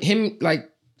 it's like him, like,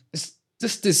 it's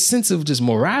just this sense of just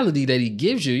morality that he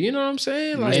gives you. You know what I'm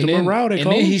saying? Like, and the then, morale they and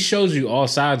call then him. he shows you all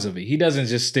sides of it. He doesn't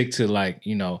just stick to like,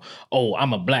 you know, oh,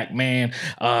 I'm a black man.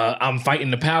 I'm fighting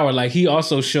the power. Like he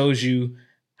also shows you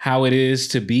how it is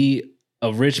to be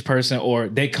a rich person or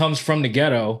that comes from the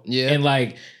ghetto. Yeah. And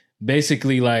like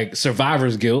basically like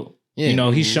survivor's guilt. Yeah. You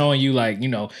know, he's showing you like, you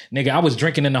know, nigga, I was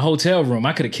drinking in the hotel room.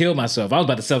 I could have killed myself. I was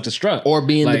about to self-destruct. or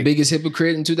being the Like, biggest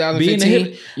hypocrite in 2015. being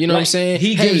the you know what I'm like, saying?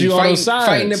 he gives you all those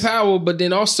fighting the sides. power, but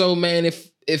then also, man,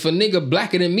 if a nigga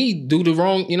blacker than me do the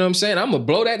wrong, you know what I'm saying? I'm gonna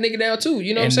blow that nigga down too.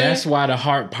 You know what I'm and saying? that's why the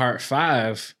Heart Part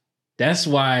 5, that's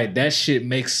why that shit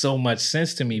makes so much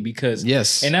sense to me because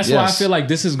Yes. and that's why I feel like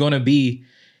this is going to be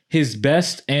his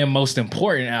best and most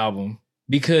important album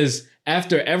because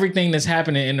after everything that's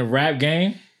happening in the rap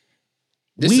game,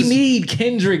 we need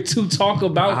Kendrick to talk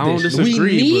about I don't this.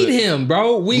 disagree. we need but him,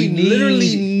 bro. We need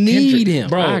literally need Kendrick. him.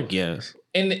 Bro. I guess.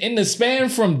 In the span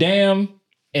from Damn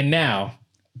and now,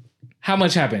 how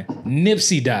much happened?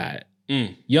 Nipsey died.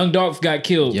 Young Dolph got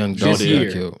killed Young this Dolph year.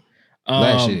 got killed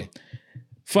last year.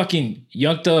 Fucking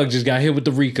Young Thug just got hit with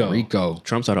the RICO.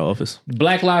 Trump's out of office.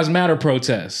 Black Lives Matter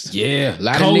protest. Yeah, a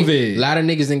lot COVID. of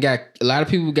niggas and got a lot of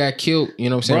people got killed. You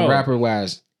know what I'm saying? Bro. Rapper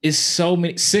wise, It's so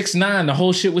many. 6ix9ine. The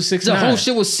whole shit was 6ix9ine. the whole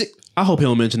shit was sick. I hope he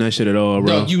don't mention that shit at all,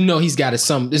 bro. Dog, you know he's got it. It's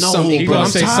no, something, he bro. gonna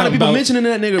I'm say tired of something people about- mentioning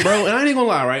that nigga, bro. And I ain't gonna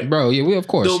lie, right? bro. Yeah, we of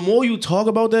course. The more you talk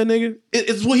about that nigga,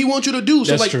 it's what he wants you to do.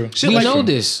 So That's like, true. shit we like, know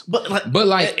this. But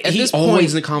like, at he's this always point-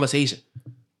 in the conversation.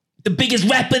 The biggest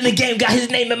rapper in the game got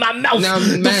his name in my mouth. Now,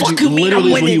 the mind fuck you, you mean I'm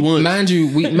literally what he winning?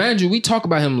 wants. Mind you, we talk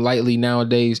about him lightly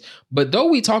nowadays. But though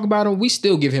we talk about him, we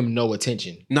still give him no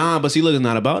attention. Nah, but see, look, it's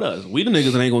not about us. We the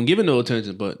niggas that ain't gonna give it no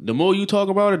attention. But the more you talk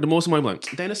about it, the more somebody be like,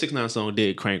 damn, that 6ix9ine song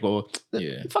did crank. Or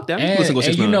Yeah. fuck that. I'm And, listening to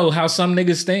and 6ix9ine. you know how some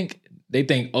niggas think? They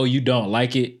think, oh, you don't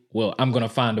like it? Well, I'm going to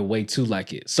find a way to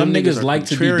like it. Some Some niggas niggas are like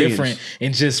to be contrarians. different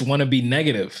and just want to be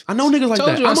negative. I know niggas like Told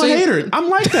that. you, I I'm a said- hater. I'm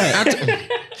like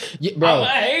that. Yeah, bro, I'm a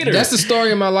hater. that's the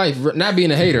story of my life. Not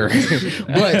being a hater,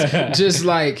 but just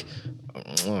like,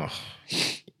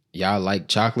 y'all like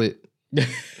chocolate.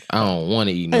 I don't want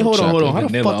to eat no Hey, hold chocolate. on. How the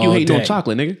Vanilla fuck you all hating on day.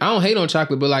 chocolate, nigga? I don't hate on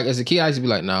chocolate, but like as a kid, I used to be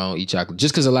like, no, I don't eat chocolate.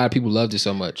 Just because a lot of people loved it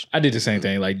so much. I did the same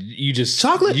thing. Like, you just...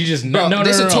 Chocolate? You just... Bro, no,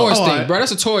 that's a tourist Oh, thing, alright. bro.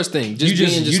 That's a tourist thing. You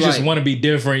just, being you just like, want to be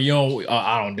different. You don't...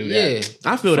 I don't do that.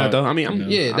 yeah. I feel that Fuck. though. I mean, I'm,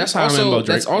 Yeah, that's how I am also about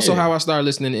Drake. that's also how I started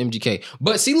listening to MGK.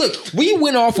 But see, look, we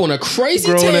went off on a crazy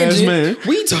Grown ass tangent. man.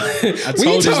 We I we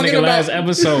told this talking nigga about last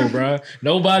episode, bro.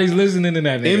 Nobody's listening to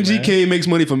that nigga, MGK makes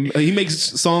money from he makes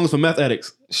songs for meth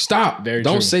addicts. Stop. Very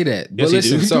Don't true. say that. But Yes, he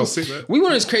listen, do. so Don't say that. we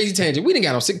went on this crazy tangent. We didn't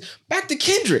got no sick. Back to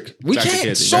Kendrick. We Back to can't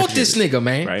Kendrick. short Back to this nigga,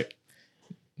 man. Right.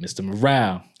 Mr.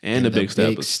 Morale. And the big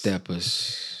steppers.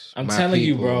 steppers. I'm My telling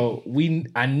you, people. bro.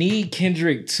 I need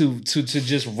Kendrick to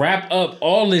just wrap up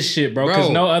all this shit, bro. Because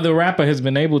Bro. no other rapper has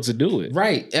been able to do it.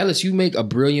 Right. Ellis, you make a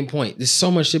brilliant point. There's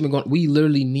so much shit been going. We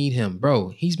literally need him, bro.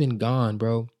 He's been gone,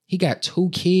 bro. He got 2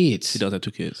 kids. He does have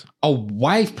 2 kids. A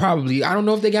wife, probably. I don't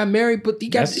know if they got married, but he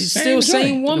got That's the still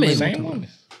same joint. woman. Same woman.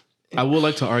 I would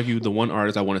like to argue the one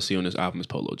artist I want to see on this album is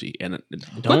Polo G. And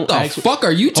What the fuck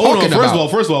are you Hold on. talking about?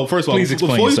 First of all, Please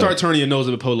explain before you yourself. start turning your nose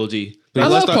up at Polo G, I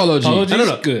love Polo G. Polo G's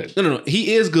No. good. No.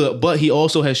 He is good, but he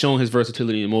also has shown his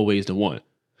versatility in more ways than one.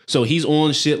 So he's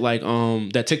on shit like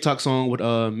that TikTok song with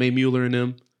Mae Mueller and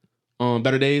them,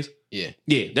 Better Days. Yeah,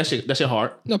 that shit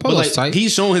hard. No, but Polo's like tight.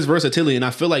 he's shown his versatility, and I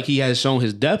feel like he has shown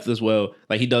his depth as well.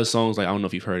 Like he does songs like I don't know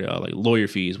if you've heard like Lawyer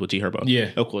Fees with G Herbo. Yeah.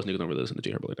 Of course niggas don't really listen to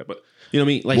G Herbo like that, but you know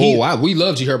what I mean? Like Whoa, we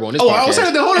love G Herbo on this podcast. I was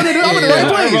saying that. Hold on, I'm in the right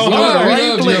place. We I'm in the love right G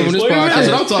Herbo place. on this That's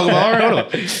what I'm podcast. talking about. All right,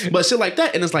 hold on. But shit like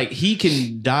that, and it's like he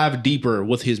can dive deeper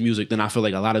with his music than I feel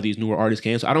like a lot of these newer artists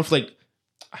can. So I don't feel like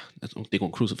they're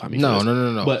gonna crucify me. No. for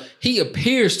this. But he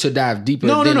appears to dive deeper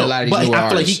No. than a lot of these But newer I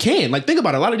feel like he artists. can. Like think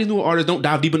about it. A lot of these newer artists don't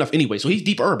dive deep enough anyway. So he's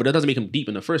deeper, but that doesn't make him deep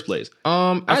in the first place.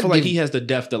 I feel like he has the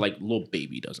depth that like Lil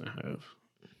Baby doesn't have.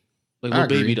 Like I Lil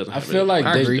agree. Baby doesn't I have. feel like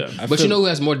I they- agree. I But feel- you know who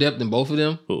has more depth than both of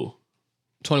them? Who?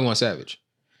 21 Savage.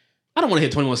 I don't want to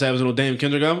hit 21 Savage on no damn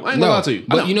Kendrick album. I ain't gonna lie to you.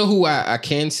 But you know who I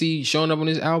can see showing up on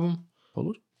this album?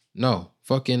 Polo? No.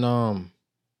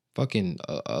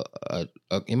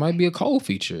 It might be a Cole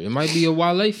feature. It might be a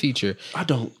Wale feature. I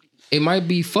don't. It might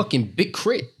be fucking Big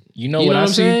Crit. You know You what know I what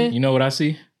I'm see? saying? You know what I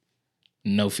see?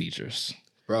 No features.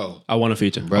 Bro. I want a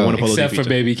feature. Bro. I want a Polo G Except for feature.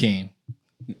 Baby King.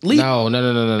 No.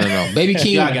 Baby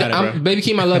Keem, Y'all got it, bro. Baby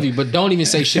Keem, I love you, but don't even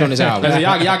say shit on this album. Listen,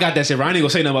 y'all got that shit, right? I ain't gonna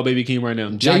say nothing about Baby King right now.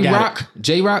 Y'all got it.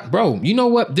 J-Rock, bro, you know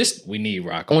what? This We need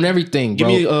rock. on everything, bro.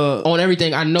 Give me on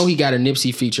everything. I know he got a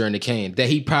Nipsey feature in the can that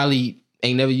he probably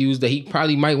ain't never used that he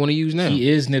probably might want to use now. He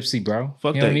is Nipsey, bro.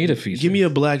 Fuck he that. don't need a feature. Give me a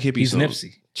black hippie He's song.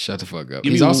 Nipsey. Shut the fuck up.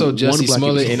 Give He's me also one Jussie Black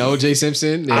Smollett Hippie and song. OJ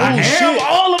Simpson. I Yeah. am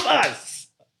all of us.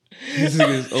 He's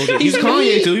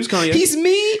Kanye me. too. He's Kanye. He's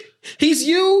me. He's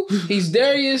you. He's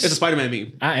Darius. It's a Spider-Man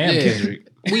meme. I am Yeah. Kendrick.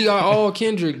 We are all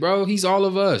Kendrick, bro. He's all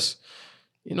of us.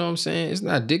 You know what I'm saying? It's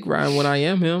not dick riding when I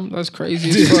am him. That's crazy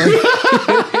as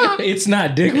fuck. It's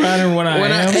not dick riding when I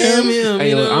When I am am him. him. Hey,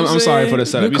 you know look, what I'm sorry saying? for the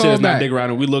setup. Good You said it's not callback. Dick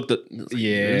Riding. We looked at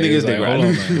Yeah, niggas it's Dick like,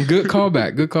 Riding. hold on, man. Good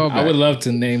callback. Good callback. I would love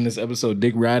to name this episode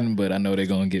Dick Riding, but I know they're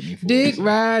gonna get me for Dick it.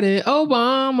 riding,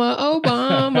 Obama.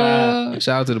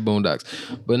 Shout out to the Boondocks.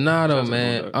 But nah, though,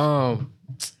 man.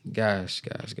 Guys,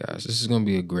 this is gonna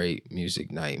be a great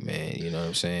music night, man. You know what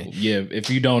I'm saying? Yeah, if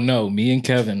you don't know, me and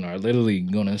Kevin are literally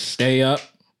gonna stay up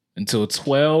until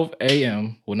 12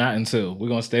 a.m. Well, not until. We're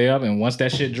gonna stay up, and once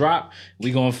that shit drop,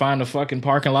 we gonna find a fucking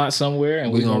parking lot somewhere,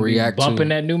 and We we're gonna gonna react to bumping it.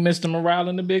 that new Mr. Morale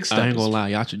and the big stuff. I ain't gonna lie,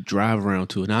 y'all should drive around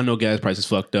to it. Now I know gas prices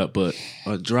fucked up, but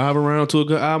a drive around to a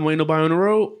good album, ain't nobody on the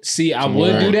road. See, I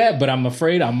would do that, but I'm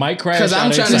afraid I might crash. Because I'm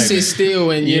out of trying to sit excitement.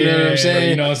 still and you know what I'm saying?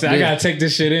 You know what I'm saying? I Yeah. gotta take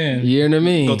this shit in. You know what I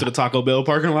mean? Go to the Taco Bell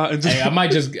parking lot and just Hey, I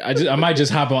might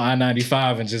just hop on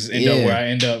I-95 and just end up Yeah. where I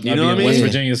end up. You I'll know be what I in mean? West Yeah.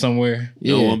 Virginia somewhere.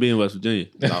 you don't Yeah. want to be in West Virginia.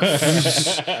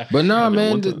 But nah,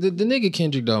 man, one the time. nigga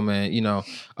Kendrick though, man, you know,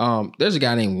 there's a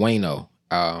guy named Wayno.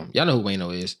 Y'all know who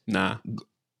Wayno is Nah.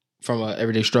 from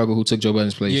Everyday Struggle, who took Joe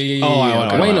Budden's place. Yeah.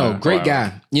 okay. Wayno, Wow. great Wow.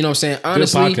 guy. You know what I'm saying? Good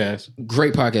Honestly, podcast.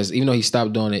 great podcast. Even though he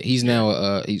stopped doing it, he's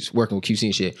now he's working with QC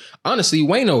and shit. Honestly,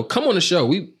 Wayno, come on the show.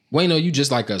 Wayno, you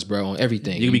just like us, bro, on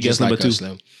everything. You can be just guest like number us,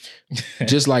 Slim.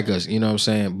 Just like us, you know what I'm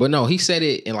saying? But no, he said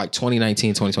it in like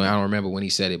 2019, 2020. I don't remember when he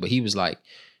said it, but he was like,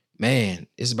 man,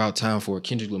 it's about time for a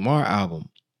Kendrick Lamar album.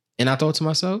 And I thought to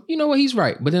myself, you know what? He's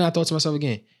right. But then I thought to myself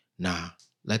again, nah,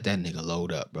 let that nigga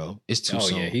load up, bro. It's too Oh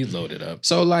soon. yeah, he's loaded up.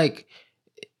 So like,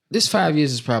 this 5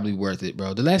 years is probably worth it,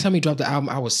 bro. The last time he dropped the album,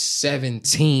 I was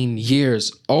 17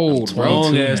 years old, bro.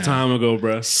 Long 22 ass now. time ago,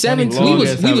 bro. 17. Long We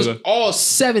ass was time ago. all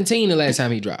 17 the last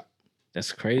time he dropped.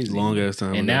 That's crazy. Long ass time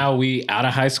And ago. now we out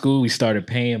of high school, we started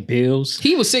paying bills.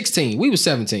 He was 16. We was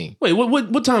 17. Wait,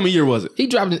 what time of year was it? He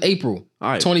dropped in April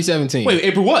All right. 2017. Wait,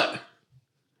 April what?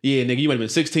 Yeah, nigga, you might have been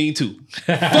 16 too. You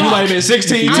might have been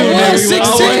 16 too. I nigga. was 16.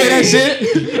 I don't hear that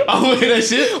shit. I don't hear that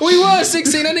shit. We was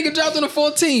 16. That nigga dropped on the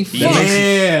 14th. Fuck.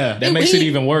 Yeah. That makes it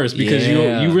even worse because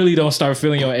Yeah. you really don't start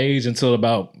feeling your age until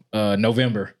about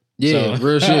November. Yeah, So-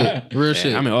 real shit. Real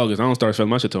shit. I'm in August. I don't start feeling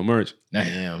my shit till March.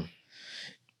 Damn.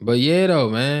 But yeah, though,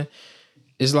 man,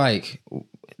 it's like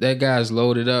that guy's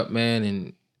loaded up, man,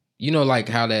 and you know, like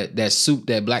how that suit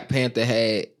that Black Panther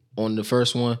had on the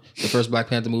first one, the first Black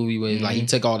Panther movie, where like he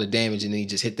took all the damage and then he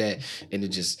just hit that and it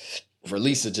just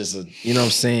released a you know what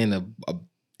I'm saying, a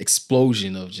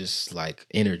explosion of just like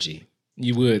energy.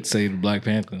 You would say the Black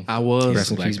Panther. I was.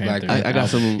 Rest in peace, Black Panther. I got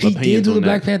some He opinions did do on the that.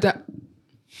 Black Panther.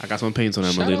 I got some opinions on that.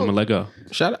 I'm Shout gonna let go.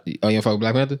 Shout out. Oh, you don't fuck with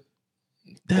Black Panther?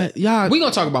 Yeah, We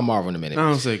gonna talk about Marvel in a minute. I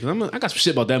don't say because I got some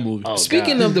shit about that movie. Oh,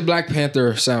 Speaking God. of the Black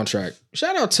Panther soundtrack,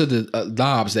 shout out to the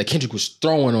knobs that Kendrick was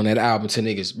throwing on that album to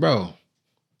niggas, bro.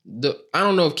 I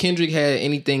don't know if Kendrick had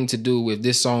anything to do with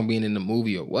this song being in the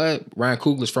movie or what. Ryan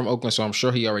Coogler's from Oakland, so I'm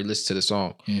sure he already listened to the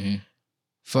song.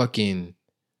 Fucking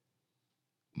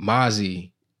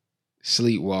Mozzie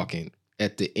sleepwalking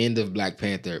at the end of Black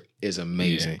Panther is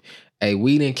amazing. Hey,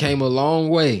 we done came a long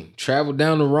way, traveled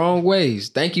down the wrong ways.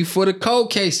 Thank you for the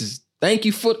cold cases. Thank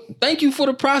you for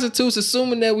the prostitutes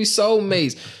assuming that we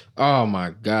soulmates. Oh my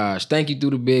gosh. Thank you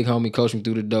through the big homie, coach me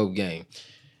through the dope game.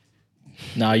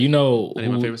 Now, you know, That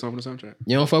ain't my favorite song from the soundtrack.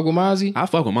 You don't fuck with Mozzie? I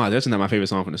fuck with Mozzie. That's not my favorite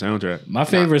song from the soundtrack. my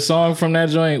favorite song from that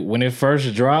joint when it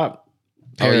first dropped,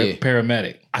 yeah.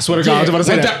 Paramedic. I swear to God, I was about to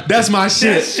say that. That's my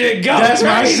shit. That shit go That's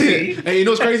my crazy. shit. Hey, you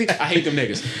know what's crazy? I hate them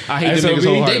niggas. I hate them niggas SOB,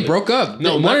 wholeheartedly. They broke up.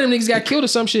 No, One of them niggas got killed or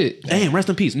some shit. Damn, rest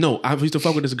in peace. No, I used to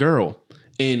fuck with this girl.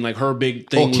 And like her big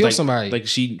thing was kill like, somebody. like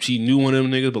she knew one of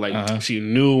them niggas, but like she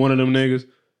knew one of them niggas.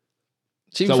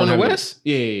 She So was from the what happened? West?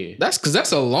 Yeah. That's because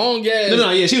that's a long ass.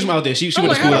 No, yeah, she was from out there. She I'm went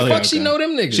like, to school how out the here. fuck she know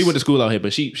them niggas? She went to school out here,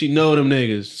 but she know them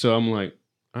niggas. So I'm like,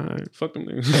 all right, fuck them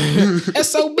niggas.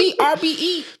 SOB,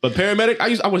 RBE. But Paramedic,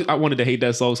 I wanted to hate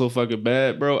that song so fucking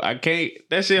bad, bro. I can't.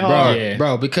 That shit Bro, hard. Yeah.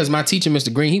 bro, because my teacher,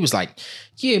 Mr. Green, he was like,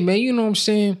 yeah, man, you know what I'm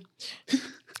saying?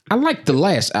 I like the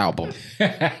last album.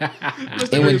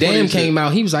 And when Damn came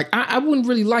out, he was like, I wasn't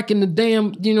really liking the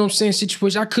Damn, you know what I'm saying,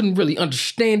 situation. I couldn't really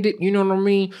understand it, you know what I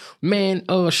mean? Man,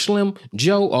 Slim,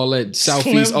 Joe, all that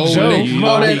Southeast Slim old Joe, nigga,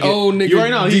 all that old nigga You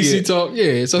already know he DC get. talk.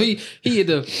 Yeah, so he had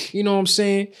the, you know what I'm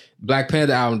saying, Black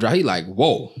Panther album drop. He like,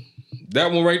 whoa,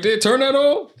 that one right there, turn that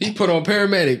on. He put on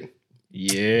Paramedic.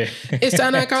 Yeah. It's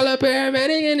time I call up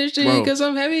paramedic industry Bro. because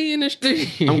I'm heavy in the street.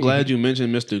 I'm glad you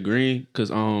mentioned Mr. Green because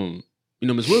you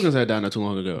know Miss Wilkins had died not too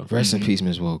long ago. Rest in peace,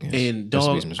 Miss Wilkins. And Rest in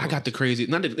dog, peace, Miss I got Wilkins. the crazy. It's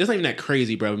not even that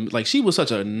crazy, bro. Like she was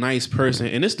such a nice person,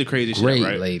 and it's the crazy Great shit,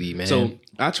 right? lady, man. So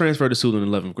I transferred to school in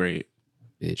 11th grade.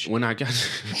 Bitch. When I got,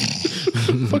 what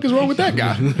the fuck is wrong with that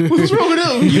guy? What's wrong with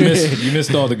him? You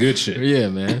missed all the good shit. Yeah,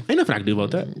 man. Ain't nothing I can do about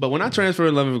that. But when I transferred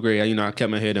in 11th grade, I kept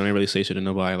my head down. I didn't really say shit to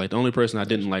nobody. Like the only person I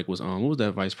didn't like was what was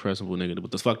that vice principal nigga with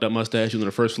the fucked up mustache? He was on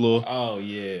the first floor. Oh,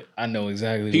 yeah. I know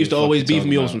exactly. He used to always beef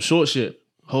me over some short shit.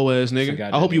 Whole ass nigga.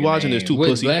 Forgot I hope that you nigga watching this name. too, With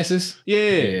pussy. glasses? Yeah.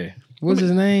 Yeah. What's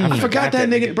his name? I forgot that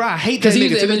nigga, bro. I hate that Because nigga.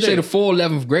 he's the to this day. administrator for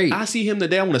 11th grade. I see him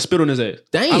today. I want to spit on his ass.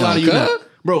 Damn, I lie to you cuz. not.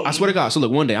 Bro, I swear to God. So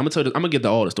look, one day I'm gonna get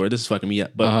all the story. This is fucking me up.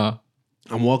 But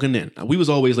I'm walking in. We was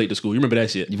always late to school. You remember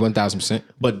that shit? 1000%.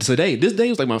 But this day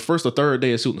was like my first or third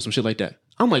day of shooting, some shit like that.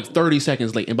 I'm like 30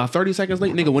 seconds late. And by 30 seconds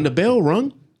late, nigga, when the bell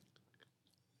rung,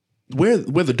 where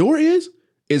the door is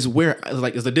where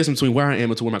like is the distance between where I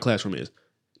am and to where my classroom is.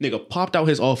 Nigga popped out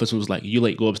his office and was like, "You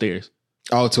late? Go upstairs."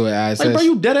 Oh, to an ISS. Like, bro,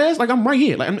 you dead ass? Like, I'm right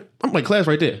here. Like, I'm like class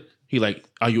right there. He like,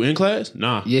 "Are you in class?"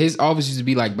 Nah. Yeah, his office used to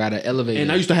be like by the elevator.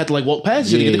 And I used to have to like walk past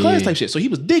shit to get to class type shit. So he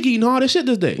was digging all this shit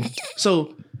this day.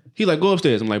 So he like, "Go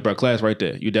upstairs." I'm like, "Bro, class right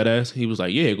there. You dead ass?" He was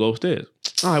like, "Yeah, go upstairs."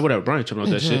 All right, whatever. Brian tripping out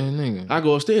that shit. nigga. I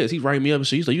go upstairs. He write me up and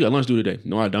shit. He's like, "You got lunch due today?"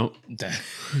 No, I don't.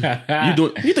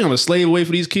 You think I'm a slave away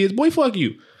for these kids? Boy, fuck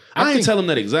you. I ain't tell him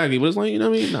that exactly, but it's like, you know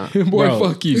what I mean? Nah. Boy, Bro.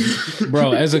 fuck you.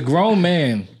 Bro, as a grown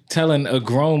man telling a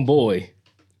grown boy,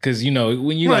 because, you know,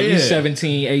 when you're Right, like, you yeah.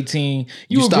 17, 18,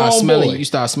 You a start grown smelling. boy. You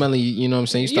start smelling. You know what I'm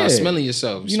saying? You start Yeah. smelling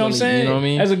yourself. You know what I'm saying? You know what I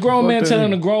mean? As a grown man that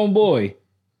telling nigga. a grown boy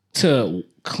to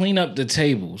clean up the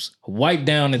tables, wipe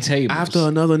down the tables. After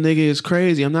another nigga is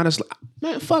crazy. I'm not a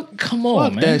man. Fuck, Come on,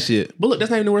 fuck man. that shit. But look,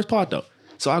 that's not even the worst part though.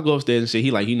 So I go upstairs and shit.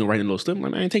 He writing a little slip. I'm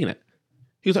like, man, I ain't taking that.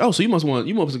 He was like, oh, so you must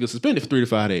get suspended for 3 to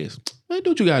 5 days. Man, do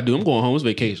what you gotta do. I'm going home. It's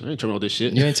vacation. I ain't tripping all this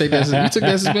shit. You ain't take that. You took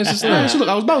that suspension Man, slap. shit, look,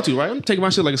 I was about to, right? I'm taking my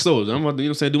shit like a soldier. I'm about to, you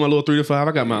know what I'm saying, do my little 3 to 5.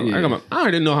 I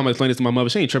already know how much explain this to my mother.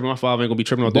 She ain't tripping. My father ain't gonna be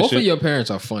tripping on this Both shit. of your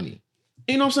parents are funny.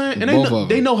 You know what I'm saying? And Both of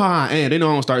they them. know how I am. They know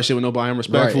I don't start shit with nobody. I'm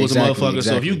respectful Right, as a exactly, motherfucker.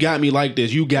 So if you exactly. got me like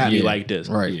this, you got me Yeah. like this.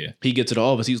 Right. Yeah. He get to the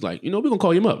office. He's like, you know, we're gonna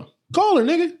call your mother. Call her,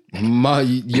 nigga.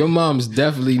 Your mom's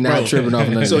definitely not tripping off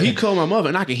nothing. So he called my mother,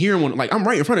 and I can hear him. Like, I'm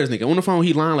right in front of this nigga. On the phone,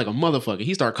 he lying like a motherfucker.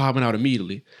 He start copping out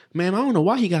immediately. Man, I don't know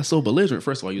why he got so belligerent.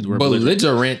 First of all, I use the word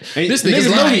belligerent. This nigga's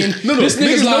lying. No, this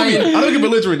nigga's lying. I don't get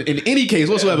belligerent in any case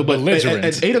whatsoever. But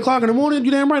at 8 o'clock in the morning,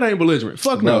 you damn right I ain't belligerent.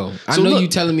 Fuck no. I know you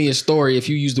telling me a story if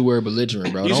you use the word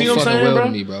belligerent, bro. You don't see what I'm fucking saying, well bro?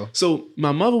 to me, bro. So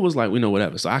my mother was like, we know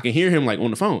whatever. So I can hear him like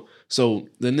on the phone. So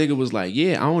the nigga was like,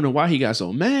 yeah, I don't know why he got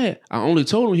so mad. I only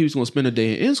told him he was gonna spend a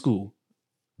day in school.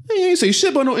 He ain't say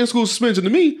shit about no in-school suspension to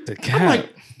me. I'm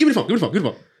like, give me the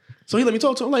phone. So he let me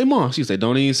talk to him. I'm like, Mom, she said,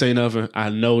 don't even say nothing. I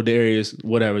know Darius,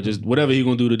 whatever. Just whatever he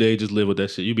gonna do today, just live with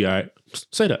that shit. You be all right.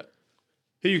 Say that.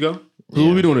 Here you go. So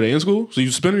what we doing today? In school? So you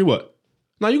suspended me what?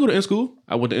 Now you go to in school.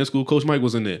 I went to in school. Coach Mike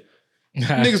was in there.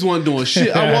 Niggas wasn't doing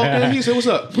shit. I walked in. He said, what's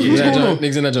up? What's going on?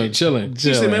 Niggas in that joint chilling.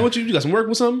 He said, man, what you got some work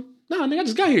with something? Nah, nigga, I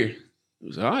just got here.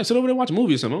 He said, all right, sit over there and watch a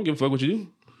movie or something. I don't give a fuck what you do.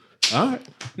 All right.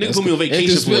 Nigga put me on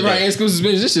vacation for a day. In school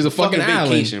suspension. This shit's a fucking island.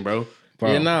 Vacation, bro.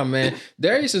 Yeah, nah, man.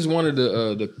 Darius is one of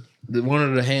the one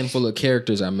of the handful of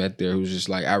characters I met there who's just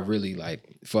like, I really like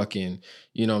fucking,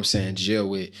 you know what I'm saying, chill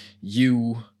with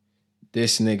you,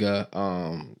 this nigga,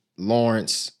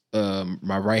 Lawrence,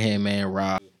 my right hand man,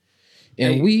 Rob.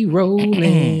 And we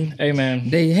rolling. Hey, man.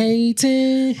 They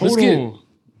hating. Let's get.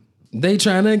 They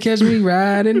trying to catch me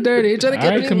riding dirty. Trying to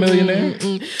catch me. Chameleon there.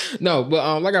 No,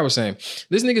 but like I was saying,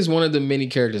 this nigga's one of the many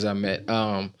characters I met.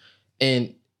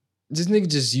 And this nigga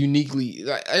just uniquely,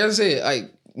 like I said,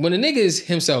 like when a nigga is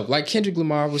himself, like Kendrick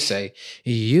Lamar would say,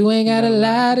 you ain't got a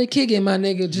lie to kick it, my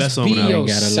nigga. Just be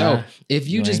yourself. If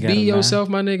you just be yourself,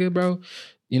 my nigga, bro,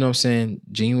 you know what I'm saying?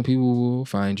 Genuine people will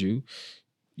find you.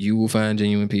 You will find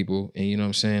genuine people. And you know what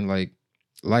I'm saying? Like,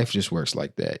 life just works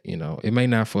like that, you know. It may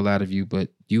not fall out of you, but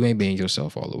you ain't being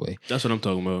yourself all the way. That's what I'm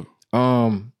talking about.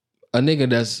 A nigga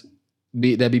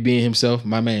that be being himself,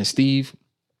 my man Steve,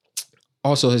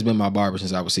 also has been my barber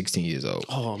since I was 16 years old.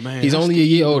 Oh man, he's only a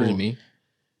year older than me.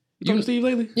 You talking to Steve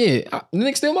lately? Yeah, the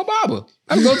nigga still my barber.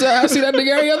 I see that nigga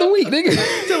every other week, nigga.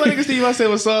 Tell my nigga Steve I said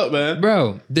what's up, man.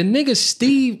 Bro, the nigga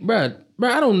Steve, bro,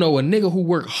 I don't know a nigga who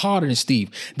worked harder than Steve.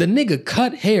 The nigga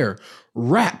cut hair,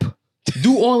 rap,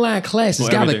 do online classes,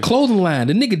 got a clothing line.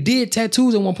 The nigga did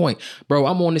tattoos at one point. Bro,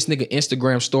 I'm on this nigga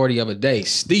Instagram story the other day.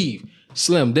 Steve,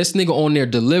 Slim, this nigga on there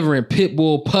delivering pit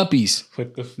bull puppies.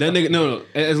 That nigga, no.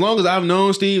 As long as I've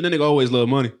known Steve, that nigga always loved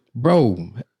money.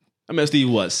 Bro. I met Steve,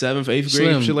 what, 7th, 8th grade,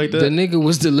 Slim, shit like that? The nigga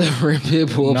was delivering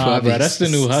pit bull puppies. Bro, that's the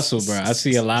new hustle, bro. I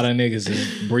see a lot of niggas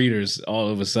and breeders all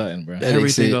of a sudden, bro.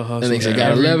 Everything a hustle. That nigga said,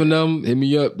 got 11 of them, hit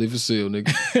me up, they for sale,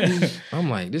 nigga. I'm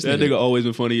like, this that nigga always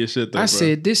been funny as shit, though, I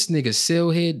said, this nigga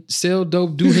sell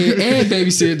dope, do hair, and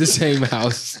babysit at the same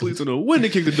house. Please don't know when to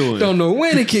kick the door in. Don't know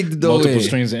when to kick the door Multiple in.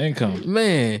 streams of income.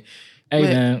 Man. Hey,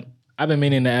 man. I've been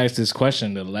meaning to ask this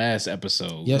question the last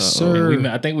episode. Yes, sir.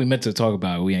 I think we meant to talk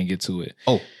about it. We ain't get to it.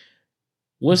 Oh.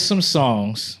 What's some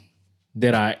songs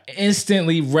that are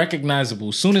instantly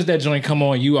recognizable? Soon as that joint come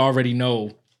on, you already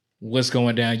know what's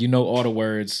going down. You know all the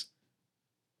words.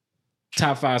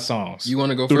 Top 5 songs. You want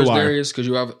to go first, Darius? Because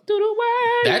you have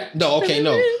no.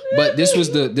 But this was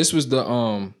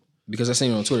the because I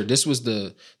seen it on Twitter. This was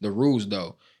the rules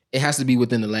though. It has to be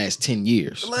within the last 10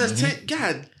 years. The last 10?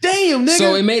 God damn, nigga.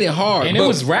 So it made it hard. And it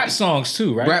was rap songs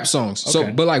too, right? Rap songs. Okay.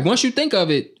 So, but like once you think of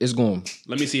it, it's going.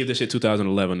 Let me see if this shit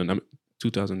 2011 and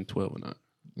 2012 or not.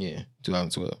 Yeah,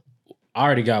 2012. I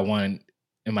already got one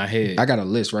in my head. I got a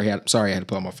list right here. Sorry, I had to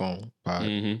pull out my phone.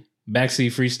 Backseat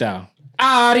freestyle.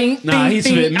 He's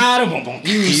spitting.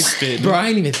 He's spitting. Bro, I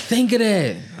ain't even think of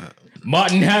that.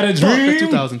 Martin had a dream.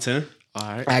 2010. All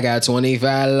right. I got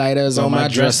 25 lighters on my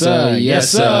dresser.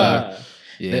 Yes, sir.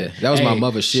 Yeah, that was my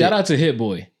mother's shit. Shout out to Hit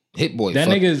Boy. Hit Boy. That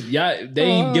nigga's, they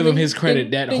ain't give him his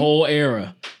credit that whole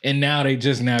era. And now they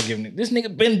just now giving it. This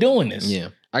nigga been doing this. Yeah.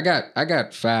 I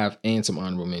got 5 and some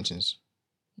honorable mentions.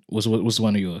 What's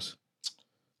one of yours?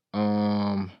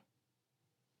 Power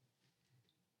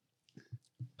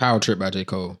Trip by J.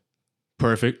 Cole.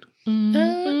 Perfect.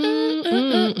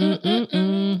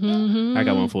 I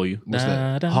got one for you. What's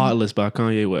that? Heartless by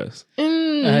Kanye West.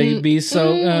 How you be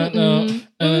so not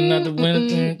the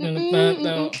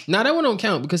winner. Nah, that one don't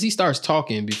count because he starts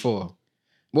talking before.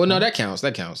 Well, no, that counts.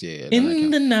 That counts. Yeah.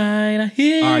 In the night, I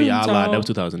hear. All right, y'all talk. lied. That was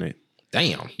 2008.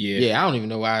 Damn. Yeah. I don't even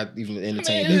know why I even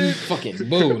entertained that. Fucking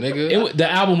boo, nigga. The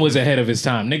album was ahead of its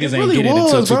time. Niggas really ain't get it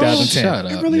until was, bro. 2010. Shut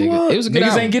up, It really nigga. was. It was a good Niggas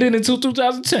album. ain't get it until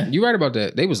 2010. You right about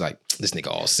that. They was like, this nigga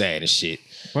all sad and shit.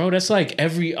 Bro, that's like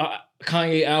every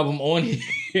Kanye album on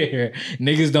here.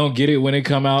 Niggas don't get it when it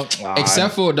come out.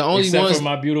 Except for the only except ones. for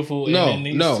My Beautiful.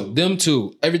 No, them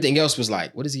two. Everything else was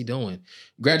like, what is he doing?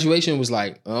 Graduation was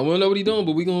like, I don't know what he doing,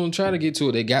 but we gonna try to get to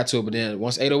it. They got to it, but then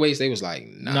once 808s, they was like,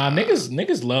 nah.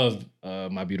 Niggas loved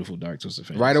My Beautiful Dark Twisted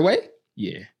Fantasy. Right away?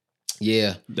 Yeah.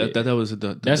 Yeah. That was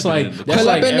That's like Pull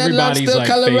up in that everybody's lobster like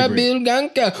color favorite. Bill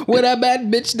Ganka with a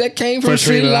bad bitch that came from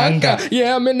Sri Lanka.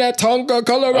 Yeah, I'm in that Tonka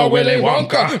color Willy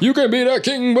Wonka. You can be the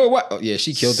king, but what? Oh, yeah,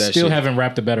 she killed that Still shit. haven't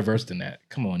rapped a better verse than that.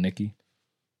 Come on, Nicki.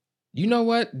 You know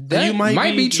what? That you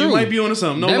might be true. You might be onto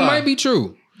something. No that lie. might be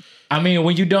true. I mean,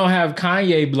 when you don't have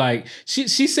Kanye, like she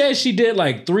said she did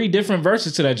like 3 different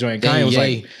verses to that joint. Kanye was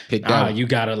like, you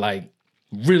gotta like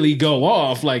really go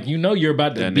off. Like, you know you're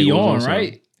about to be on,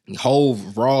 right?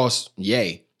 Hove, Ross,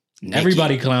 Ye. Nicki.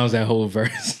 Everybody clowns that whole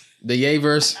verse. The Ye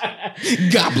verse.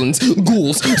 Goblins,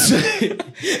 ghouls.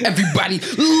 Everybody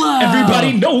love.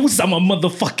 Everybody knows I'm a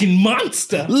motherfucking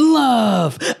monster.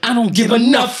 Love. I don't give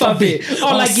enough of it.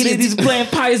 All I get is these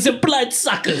vampires and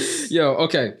bloodsuckers. Yo,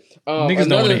 okay. Niggas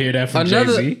don't want to hear that from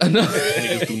Jay-Z.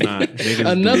 Niggas do not.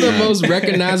 Another most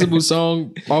recognizable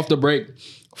song off the break.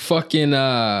 Fucking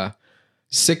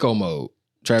Sicko Mode.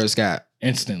 Travis Scott.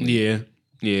 Instantly.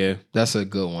 Yeah. That's a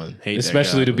good one.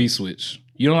 Especially the beat switch.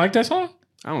 You don't like that song?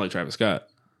 I don't like Travis Scott.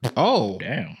 Oh.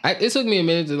 Damn. It took me a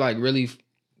minute to like really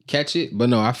catch it, but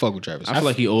no, I fuck with Travis. I feel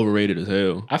like he overrated as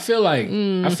hell. I feel like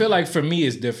for me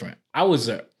it's different. I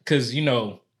was because you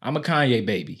know I'm a Kanye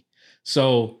baby,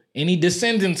 so any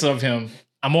descendants of him,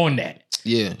 I'm on that.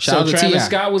 Yeah. So Travis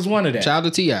Scott was one of that. Shout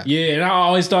out to T.I. Yeah, and I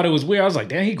always thought it was weird. I was like,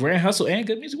 damn, he grand hustle and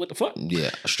good music. What the fuck?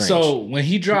 Yeah, strange. So when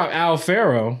he dropped Al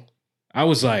Pharaoh, I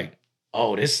was like,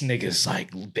 oh, this nigga's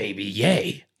like, baby,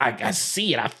 yay. I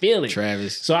see it. I feel it.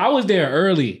 Travis. So I was there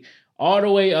early, all the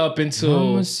way up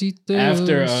until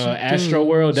after Astro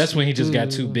World. That's when he just got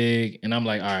too big. And I'm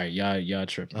like, all right, y'all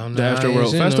tripping. The Astro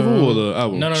World Festival or the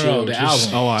album? No, the album.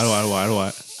 Oh, I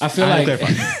know. I feel like... I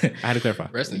had to clarify.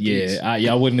 Rest in peace.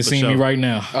 Y'all wouldn't have seen me right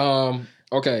now.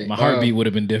 Okay. My heartbeat would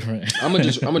have been different. I'm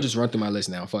gonna just run through my list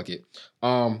now. Fuck it.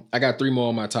 I got 3 more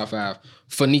on my top 5.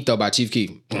 Finito by Chief Keef.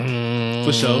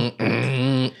 For sure.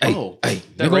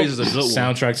 That raises a good one.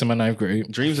 Soundtracks in my 9th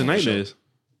grade. Dreams and Nightmares.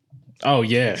 Oh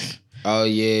yeah. Oh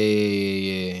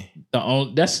yeah.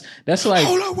 That's like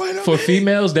for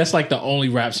females. That's like the only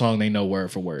rap song they know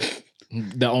word for word.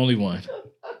 The only one.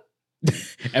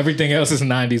 Everything else is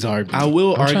 90s R&B. I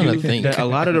will argue that a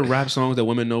lot of the rap songs that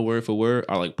women know word for word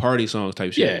are like party songs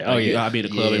type shit. Yeah. Oh yeah. I'll be in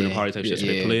the club in a party type shit. So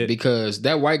they play it. Because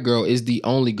that white girl is the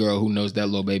only girl who knows that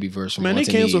Lil Baby verse from Man, they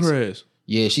canceled her ass.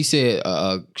 Yeah, she said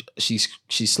she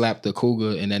slapped the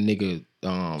cougar and that nigga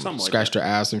scratched her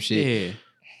eye or some shit. Yeah.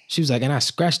 She was like, and I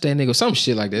scratched that nigga, some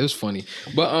shit like that. It was funny.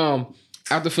 But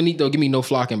after Finito, give me No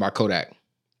Flocking by Kodak.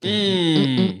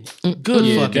 Good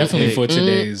fucking definitely pick. for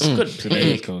today's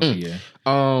culture, yeah.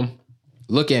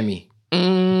 Look at Me.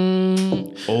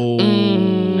 And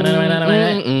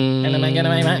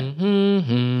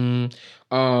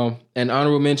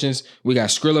honorable mentions, we got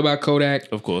Skrilla by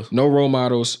Kodak. Of course. No Role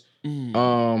Models.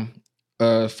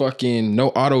 Fucking No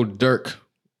Auto Dirk.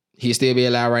 He'd still be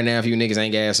alive right now if you niggas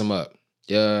ain't gas him up.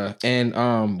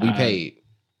 And We Paid.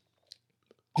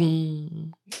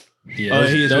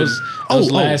 Yeah, those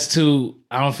last two,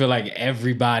 I don't feel like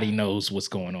everybody knows what's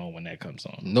going on when that comes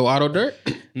on. No Auto Dirk?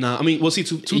 Nah, I mean, well, see,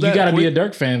 to you that gotta point, be a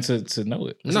Dirk fan to know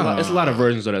it. It's a lot of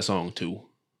versions of that song too,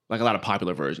 like a lot of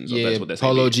popular versions. Yeah, that's what that's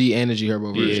Polo G Energy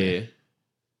Herbo version.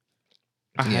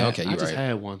 Yeah, okay, I just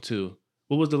had one too.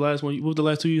 What was the last one? What was the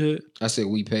last two you had? I said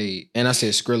We Paid, and I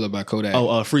said Skrilla by Kodak.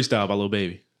 Freestyle by Lil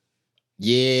Baby.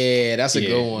 Yeah, that's a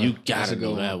good one. You gotta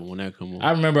go that one when that come on.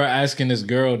 I remember asking this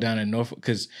girl down in Norfolk,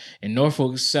 because in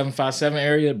Norfolk 757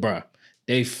 area, bruh,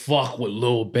 they fuck with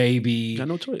Lil Baby. Got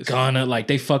no choice. Ghana, like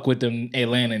they fuck with them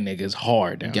Atlanta niggas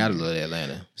hard down Gotta there. love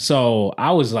Atlanta. So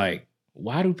I was like,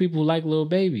 why do people like Lil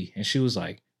Baby? And she was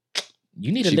like,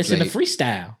 you need to listen to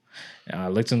Freestyle. And I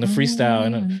listened to Freestyle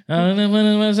and I'm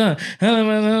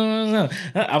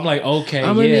like, okay,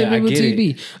 I get it.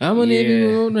 I'm a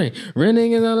nigga with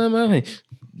running is all in my face.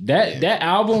 That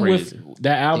album Crazy.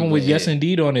 with Yes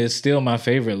Indeed on it is still my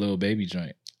favorite Lil Baby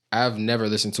joint. I've never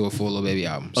listened to a full Lil Baby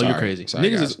album. You're crazy. Sorry,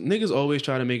 niggas always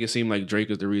try to make it seem like Drake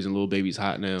is the reason Lil Baby's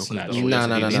hot now. Nah,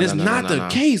 And it's not the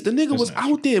case. The nigga was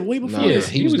out there way before. Yeah, this.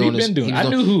 he was doing this. I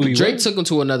knew who he was. Drake took him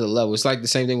to another level. It's like the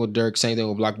same thing with Dirk, same thing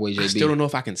with Block Boy JB. I still don't know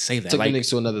if I can say that. Took Like, the niggas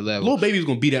to another level. Lil Baby's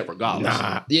gonna be that regardless.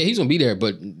 Yeah, he's gonna be there,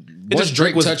 but once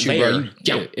Drake was touch you, there. bro, you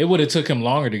Yeah, it would have took him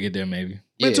longer to get there, maybe.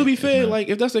 But to be fair, not. like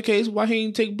if that's the case, why he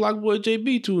ain't take Block Boy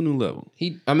JB to a new level? he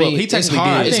he it's technically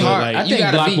hard. did, It's but, hard. like, I You think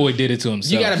gotta Block be- Boy did it to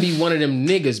himself. You gotta be one of them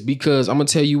niggas because I'm gonna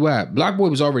tell you why. Block Boy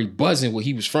was already buzzing where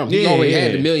he was from. He Yeah, already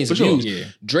had yeah, the millions for of sure. views. Yeah.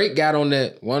 Drake got on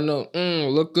that one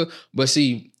look good. But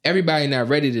see, everybody not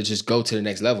ready to just go to the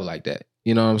next level like that.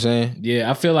 You know what I'm saying?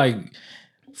 Yeah, I feel like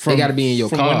They gotta be in your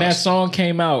from when that cars. song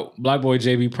came out, Block Boy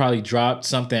JB probably dropped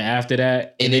something after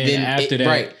that, And and it then didn't- after it- that,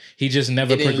 right. he just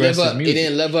never It didn't progressed live his up. music. It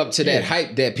didn't live up to that Yeah.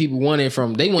 hype that people wanted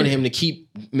from. They wanted him to keep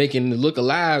making it look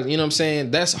alive. You know what I'm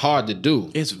saying? That's hard to do.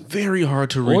 It's very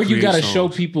hard to Or recreate you gotta songs. show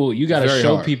people. You gotta Very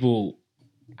show hard. people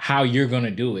how you're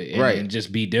gonna do it, and, Right. and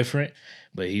just be different.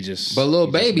 But he just. But Lil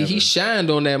he just Baby, never- he shined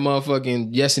on that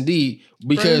motherfucking Yes Indeed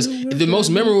because the most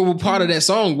memorable part of that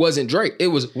song wasn't Drake. It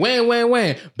was Wham Wham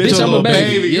Wham. Bitch, I'm a Lil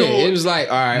baby. Baby, Yeah, come on. it was like,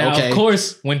 all right, Now, okay. of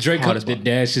course, when Drake Hardest comes, the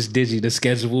part. dash is digi, the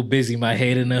schedule busy, my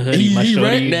head in the hoodie, my He shorty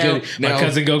ran eat now- goody, my now-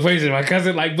 cousin go crazy, my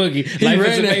cousin like boogie. Life is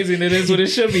ran that- amazing, it is what it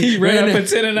should be. He ran Ran up that-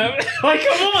 pretending I'm like,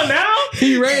 come on now.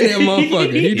 He ran that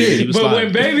motherfucker. He did. He was But sliding.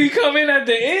 when Baby come in at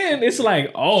the end, it's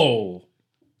like, oh,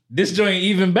 this joint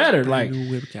even better. Like, New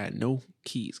whip got no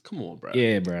keys. Come on, bro.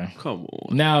 yeah, bro. Come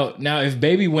on. Now, if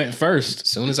Baby went first, As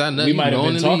soon as I know, we you might have know been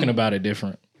in the talking league. about it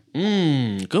different.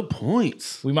 Good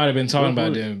points. We might have been talking Good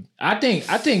about point. them.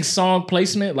 I think song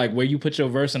placement, like where you put your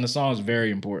verse in the song, is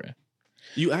very important.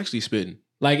 You actually spitting.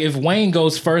 Like if Wayne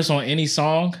goes first on any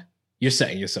song, you're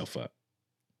setting yourself up.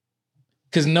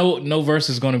 Cause no verse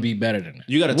is gonna be better than that.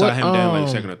 You got to tie What, him down like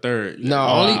second or third. No,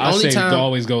 I only say time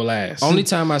always go last. only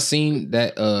time I seen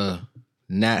that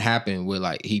not happen where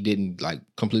like he didn't like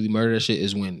completely murder that shit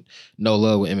is when No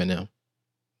Love with Eminem.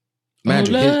 Mind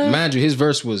you, Love. his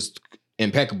verse was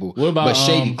impeccable. What about, but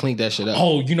Shady cleaned that shit up.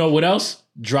 Oh, you know what else?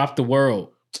 Drop the World.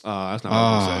 That's not what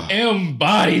I was gonna say.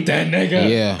 Embodied that nigga.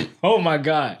 Yeah, Oh my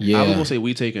God. yeah. I was gonna say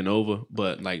we taking over,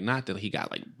 but like not that he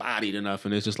got like bodied enough,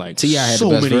 and it's just like Ti had so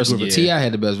the best many verse. good- Ti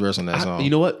had the best verse on that song. You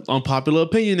know what? Unpopular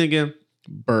opinion again.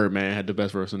 Birdman had the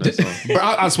best verse on that song.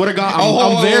 I swear to God,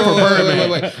 I'm there for Birdman.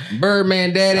 Wait.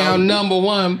 Birdman, daddy, I'm number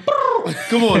one.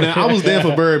 Come on now, I was there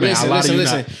for Birdman.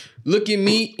 Listen. Look at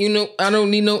me, you know, I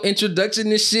don't need no introduction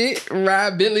and shit.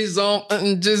 Ride Bentley's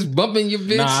on, just bumping your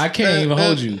bitch. Nah, I can't even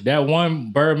hold you. That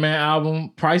one Birdman album,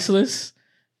 Priceless,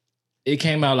 it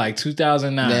came out like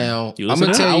 2009. Now, You I'm listen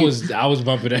gonna to tell you. I was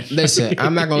bumping that. Listen,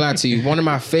 I'm not gonna lie to you. One of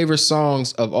my favorite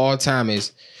songs of all time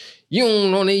is "You Don't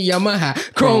Know the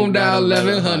Yamaha Chrome Dial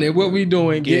 1100." What we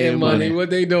doing? Getting money. What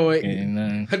they doing? And,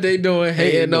 What they doing?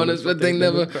 Hating on us, but they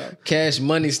never. Cash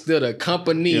Money still the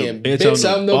company, Yeah, and bitch, bitch,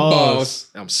 I'm I'm the the boss.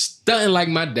 boss. I'm stunting like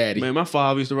my daddy. Man, my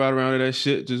father used to ride around with that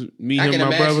shit. Just me, I him, can my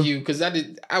imagine brother. you because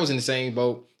I was in the same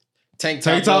boat. Tank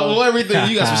top, Tank top, on, well, everything.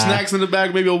 You got some snacks in the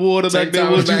back, maybe a water back tank there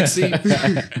top in with the you.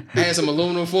 back seat. I had some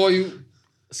aluminum for you.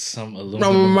 some From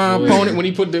aluminum my foil. opponent when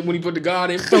he put the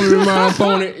guard in. From my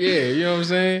opponent, yeah, you know what I'm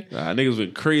saying. Nah, niggas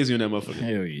been crazy on that motherfucker.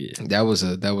 Hell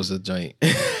yeah. That was a joint.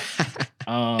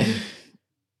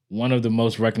 One of the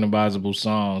most recognizable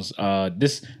songs.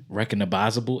 This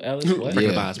recognizable, Ellis? What?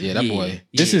 Yeah, that boy.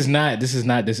 This is not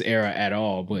this era at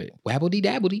all, but Wabbledy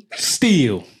dabbledy.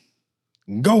 still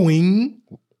Going.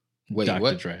 Wait, Dr.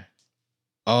 what? Dre.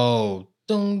 Oh.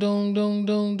 Dun, dun, dun,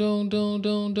 dun, dun, dun,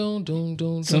 dun, dun, dun,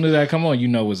 dun. As soon as that come on, you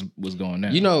know what's going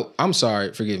down. You know, I'm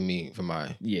sorry, forgive me for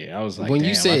my. Yeah, I was like, When damn,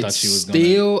 you I said thought she was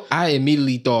still, I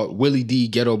immediately thought Willie D,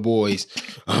 Ghetto Boys.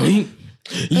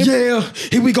 Yeah,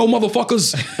 here we go,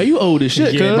 motherfuckers. Hey, you old as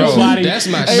shit, Yeah, cuz. bro. Nobody- That's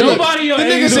my Hey, shit. look, Nobody your the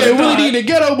nigga age said would Willie thought- D the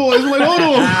Ghetto Boys. I'm like, hold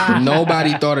on.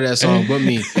 Nobody thought of that song but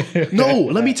me. No,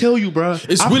 let me tell you, bro.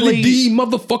 It's I Willie played- D,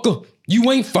 motherfucker. You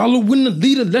ain't following the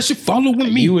leader unless you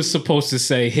following me. You was supposed to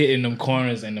say hitting them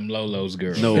corners and them Lolos,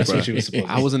 girl. No, That's bro. what you was supposed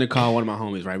to I was in the car with one of my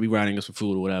homies, right? We riding us for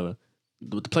food or whatever.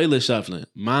 With the playlist shuffling,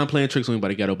 mine playing Tricks on Me by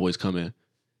the Ghetto Boys come in.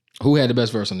 Who had the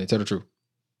best verse on there? Tell the truth.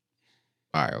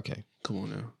 All right, okay. Come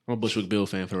on now. I'm a Bushwick Bill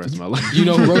fan for the rest of my life. You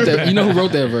know who wrote that? You know who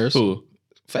wrote that verse? Who?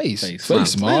 Face. Face. Face Man,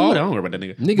 small. I don't worry about that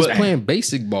nigga. Niggas But playing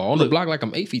basic ball on the Look. block like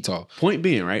I'm 8 feet tall. Point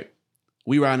being, right?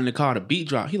 We riding in the car, the beat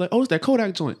drop. He like, oh, it's that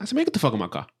Kodak joint. I said, man, get the fuck in my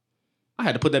car. I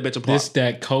had to put that bitch in park. This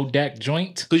that Kodak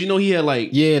joint. Because you know he had like,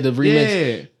 Yeah, the remix.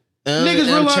 yeah. Niggas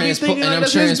I'm realize he's thinking like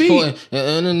that's his transporting.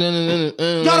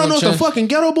 Y'all don't know it's the fucking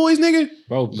Ghetto Boys, nigga?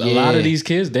 Bro, a Yeah. lot of these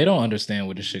kids, they don't understand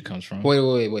where this shit comes from.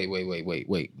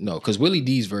 Wait. No, because Willie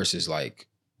D's verse is like,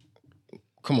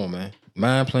 come on, man.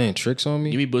 Mind playing tricks on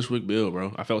Give me? me Bushwick Bill,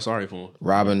 bro. I felt sorry for him.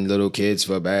 Robbing little kids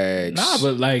for bags. Nah,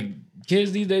 but like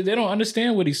kids these days, they don't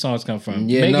understand where these songs come from.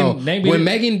 Yeah, Megan, when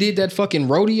Megan did that fucking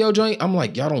rodeo joint, I'm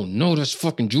like, y'all don't know that's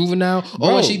fucking Juvenile.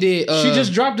 Bro, what she did, she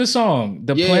just dropped a song,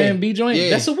 the Plan B joint.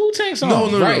 Yeah. That's a Wu-Tang song.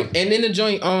 No. Right. And then the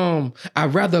joint,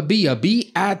 I'd rather be a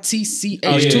BITCH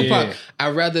Tupac. yeah.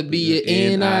 I'd rather be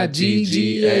a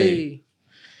NIGGA.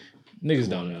 Niggas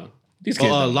don't know. These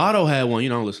kids don't know. Lotto had one. You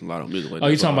don't listen to Lotto music like that. Oh,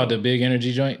 you talking about the Big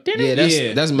Energy joint?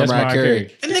 Yeah, that's Mariah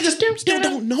Carey. And niggas still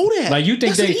don't know that. Like you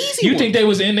think they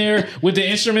was in there with the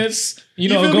instruments, you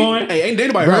know, feel me? going. Hey, ain't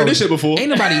nobody heard this shit before. Ain't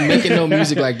nobody making no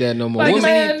music like that no more. Like,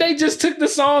 man, they just took the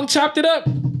song, chopped it up,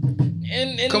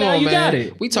 and Come now on, you man. got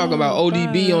it. We talking about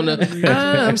ODB on the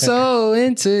I'm so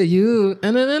into you.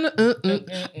 I'm in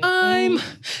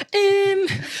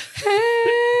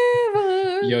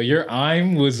heaven. Yo, your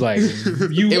I'm was like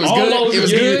you It was almost good. It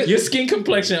was good. Your skin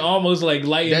complexion almost like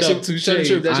lightened up two shades.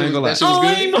 That shit was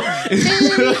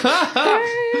good.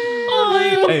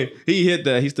 Hey, he hit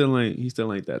that. He still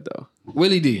ain't that though.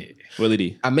 Willie D. Willie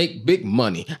D. I make big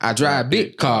money. I drive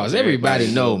big cars.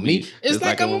 Everybody know me. It's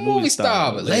like I'm a movie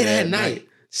star, but late at night,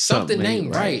 something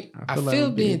ain't right. I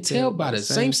feel being tailed by the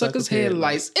same sucker's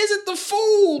headlights. Is it the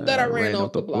fool that I ran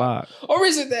off the block? Or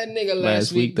is it that nigga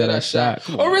last week that I shot?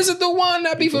 Or is it the one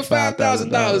that be for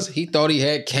 $5,000? He thought he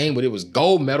had cane, but it was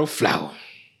gold medal flour.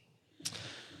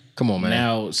 Come on, man.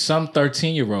 Now, some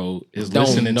 13-year-old is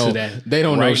listening to that. They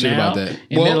don't know right shit now, about that.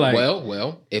 and they're like,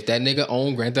 Well, if that nigga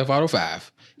owned Grand Theft Auto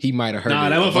 5, he might have heard Nah, it.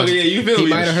 that motherfucker, yeah, you feel me? He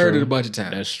might have heard true. it a bunch of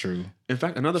times. that's true. In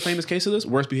fact, another famous case of this,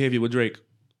 worst behavior with Drake.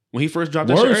 When he first dropped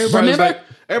that Worst? shit, everybody's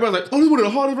Remember? like, oh, this is one of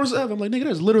the hardest verses ever. I'm like, nigga,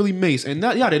 that's literally Mace. And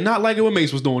y'all did not like it when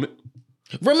Mace was doing it.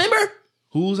 Remember?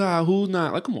 Who's high, who's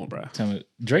not? Like, come on, bro. Tell me,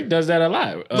 Drake does that a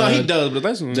lot. No, he does, but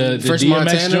that's The French DMX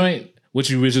Montana? joint,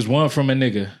 which is one from a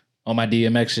nigga on my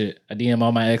DMX shit. I DM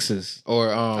all my exes.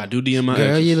 Or I do DM my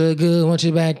girl, exes. you look good. Want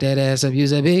you back that ass up?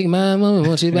 Use a big mama.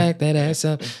 Want you back that ass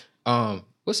up?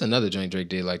 What's another joint Drake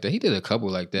did like that? He did a couple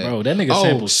like that. Bro, that nigga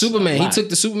samples Superman. a He lot. took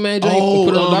the Superman joint and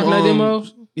put it on Dark Knight demo.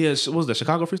 Yeah, what was that,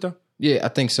 Chicago Freestyle? Yeah, I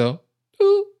think so.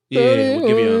 Yeah, we'll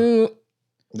give you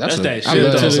That's that I shit.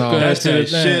 love though. that song. That's that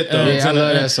shit, though. Yeah, I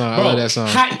love that song. I Bro, love that song.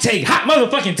 Hot take. Hot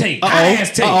motherfucking take. Hot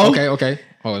ass take. Okay.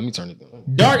 Oh, let me turn it down.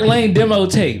 Dark Lane demo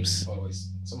tapes. Oh,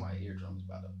 somebody eardrums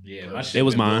about it. Yeah, my shit It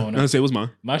was been mine. blowing I up. say it was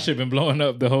mine. My shit been blowing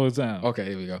up the whole time. Okay,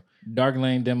 here we go. Dark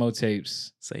Lane demo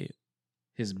tapes. Say it.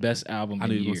 His best album I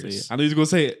knew in you was gonna say years. it. I knew you was gonna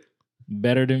say it.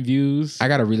 Better Than Views. I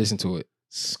gotta re-listen to it.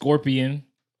 Scorpion.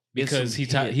 Because he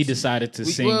decided to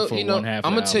sing for one half.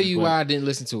 I'm of gonna the tell album, you but why I didn't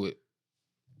listen to it.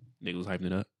 Nigga was hyping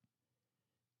it up.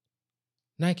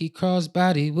 Nike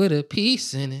crossbody with a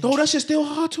piece in it. Oh, that shit still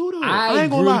hard too though. I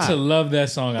ain't gonna grew lie. to love that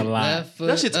song a lot.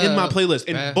 That shit's in my playlist.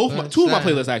 In two of my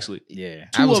playlists actually. Yeah.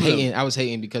 I was of them. hating. I was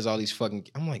hating because all these fucking.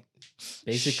 I'm like,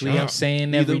 Basically, Shut I'm up.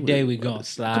 saying Either every day way. we gonna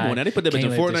slide. Come on, now they put that bitch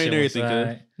Can't in let this Fortnite and shit everything.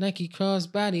 slide. Nike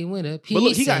crossbody with a piece. But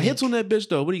look, he got in hits it. on that bitch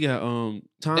though. What do you got?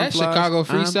 Time That flies. Chicago I'm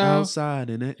freestyle?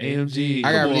 outside in that AMG.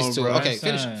 I gotta Come release on, to bro. it. Okay,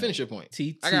 Son. finish your point.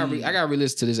 TT. I gotta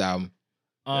re-listen to this album.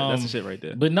 That's the shit right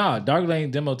there. But nah, Dark Lane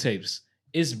demo tapes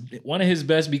is one of his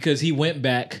best because he went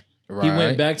back. Right. He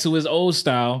went back to his old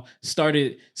style,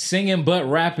 started singing but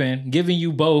rapping, giving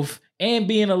you both, and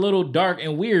being a little dark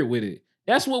and weird with it.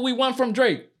 That's what we want from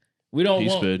Drake. We don't He's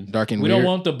want spitting. Dark and we weird. don't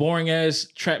want the boring ass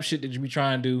trap shit that you be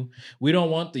trying to do. We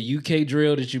don't want the UK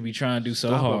drill that you be trying to do so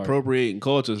Stop hard. appropriating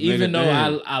cultures. Even nigga. though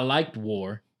Damn. I liked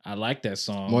War, I like that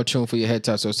song. More tune for your head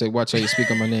tattoo. Say, watch how you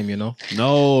speak on my name. You know.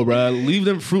 No, bro. Leave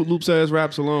them Fruit Loops ass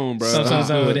raps alone, bro. Sometimes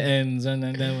it ends and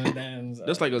then it ends.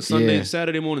 That's like a Sunday, Yeah.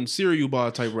 Saturday morning cereal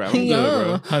bar type rap. I'm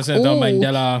good, bro.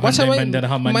 Watch how my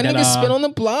niggas spin on the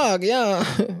blog. Yeah.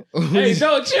 Hey,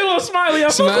 don't chill on Smiley. I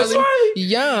fuck with Smiley.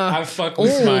 Yeah. I fuck with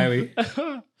Ooh. Smiley. I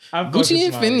fuck with Gucci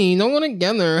and Smiley. Finny, no one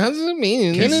together. How does it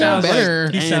mean? He They're sounds better.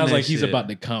 like, he And sounds that like he's shit. about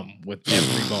to come with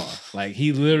every bar. Like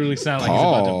he literally sounds like he's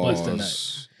about to bust a nut.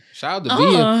 Pause. Shout out to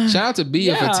Bia. Shout out to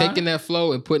Bia yeah. for taking that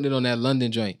flow and putting it on that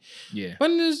London joint. Yeah.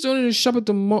 When is doing the shop at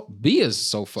the mall? Bia's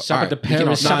so fun. Shop at the Alright, we can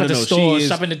Paris, all- shop no, at the no, store, she is-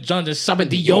 shop in the Johnson, shop at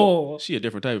Dior. She a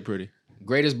different type of pretty.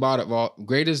 greatest bot of all.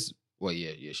 Greatest. Well,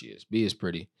 yeah, she is. Bia's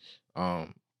pretty.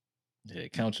 Yeah,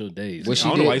 count your days. What I she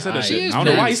don't know did. why he said that She shit. is I don't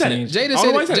know why he pretty. said it. Jada I don't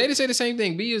know why he said, said it. Jada said the same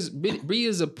thing.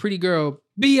 Bia's a pretty girl.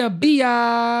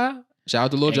 Bia. Shout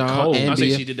out to Lil And Jon Cole. I and say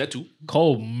Bia. she did that too.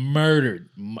 Cole murdered.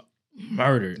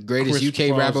 Greatest Chris UK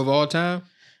Frost. rapper of all time.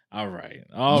 All right.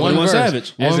 One One verse.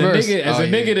 Savage. As One a verse. nigga, Oh,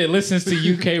 yeah. that listens to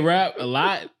UK rap a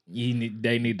lot,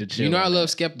 they need to chill. You know I on love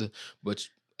that. Skepta, but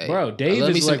hey, Bro, I Dave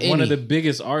love me is some like one of Any. the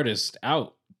biggest artists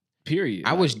out. Period.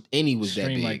 I wish Any was that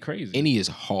stream big. like crazy. Any is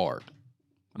hard.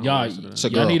 Y'all, It's a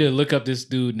y'all girl. need to look up this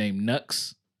dude named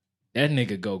Nux. That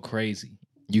nigga go crazy.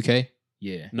 UK.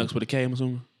 Yeah. Nux with a K, I'm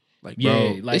assuming. Like, Yeah,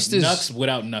 bro, like it's this- nuts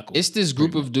without knuckles. It's this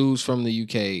group of dudes from the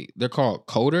UK. They're called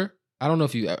Coder. I don't know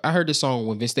if you. I heard this song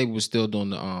when Vince Staples was still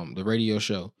doing the radio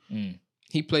show. Mm.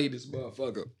 He played this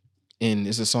motherfucker, and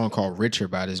it's a song called "Richer"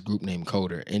 by this group named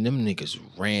Coder. And them niggas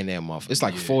ran that motherfucker. It's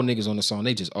like 4 niggas on the song.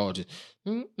 They just all just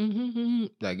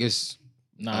like it's.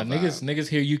 Nah, a niggas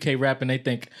hear UK rap and they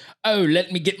think, oh,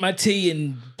 let me get my tea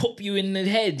and pop you in the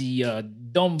head, you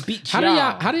dumb bitch.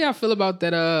 How do y'all feel about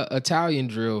that Italian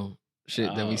drill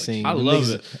shit that we seen? I The love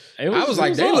niggas- it. I was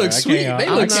like, they look sweet. They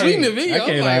look sweet in the video.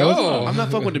 I'm like, oh. I'm not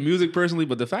fucking with the music personally,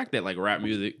 but the fact that like rap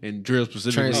music and drill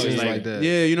specifically, Transitions is like that.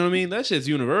 Yeah, you know what I mean. That shit's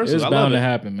universal. It's I love bound it. to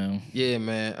happen, man. Yeah,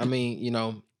 man. I mean, you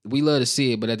know, we love to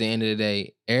see it, but at the end of the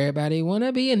day, everybody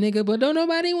wanna be a nigga, but don't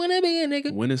nobody wanna be a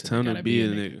nigga. When it's time to be a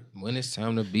nigga. When it's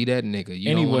time to be that nigga,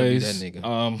 you don't wanna be that Anyways,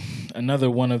 nigga. another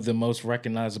one of the most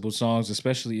recognizable songs,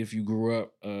 especially if you grew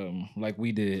up like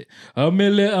we did. A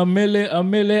milli.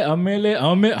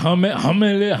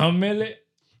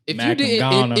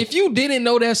 If you didn't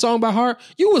know that song by heart,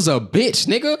 you was a bitch,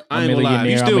 nigga. I ain't gonna lie.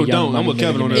 You still don't. I'm with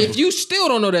Kevin on that. If you still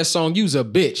don't know that song, you's a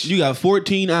bitch. You got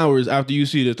 14 hours after you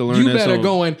see this to learn You that better song.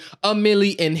 go in a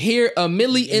milli in here, a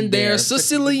milli in there.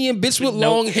 Sicilian bitch with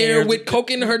long hair with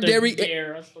coke in her dairy.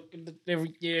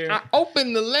 I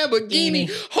opened the Lamborghini,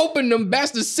 hoping them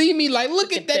bastards see me like,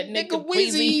 look at that nigga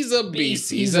Weezy. He's a beast.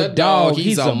 He's a dog.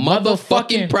 He's a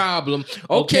motherfucking problem.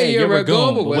 Okay, you're a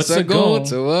goon, but what's a goon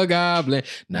to a goblin?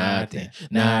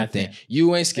 Nothing.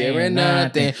 You ain't scaring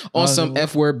nothing. On some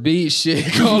F-word beat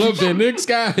shit. Call up the next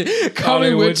guy. Call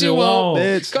me what you want,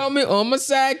 bitch. Call me on my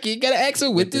sidekick. Gotta ask her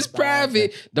with this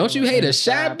private. Don't you hate a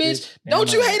shy bitch?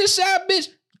 Don't you hate a shy bitch?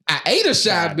 I ate a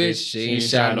shy bitch. She ain't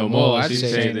shy no more. I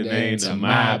changed the name to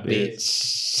my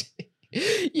bitch.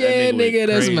 Yeah, nigga,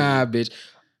 that's my bitch.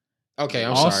 Okay,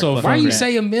 I'm Also, sorry. Why you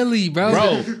say a milli,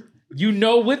 bro? You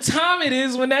know what time it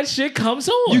is when that shit comes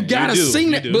on. You gotta You do, sing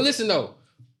you that. do. But listen though,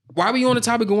 why we on the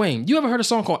topic of Wayne? You ever heard a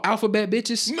song called Alphabet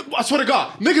Bitches? I swear to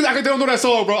God, niggas actually don't know that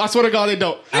song, bro. I swear to God, they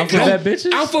don't. Alphabet bitches?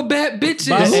 Alphabet Bitches.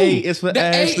 The A is for The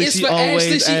Ashley. A is She for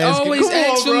Ashley. She always Come on,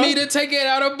 asks for bro. me to take it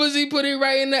out her pussy, put it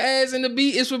right in the ass. And the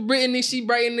B is for Brittany. She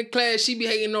bright in the class. She be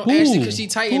hating on Who? Ashley because she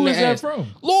tight in Who the is that ass. from?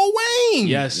 Lil Wayne.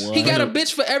 Yes. He got a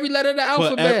bitch for every letter of the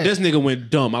alphabet. This nigga went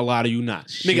dumb. I lie to you not.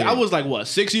 Shit. Nigga, I was like, what,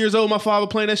 6 years old? My father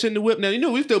playing that shit in the whip. Now, you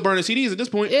know, we still burning CDs at this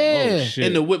point. Yeah. Oh, shit.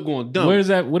 In the whip going dumb. What is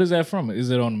that from? Is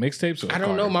it on mixtapes or I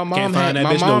don't know. My mom Can't find had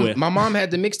that bitch nowhere. my mom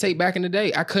had the mixtape back in the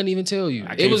day. I couldn't even tell you.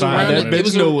 I It can't was find around. that The, it bitch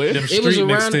was nowhere. Them it was street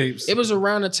around. mixtapes. It was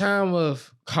around the time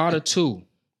of Carter 2.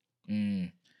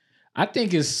 I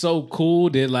think it's so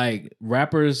cool that like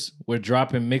rappers were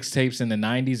dropping mixtapes in the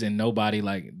 90s and nobody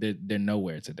like they're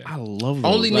nowhere today. I love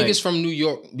those. Only Like- niggas from New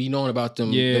York be knowing about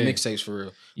them Yeah. the mixtapes for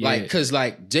real. Yeah. Like, cause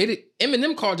like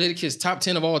Eminem called Jadakiss top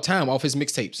 10 of all time off his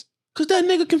mixtapes. Because that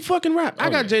nigga can fucking rap. I Oh,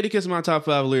 got Jadakiss in my top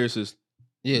 5 lyricists.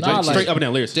 Yeah, Nah, Jadakiss, like- Straight up and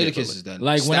down lyricists. Jadakiss Yeah, is that.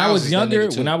 Like when I Styles was is that younger,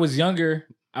 nigga, too.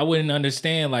 I wouldn't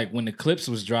understand like when the clips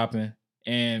was dropping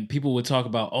and people would talk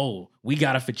about, oh, we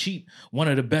got it for cheap, one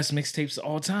of the best mixtapes of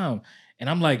all time. And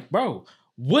I'm like, bro,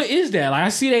 what is that? Like I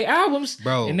see their albums,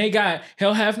 Bro. and they got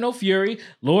Hell Have No Fury,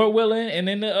 Lord Willing, and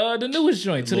then the newest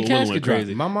joint to the Lord Willing casket went drop.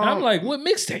 crazy. My And mom, I'm like, what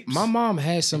mixtapes? my mom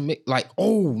had some like,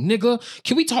 oh nigga,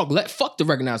 can we talk? Fuck the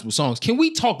recognizable songs. Can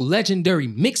we talk legendary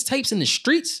mixtapes in the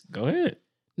streets? Go ahead.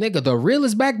 Nigga, The Real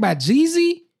is Back by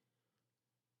Jeezy.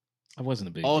 I wasn't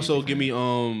a big. Also, Jeezy give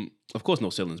fan. me, of course, no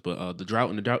ceilings, but the drought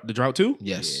and the drought too.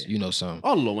 Yes, Yeah. you know some.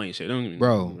 All the Lil Wayne shit. Don't get me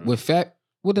Bro, wrong.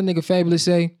 what the nigga Fabulous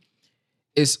say?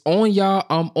 It's on y'all,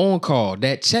 I'm on call.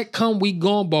 That check come, we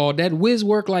gon' ball. That whiz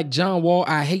work like John Wall.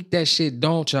 I hate that shit,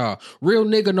 don't y'all? Real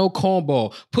nigga, no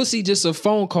cornball. Pussy just a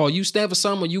phone call. You stand for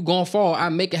something, you gon' fall. I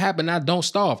make it happen, I don't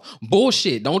starve.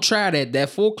 Bullshit, don't try that. That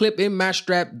full clip in my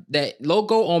strap. That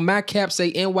logo on my cap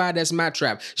say NY, that's my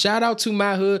trap. Shout out to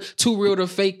my hood, too real to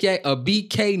fake that. A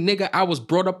BK nigga, I was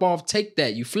brought up off, take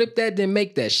that. You flip that, then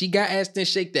make that. She got ass, then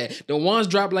shake that. The ones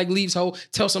drop like leaves, ho.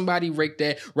 Tell somebody rake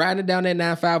that. Riding down that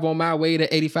 95 on my way to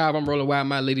 85, I'm rolling wide.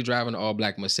 My lady driving an all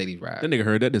black Mercedes ride. That nigga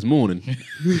heard that this morning.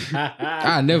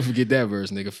 I'll never forget that verse,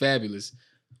 nigga. Fabulous.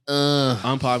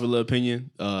 Unpopular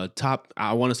opinion.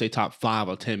 I want to say top 5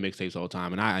 or 10 mixtapes all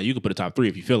time, and you can put a top 3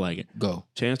 if you feel like it. Go.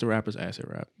 Chance the Rapper's acid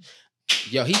rap.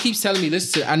 Yo, he keeps telling me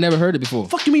listen to. I never heard it before.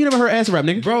 Fuck you mean you never heard acid rap,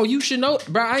 nigga? Bro, you should know.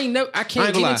 Bro, I can't I ain't get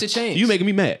gonna lie. into Chance. You making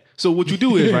me mad. So what you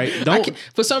do is right.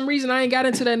 For some reason, I ain't got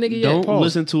into that nigga yet. Don't Pause.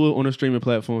 listen to it on the streaming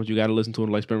platforms. You got to listen to it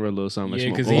like Spin Red Little something. Yeah,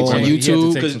 like because Smoke. on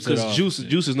YouTube, Because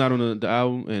Juice is not on the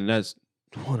album, and that's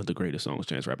one of the greatest songs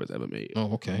Chance Rapper's ever made.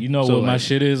 Oh, okay. You know So, what my like-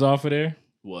 shit is off of there?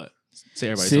 What? Say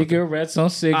everybody something. Cigarettes on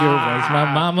cigarettes.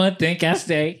 My mama think I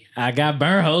stay. I got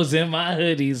burn holes in my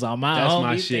hoodies. On my That's homie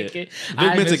my shit. thinking Vic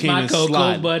I Mensa miss came my in cocoa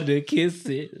sliding. butter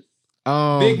kisses.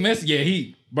 Big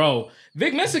Mensa,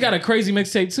 Vic Mensa got a crazy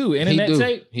mixtape too. Internet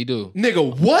tape. He do.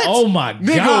 Nigga, what? Oh my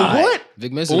Nigga, god. what?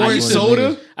 Vic Mensa. Orange was one of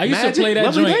them soda. niggas. I used Magic, to play that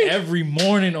Lovely joint Day. every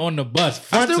morning on the bus. I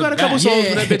Front still to got a couple back. songs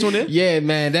from that bitch on there. Yeah,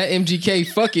 man. That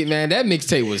MGK, fuck it, man. That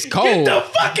mixtape was Get cold. the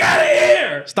fuck out of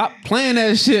here. Stop playing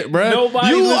that shit, bro. Nobody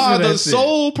you listen are to the that shit.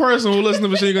 sole person who listens to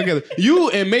Machine Gun Kelly. You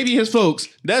and maybe his folks.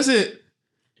 That's it.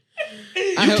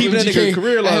 I You help keep that nigga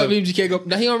career I help alive. MGK go.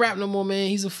 Now, he don't rap no more, man.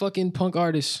 He's a fucking punk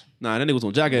artist. Nah, that nigga was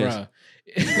on Jackass. Bruh.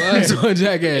 What's on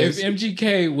Jackass? If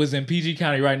MGK was in PG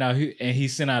County right now and he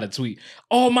sent out a tweet,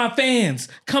 all my fans,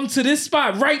 come to this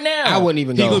spot right now. I wouldn't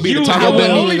even He go. gonna be the You, Taco I would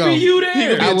Bell. only be you He there.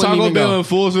 gonna be I at wouldn't Taco even Bell go. in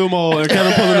Fullfield Mall and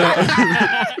Kevin pulling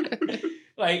up.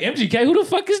 Like, MGK, who the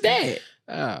fuck is that?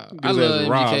 I His love ass MGK,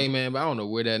 robbed. man, but I don't know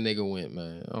where that nigga went,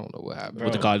 man. I don't know what happened.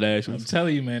 With the I'm Kardashians.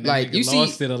 telling you, man. That Like nigga you see,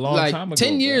 lost it a long like time ago.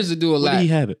 10 years to do a Where lot. did he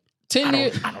have it? 10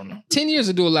 years. I don't know. 10 years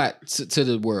to do a lot to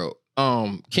the world.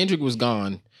 Kendrick was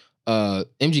gone.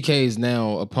 MGK is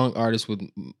now a punk artist with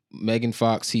Megan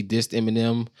Fox. He dissed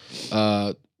Eminem.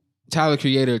 Tyler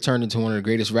Creator turned into one of the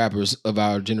greatest rappers of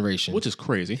our generation. Which is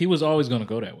crazy. He was always going to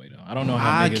go that way, though. I don't know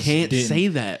how I niggas can't didn't. say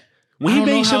that. I When he don't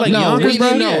know made shit how- like No, Yonkers,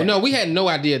 bro. no, we had no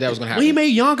idea that was gonna happen. When he made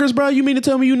Yonkers, bro, you mean to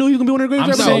tell me you knew he was gonna be one of the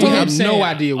greatest I'm rappers of saying, all we time? had no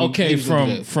idea he Okay, was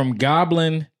gonna do that. from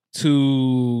Goblin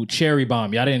to Cherry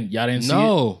Bomb, y'all didn't see it?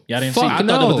 No. Y'all didn't Fuck see I it? thought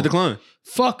that was no. the decline.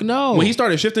 Fuck no. When he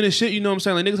started shifting his shit, you know what I'm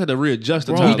saying? Like niggas had to readjust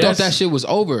the Bro, he time. thought that's- that shit was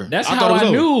over. That's I how thought it was I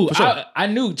over, knew. for sure. I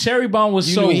knew Cherry Bomb was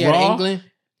you so knew he had an raw. inkling.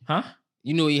 Huh?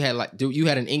 You knew he had like, dude, you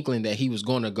had an inkling that he was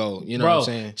gonna go. You know Bro, what I'm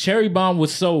saying? Cherry Bomb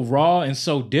was so raw and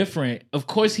so different. Of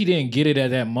course, he didn't get it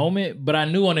at that moment, but I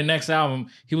knew on the next album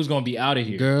he was gonna be out of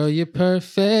here. Girl, you're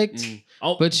perfect,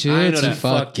 Oh, but I you're ain't know too that.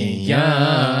 fucking young.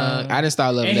 I didn't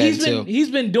start loving and that he's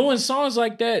until been doing songs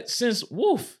like that since Goblin.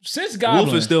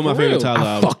 Wolf is still my For favorite real. Tyler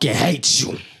I album. fucking hate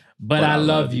you. But I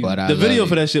love you. But I The love video you.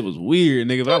 for that shit was weird,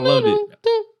 nigga, but I loved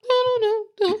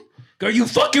it. Girl, you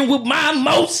fucking with my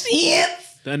emotions.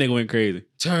 That nigga went crazy.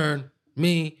 Turn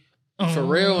me for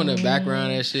real in the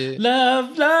background. That shit.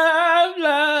 Love, love,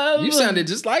 love. You sounded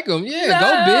just like him. Yeah, go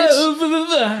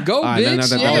bitch. Go All right,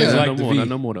 bitch. not Yeah. like no the more, V. not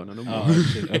no more, though, not no more. Oh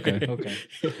shit. Okay.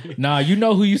 Nah, you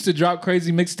know who used to drop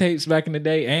crazy mixtapes back in the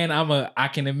day? And I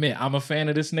can admit, I'm a fan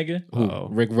of this nigga. Uh-oh.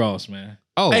 Rick Ross, man.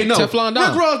 Oh, Hey, no, Teflon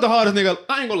Don. Rick Ross the hardest nigga.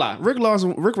 I ain't gonna lie. Rick Ross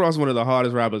is one of the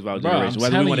hardest rappers of our Bro, generation. I'm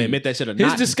Whether we telling want to you, admit that shit or His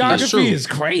not. That's discography true. is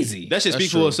crazy. That shit That's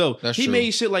speaks true. for itself. That's He true.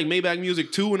 made shit like Maybach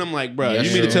Music too, and I'm like, bro, That's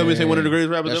you mean to tell me true. say one of the greatest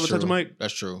rappers That's ever touch a true. mic?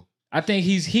 That's true. I think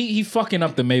he fucking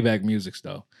up the Maybach music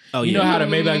though. Oh, You yeah. know how the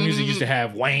Maybach music used to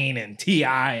have Wayne and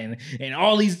T.I. and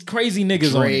all these crazy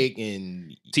niggas Drake and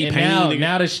on it. T-Pain, And nigga.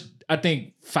 now I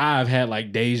think 5 had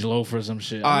like Dej Loaf or some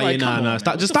shit. Oh, I'm yeah, like, come nah. on, man.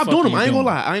 Stop. What Just the stop fuck doing them. you I ain't gonna doing?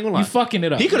 lie. I ain't gonna lie. You fucking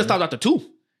it up. He could have man. stopped after 2.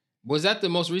 was that the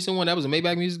most recent one? That was a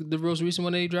Maybach music, the most recent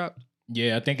one that he dropped.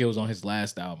 Yeah, I think it was on his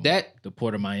last album. That the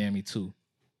Port of Miami 2.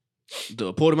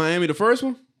 The Port of Miami, the first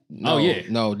one. no, yeah.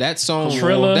 no, that song,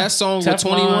 Trilla, that song with Teflon.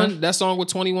 21, that song with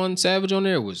 21 Savage on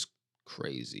there was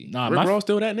crazy. Nah, Rick Ross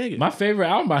still that nigga. my favorite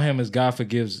album by him is God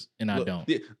Forgives and I Look, Don't.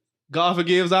 yeah, God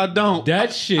forgives, I don't.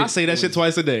 That shit. I say that shit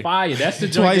twice a day. Fire. That's the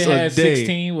joint Twice that a had day.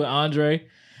 16 with Andre.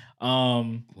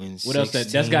 When What else? That's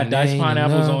 16 got Dice ain't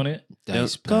Pineapples enough. on it.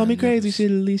 Dice Call me crazy, Pineapples.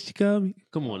 shit. At least you call me.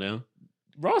 Come on now.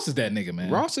 Ross is that nigga, man.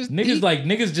 Ross is-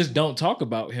 niggas just don't talk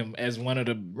about him as one of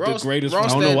the greatest. Ross, I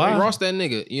don't know that, why. Ross that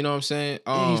nigga. You know what I'm saying?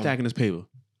 Yeah, he's stacking his paper.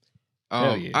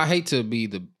 Hell yeah. I hate to be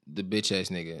the bitch ass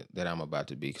nigga that I'm about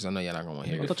to be because I know y'all not gonna want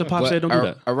to hear I it. thought your pop But said don't do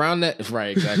that. Around that,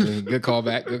 right? Exactly. Good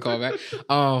callback. Good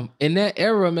callback. In that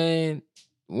era, man,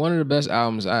 one of the best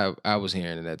albums I was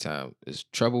hearing in that time is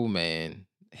 "Trouble Man,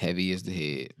 Heavy as the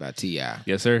Head" by T.I.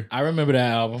 Yes, sir. I remember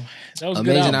that album. That was a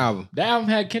Amazing good album. That album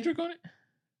had Kendrick on it.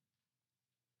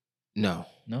 No,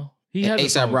 No, he has a A$AP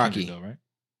song with Rocky. Kendrick, though, right?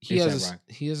 he A$AP has Rocky.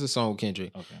 he has a song with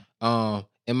Kendrick. Okay.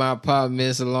 In my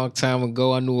apartment a long time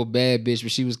ago, I knew a bad bitch,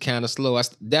 but she was kind of slow.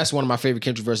 That's one of my favorite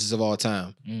Kendrick verses of all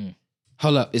time. Mm.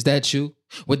 Hold up, is that you?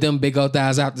 With them big old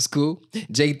thighs out the school,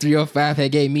 J305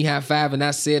 had gave me high five, and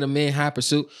I said I'm in high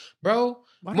pursuit, bro.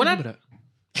 When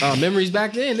memories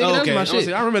back then, nigga, okay, that's my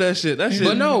shit. I remember that shit. That shit.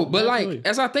 But no, but Absolutely. like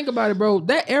as I think about it, bro,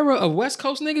 that era of West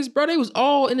Coast niggas, bro, they was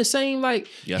all in the same. Like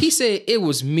Yes. he said, it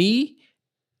was me,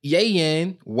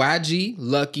 Ye-Yan, YG,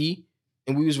 Lucky,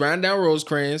 and we was riding down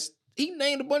Rosecrans. He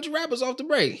named a bunch of rappers off the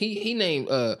break. He named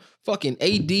fucking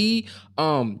AD,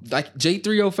 like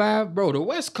J305, bro. The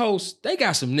West Coast, they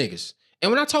got some niggas.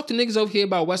 And when I talk to niggas over here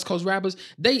about West Coast rappers,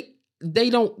 they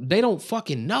don't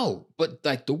fucking know. But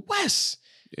like the West,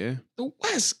 Yeah. The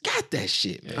West got that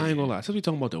shit, man. I ain't gonna lie. Since we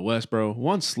talking about the West, bro,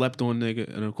 one slept on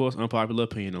nigga, and of course, unpopular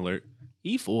opinion alert.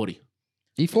 E40.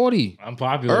 E40.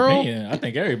 Unpopular Earl? opinion. I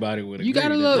think everybody would agree. You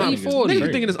gotta that love that E40. nigga's Niggas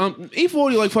crazy. thinking this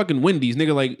E40 like fucking Wendy's,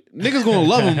 nigga. Like niggas gonna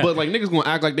love him, but like niggas gonna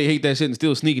act like they hate that shit and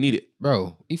still sneak and eat it.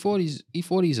 Bro,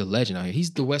 E40's a legend out here.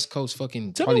 He's the West Coast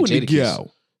fucking Tell Harley me when to get Jadakiss. out.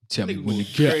 Tell me Nigga when to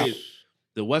goes get out. crazy.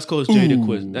 The West Coast Jada Ooh.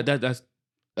 quiz.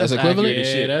 That's equivalent? accurate as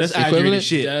shit. Yeah, That's that's accurate equivalent? as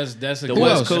shit. That's a The good-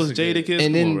 West else? Coast that's a good- Jada Kiss.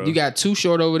 And come on, then bro. you got Too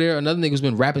Short over there. Another nigga who's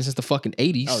been rapping since the fucking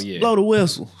 80s. Oh yeah. blow the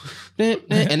whistle.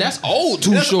 And that's old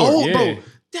Too That's Short. old, Yeah. bro.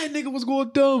 That nigga was going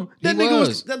dumb. That He nigga was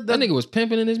was. That nigga was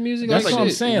pimping in his music. That's like what I'm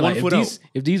shit. saying. One Like foot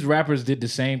if these rappers did the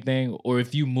same thing, or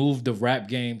if you moved the rap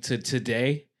game to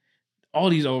today, all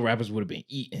these old rappers would have been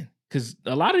eating. Because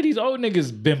a lot of these old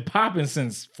niggas been popping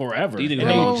since forever. These niggas and have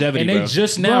they, longevity, and bro. they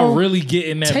just now Bro, really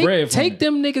getting that bread. From Take it.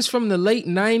 them niggas from the late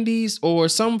 90s or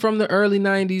some from the early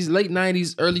 90s, late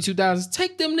 90s, early 2000s.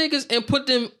 Take them niggas and put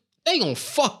them. They gonna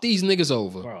fuck these niggas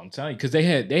over. Bro, I'm telling you, because they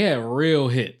had real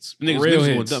hits, Niggas real was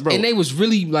hits. dumb, bro. And they was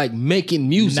really like making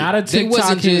music. Not a They TikTok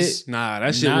wasn't just. Nah,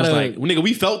 that shit Not was a- like, nigga,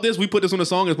 we felt this. We put this on the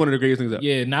song. It's one of the greatest things ever.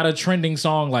 Yeah, not a trending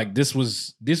song. Like this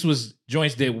was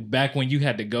joints that back when you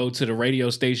had to go to the radio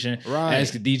station, Right.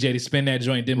 ask the DJ to spin that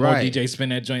joint, then more Right. DJ spin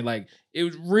that joint. Like it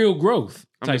was real growth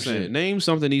I'm type just saying, shit. name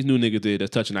something these new niggas did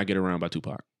that's touching I Get Around by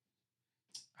Tupac.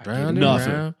 Round and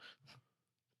Nothing. round.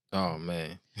 Oh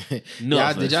man.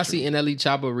 Nothing. Did y'all see NLE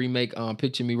Chopper remake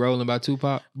Picture Me Rolling by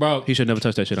Tupac? Bro, He should never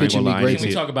touch that shit. I ain't Picture gonna me lie. I great. ain't can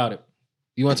we see it. talk about it?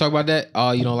 You want to talk about that?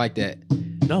 Oh, you don't like that?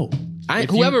 No. I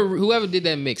If you- whoever did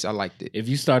that mix, I liked it. If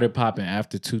you started popping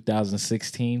after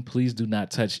 2016, please do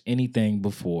not touch anything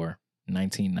before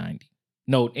 1990.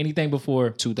 No, anything before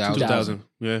 2000. 2000.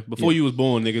 Yeah. Before Yeah. you was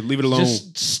born, nigga. Leave it alone.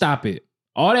 Just stop it.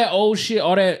 All that old shit,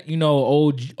 all that,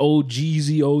 old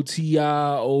Jeezy, old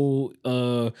T.I., old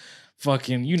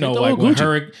fucking, the like old when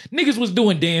Gucci. niggas was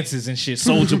doing dances and shit.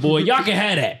 Soldier Boy, y'all can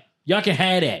have that. Y'all can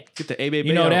have that. Get the A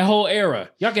baby. That whole era.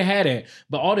 Y'all can have that.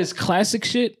 But all this classic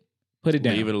shit, put it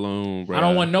down. Leave it alone, bro. I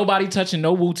don't want nobody touching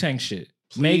no Wu-Tang shit.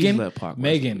 Please Megan, let Pac rest,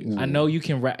 Megan, please. I know you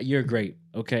can rap. You're great.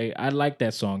 Okay, I like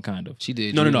that song kind of. She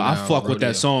did. No. Dream I Now, fuck with Rodeo.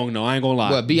 that song. No, I ain't gonna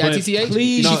lie. What, B.I.T.T.H?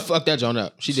 please- She No. fucked that joint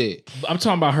up. She did. I'm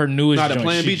talking about her newest Nah, the joint.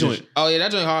 Plan She B just- joint. Oh yeah,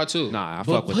 that joint hard too. Nah, I But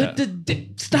fuck with put that.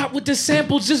 stop with the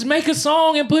samples. Just make a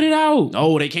song and put it out.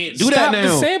 No, they can't do Stop that the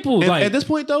now. samples, And like- at this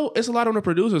point, though, it's a lot on the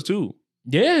producers too.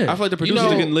 Yeah, I feel like the producers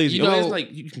know- are getting lazy. you know, it's like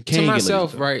you can To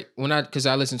myself, get lazy, right? Because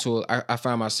I listen to, I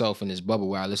find myself in this bubble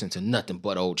where I listen to nothing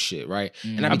but old shit, right?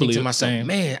 And I I be thinking believe to it. myself, Same.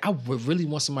 man, I would really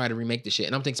want somebody to remake this shit.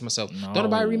 And I'm thinking to myself, don't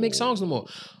nobody remake songs no more.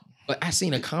 But I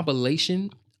seen a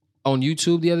compilation on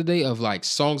YouTube the other day of like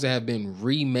songs that have been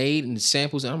remade and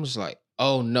samples, and I'm just like,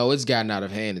 oh no, it's gotten out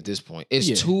of hand at this point. It's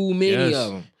Yeah. too many Yes.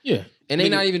 of them. yeah. And they're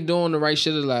Nigga- not even doing the right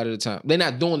shit a lot of the time. They're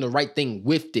not doing the right thing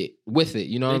with it.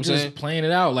 You know what They I'm just saying? playing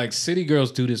it out like city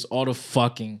girls do this all the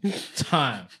fucking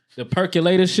time. The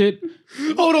percolator shit.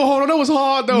 Hold on. That was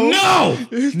hard though. No,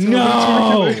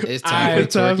 no, It's time I- for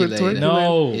twerkulator. twerkulator.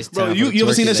 no, It's Bro, time you for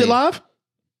ever seen that shit twerkulator. live?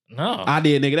 no. I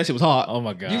did, nigga. That shit was hard. Oh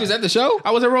my god, You was at the show?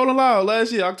 I was at Rolling Loud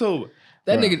last year, October.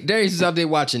 That Bruh. nigga Darius is out there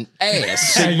watching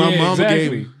ass. Shake my Yeah, mama exactly.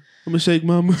 game. I'm gonna shake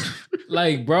mama.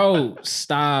 Like, bro,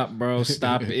 stop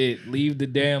it. Leave the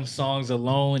damn songs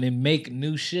alone and make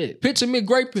new shit. Picture me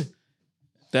graping.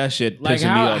 That shit Like, pissing me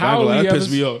how off. are I ain't gonna lie, we that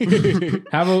pissed me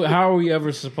ever? off. How are we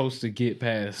ever supposed to get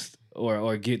past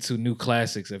or get to new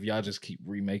classics if y'all just keep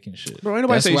remaking shit? Bro, ain't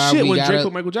nobody That's say why shit we when gotta- Drake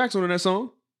put Michael Jackson on that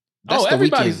song. That's the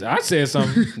everybody's. Weeknd. I said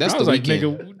something. That's I the was like, Weeknd.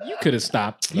 nigga, you could have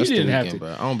stopped. That's you the didn't have Weeknd, to.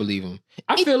 bro. I don't believe him.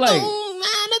 I feel like don't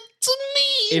matter to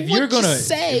me if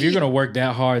you're gonna work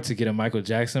that hard to get a Michael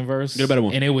Jackson verse, Get a better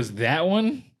one. and it was that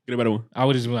one, Get a better one. I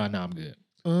would just be like, nah, I'm good.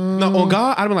 No, on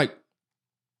God, I'd be like,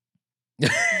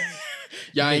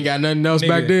 y'all ain't got nothing else Nigga.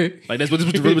 back there. like that's really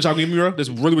what y'all gonna give me, bro. That's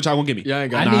really what y'all gonna give me. Y'all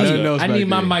ain't I got nothing else need back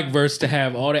my there. mic verse to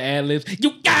have all the ad libs.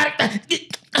 You got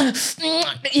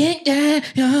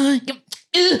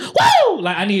woo!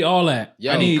 Like I need all that.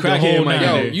 Yo, I need the crackhead whole mic.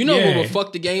 nine. Yo, you know what Yeah. would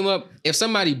fuck the game up? If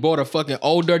somebody bought a fucking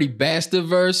Old Dirty Bastard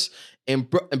verse and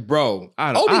bro,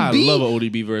 I ODB, love an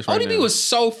ODB verse right ODB now. was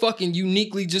so fucking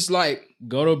uniquely just like,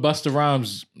 Go to Busta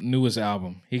Rhymes' newest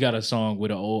album. He got a song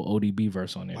with an old ODB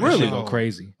verse on there. That Really? shit go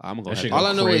crazy. I'm gonna go That ahead. shit all go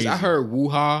I know crazy. is I heard Woo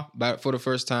Ha for the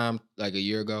first time like a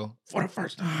year ago. for the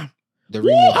first time. The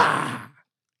remix. Ah!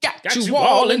 Got you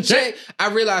all in check. I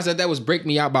realized that was Break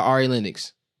Me Out by Ari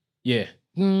Lennox. Yeah.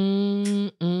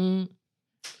 Ari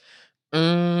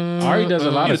Ari does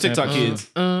a lot You of the TikTok samples.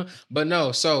 kids. But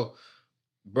no, so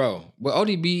bro, with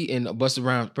ODB and Busta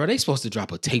Rhymes, bro, they supposed to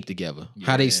drop a tape together.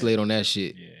 How they Yeah. slid on that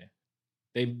shit. Yeah.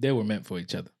 They were meant for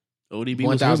each other. ODB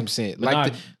was him.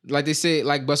 1000%. Like they said,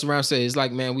 like Busta Rhymes said, it's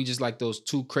like, man, we just like those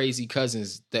two crazy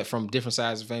cousins that from different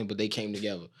sides of fame, but they came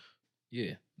together.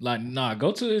 Yeah. Like,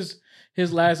 go to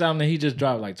his last album that he just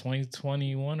dropped, like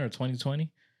 2021 or 2020.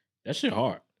 That shit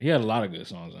hard. He had a lot of good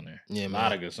songs on there. Yeah, man. A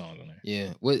lot of good songs on there.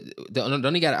 Yeah.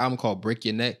 Don't he got an album called Break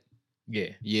Your Neck? Yeah.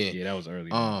 Yeah. Yeah, that was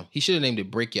early. He should have named it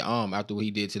Break Your Arm after what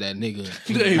he did to that nigga.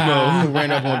 Who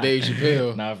ran up on Dave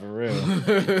Chappelle. Nah, for real.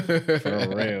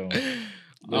 For real.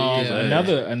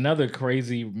 Another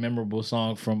crazy, memorable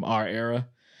song from our era.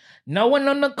 No one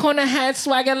on the corner had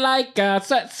swagger like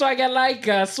us, swagger like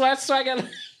us, swagger like.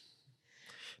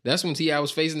 That's when T.I.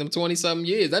 was facing them 20-something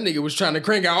years. That nigga was trying to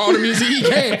crank out all the music he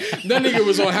can. That nigga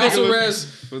was on house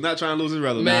arrest. Was not trying to lose his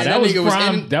relevance. Man, That was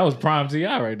prime. in, That was prime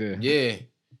T.I. right there. Yeah.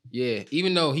 Yeah.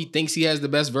 Even though he thinks he has the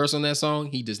best verse on that song,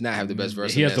 he does not have the best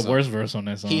verse He on has that the song. worst verse on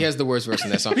that song. He has the worst verse on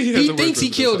that song. He He thinks he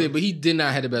killed it, but he did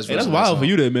not have the best verse That's on that wild song. for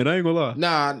you to admit. I ain't gonna lie.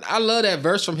 Nah, I love that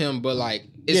verse from him, but like,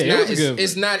 it's Yeah, it not. was a good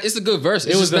It's not. It's a good verse.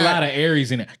 It was a lot of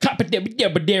Aries in it.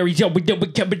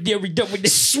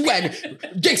 Swag,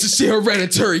 gangsta shit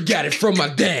hereditary. Got it from my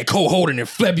dad. Co-holding in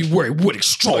February with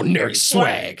extraordinary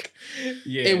swag.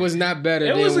 Yeah, It was not better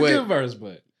It than was a what good verse,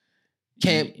 but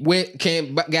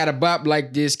got a bop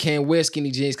like this. Can't wear skinny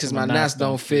jeans because my knots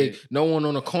don't fit. No one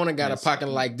on the corner got a pocket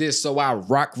like this, so I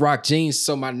rock jeans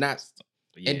so my knots.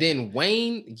 yeah. And then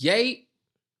Wayne, Ye,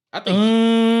 I think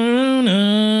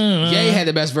Ye had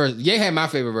the best verse. Ye had my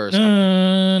favorite verse.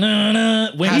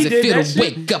 When How's he it did feel that to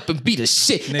shit, wake up and be the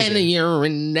shit? Nigga. And then you're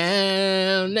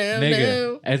now.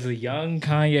 nigga, as a young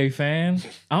Kanye fan,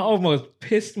 I almost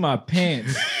pissed my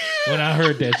pants when I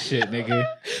heard that shit, nigga.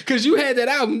 Because you had that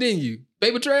album, didn't you?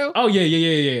 Paper Trail? Oh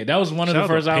yeah. That was one of the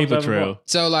first albums I ever bought.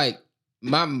 So like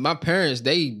my parents,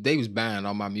 they was buying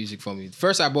all my music for me. The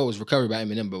first I bought was Recovery by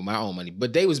Eminem, but my own money.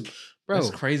 But they was It's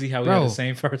crazy how we had the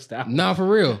same first album. Nah, for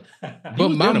real. But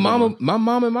my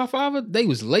mom and my father, they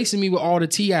was lacing me with all the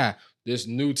T.I. This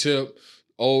new tip,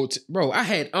 old bro.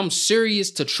 I'm serious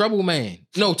to Trouble Man.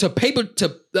 No, to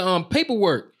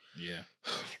paperwork. Yeah.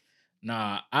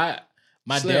 Nah,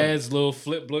 my Slim. dad's little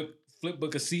flip book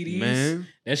of CDs. Man.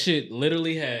 That shit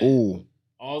literally had Ooh.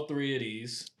 all three of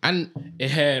these. I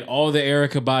It had all the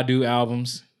Erykah Badu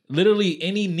albums. Literally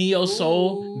any neo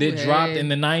soul that dropped in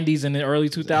the 90s and the early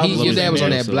 2000s. your dad was on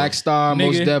that so. Black Star, Nigga.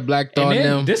 Most Def, Black Thought, And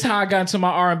then, them. this is how I got into my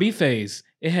R&B phase.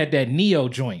 It had that Neo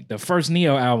joint, the first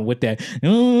Neo album with that.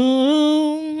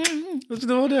 What's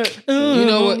doing with that?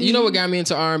 You know what got me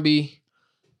into R&B?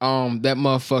 That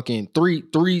motherfucking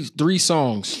three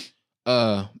songs.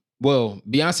 Well,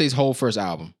 Beyonce's whole first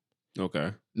album.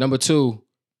 Okay. Number 2,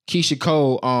 Keisha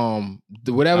Cole.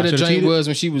 Whatever I the Should've joint Cheated? was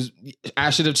when she was, I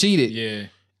Should Have Cheated. Yeah.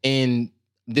 And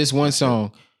this one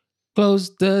song,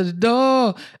 close the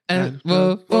door and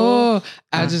before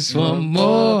I just want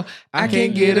more. I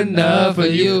can't get enough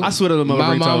of you. I swear to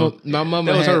My mama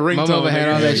That was had, her my ringtone, mama had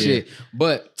all nigga. that Yeah. shit.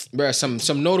 But bruh,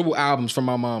 some notable albums from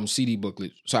my mom's CD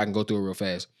booklet, so I can go through it real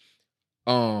fast.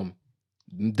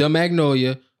 The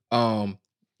Magnolia,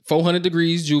 400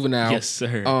 Degrees, Juvenile. Yes,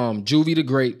 sir. Juvie the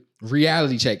Great,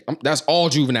 Reality Check. That's all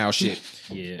Juvenile shit.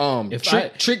 Yeah.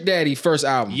 Trick Daddy first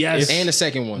album. Yes. And the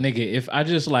second one. Nigga, if I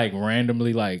just like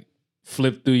randomly like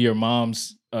flip through your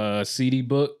mom's CD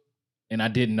book and I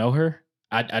didn't know her,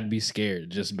 I'd be scared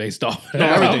just based off of the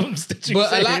everything. albums that you But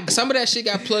said. some of that shit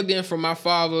got plugged in from my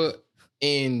father,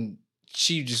 and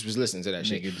she just was listening to that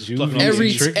shit. Nigga, Juvie Every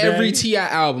and Trick every Daddy? T.I.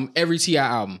 album.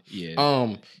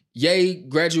 Yeah. Yay,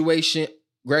 graduation,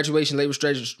 late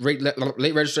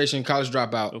registration, college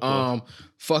dropout. Of course.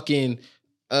 Fucking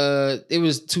it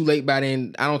was too late by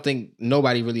then. I don't think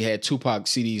nobody really had Tupac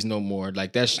CDs no more.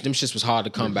 Like them shits was hard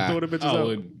to come by.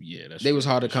 Yeah, that's They was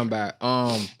hard to come by.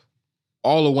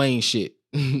 All the Wayne shit.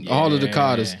 All of the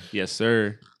Carters. Yes,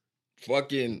 sir.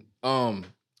 Fucking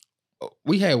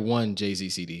we had one Jay-Z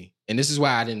CD. And this is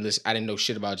why I didn't know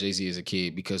shit about Jay-Z as a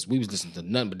kid, because we was listening to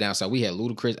nothing but down south. We had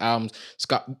Ludacris albums,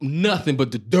 nothing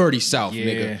but the dirty South,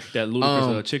 nigga. That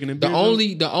Ludacris chicken and The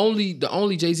beer.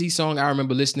 only Jay-Z song I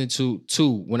remember listening to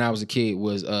when I was a kid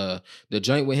was the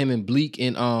joint with him and Bleak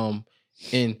and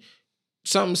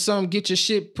something get your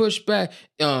shit pushed back.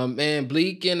 And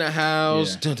Bleak in the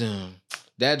house. Yeah. Dun-dun.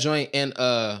 That joint and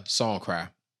Song Cry.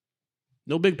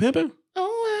 No Big Pimpin'?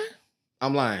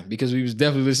 I'm lying because we was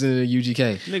definitely listening to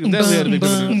UGK. Niggas definitely had a Big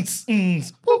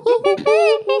Pimpin'.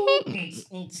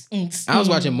 I was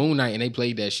watching Moon Knight and they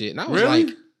played that shit, and I was Really?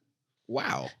 like,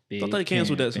 "Wow, I thought they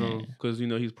canceled that song because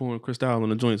he's pouring Cristal on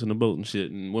the joints on the boat and shit,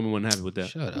 and women weren't happy with that.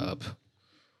 shut up."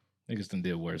 Niggas done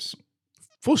did worse.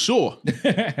 For sure.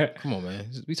 Come on, man.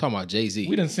 We talking about Jay-Z.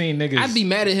 We done seen niggas. I'd be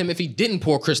mad at him if he didn't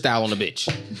pour Cristal on the bitch.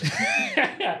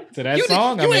 to that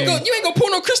song. You ain't gonna pour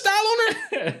no Cristal on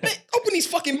her. Man, open these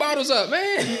fucking bottles up,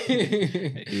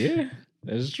 man. Yeah,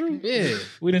 that's true. Yeah.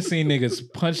 We done seen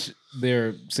niggas punch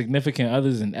their significant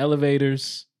others in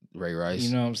elevators. Ray Rice.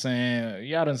 You know what I'm saying?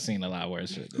 Y'all done seen a lot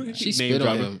worse shit. than that. She spit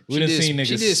on him. We done seen she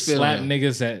niggas did spit slap on him.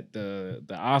 niggas at the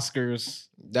Oscars.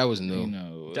 That was new. You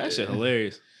know, That shit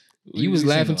hilarious. You was we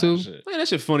seen laughing a lot of too? shit. Man, that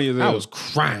shit funny as hell. I was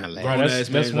crying laughing. Bro, Grown-ass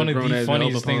that's man, one of grown-ass the man,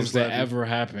 funniest open palm things that slap. ever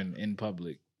happened in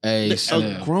public. Hey, A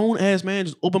Slim. grown ass man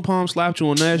just open palm slapped you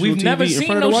on national We've TV never in seen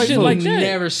front of no the white shit folks. like that.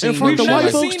 Never seen In front of the no white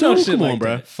shit never folks seen no too. shit Come on, like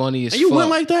bro. that. Funny as And you fuck. went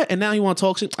like that, and now you want to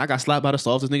talk shit. I got slapped by the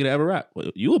softest nigga that ever rap.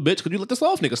 Well, you a bitch because you let the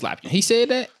soft nigga slap you. He said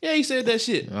that? Yeah, he said that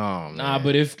shit. Oh, man. Nah,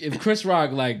 but if Chris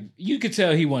Rock, like, you could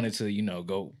tell he wanted to, you know,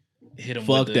 go hit him.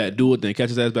 Fuck with the, that. Do it then. Catch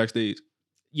his ass backstage.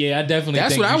 Yeah, I definitely.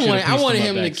 That's think what I you wanted. should've I pieced wanted up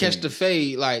him to backstage. catch the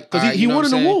fade. Like, Because you he know won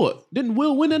an what I'm saying? award. Didn't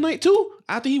Will win that night too?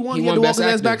 After he won, He he had won to walk Best his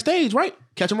ass Actor. backstage, right?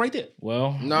 Catch him right there.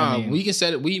 Well, Nah, I mean, we can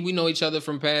set it. We know each other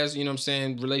from past, you know what I'm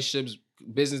saying, relationships,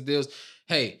 business deals.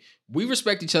 Hey, we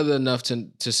respect each other enough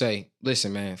to say,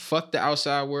 listen, man, fuck the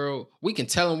outside world. We can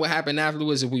tell them what happened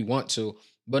afterwards if we want to.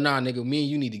 But nah, nigga, me and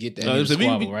you need to get that. need to So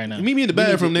squabble right now. Meet me in the We need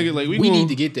bathroom, to- nigga. Like we gonna, need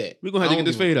to get that. We gonna have to I get don't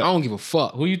this give a- fade up. I don't give a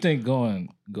fuck. who you think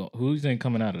who you think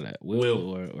coming out of that?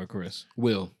 Will. Or Chris?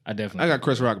 Will. I definitely. I got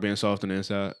Chris Rock being soft on the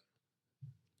inside.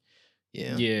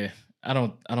 Yeah. Yeah, I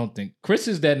don't think Chris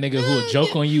is that nigga who'll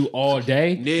joke on you all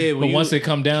day. Yeah, but once it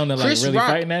come down to like Chris really Rock-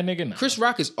 fighting that nigga, no. Chris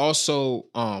Rock is also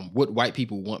what white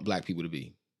people want black people to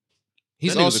be.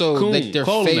 He's That nigga's a also coon. like their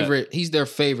Call him that. favorite. He's their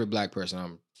favorite black person.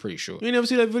 I'm pretty sure. You ain't never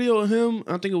see that video of him?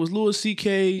 I think it was Louis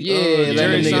C.K. Yeah, Jerry let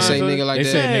a nigga say Seinfeld. nigga like They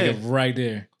that. said nigga right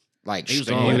there. Like He was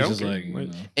like, strong. yeah, He that was just okay. like, you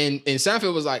know. And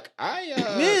Seinfeld was like,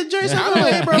 Yeah, Jerry I Seinfeld.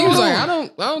 don't- Hey, bro, he was hold like, on.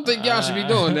 I don't think y'all should be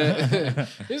doing that.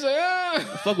 He's like,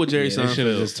 Fuck with Jerry Yeah, they should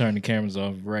have Seinfeld. just turned the cameras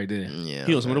off right there. Yeah.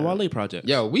 He on some of the man. Wale project.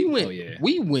 Yo, we went Oh, yeah.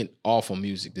 we went off on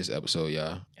music this episode,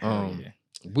 y'all. Hell yeah.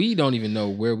 We don't even know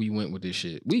where we went with this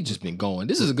shit. We just been going.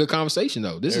 This is a good conversation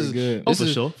though. This Very is good. Oh, This for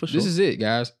is sure, for sure. This is it,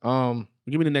 guys.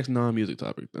 Give me the next non-music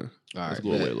topic then. All Let's right, go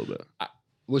away a bet. little bit.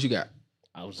 What you got?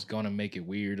 I was gonna make it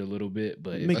weird a little bit,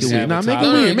 but if Make you it have weird. a Nah, make it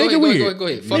topic- weird. Make it weird. Go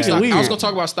ahead. Make Fuck it stock. I weird. was gonna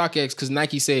talk about StockX because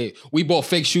Nike said we bought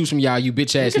fake shoes from y'all, you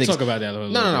bitch We ass can niggas. talk about that a little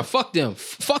No. bit. Fuck them.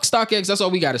 Fuck StockX. That's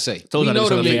all we gotta say. Told We y'all know niggas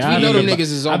them how to niggas. make- We I've know been them a-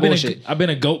 niggas is on I've been bullshit. I've been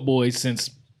a goat boy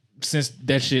since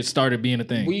that shit started being a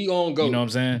thing. We on go. You know what I'm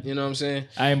saying? You know what I'm saying?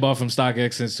 I ain't bought from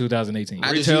StockX since 2018.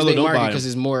 I just Retail use or their don't market buy because them.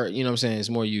 it's more. You know what I'm saying? It's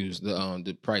more used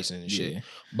the pricing and shit. Yeah.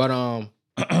 But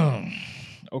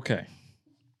Okay,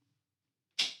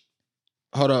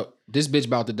 hold up. This bitch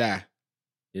about to die.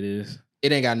 it is.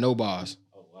 It ain't got no bars.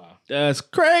 Oh wow. That's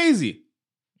crazy.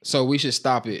 So we should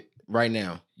stop it right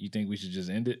now. You think we should just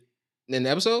end it? In the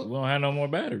We episode, don't have no more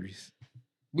batteries.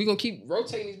 we gonna keep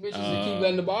rotating these bitches and keep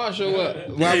letting the bars show up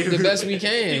the best we He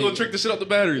can. gonna trick the shit out the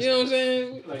batteries. You know what I'm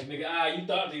saying? Like nigga, you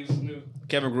thought these was new.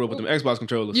 Kevin grew up with them Xbox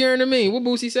controllers. You know what I mean? What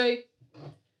Boosie say?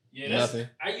 Yeah, Nothing.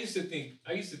 I used to think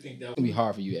that It's gonna be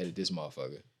hard for you to edit this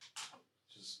motherfucker.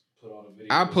 just put all the videos.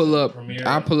 I pull up. Premiere.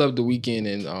 I pull up the weekend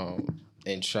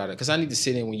and try to, cause I need to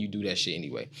sit in when you do that shit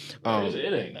anyway.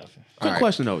 it ain't nothing. Quick Alright.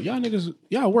 question though. Y'all niggas,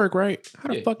 y'all work, right? How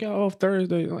the Yeah. fuck y'all off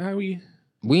Thursday? Like, how we?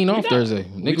 We ain't off not. Thursday,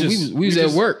 nigga. just- We was we at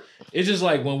just- work. It's just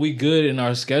like when we good in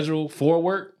our schedule for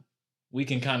work, we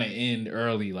can kind of end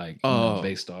early, like you know,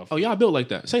 based off. Oh, y'all built like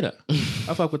that. Say that.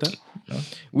 I fuck with that.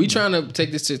 We trying to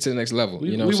take this shit to the next level. we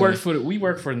you know, we what I'm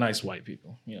work for nice white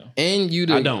people. You know, saying? And you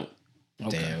the I don't.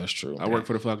 Damn, that's true. I work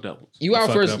for the fucked up ones. You out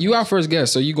fucked first. up You out first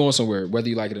guest, so you going somewhere, whether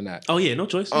you like it or not. Oh yeah, no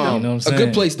choice. You know what I'm A saying?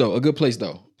 good place though. A good place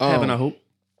though. Having I hope.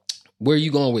 Where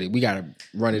you going with it? We gotta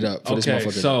run it up for this okay,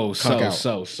 motherfucker. to conk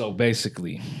out. so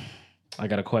basically, I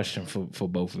got a question for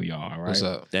both of y'all. All right, What's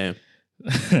up? Damn.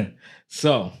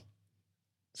 So,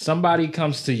 somebody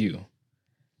comes to you,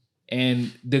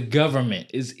 and the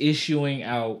government is issuing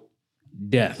out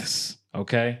deaths.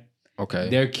 Okay, Okay.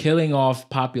 they're killing off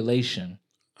population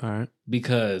All right.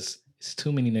 because it's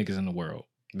too many niggas in the world.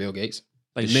 Bill Gates.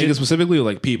 Like The niggas shit- specifically or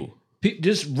like people?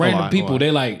 Just random alright, people.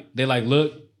 alright. They like,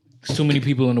 look, there's too many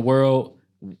people in the world.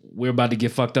 We're about to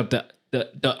get fucked up.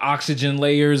 The oxygen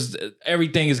layers,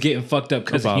 everything is getting fucked up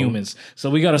because of problem. humans. So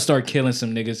we got to start killing some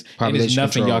niggas. And there's Population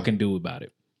nothing control. y'all can do about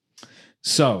it.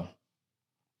 So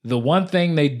the one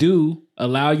thing they do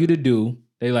allow you to do,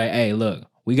 they like, hey, look,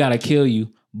 we got to kill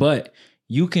you, but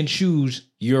you can choose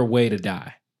your way to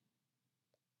die.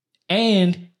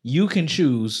 And you can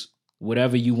choose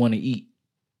whatever you want to eat.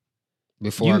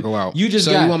 Before I You- go out. you just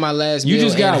so got- you want my last You meal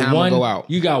just and got how one. I'ma go out.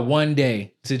 You got one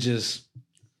day to just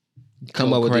Come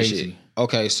go up with crazy. this shit.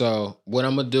 Okay, so what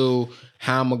I'm gonna do,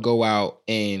 how I'm gonna go out,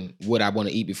 and what I want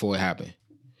to eat before it happen.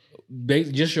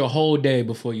 Just your whole day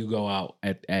before you go out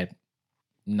at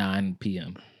 9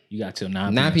 p.m. You got till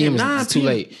 9 9 p.m. is too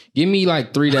late. Give me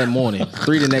like 3 that morning,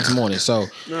 3 the next morning. So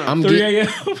I'm 3 a.m.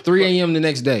 3 a.m. the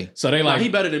next day. So they like he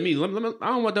better than me. I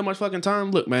don't want that much fucking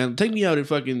time. Look, man, take me out at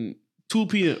fucking 2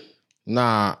 p.m.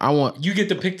 Nah, I want. You get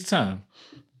to pick the time.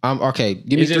 I'm okay.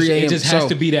 Give me 3 a.m. It just has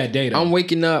to be that day. Though. I'm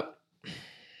waking up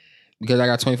because I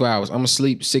got 24 hours. I'm gonna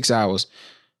sleep 6 hours.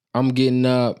 I'm getting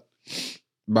up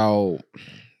about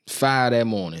 5 that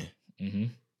morning. Mm-hmm.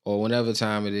 Or whenever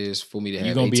time it is for me to have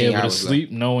 18 hours. You're going to be able to sleep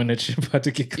left. Knowing that you're about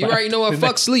to get clapped. You right, you know what?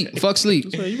 Fuck sleep. Fuck sleep.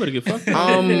 You better get fucked.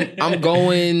 I'm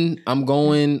going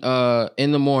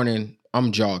in the morning,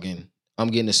 I'm jogging. I'm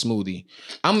getting a smoothie.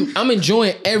 I'm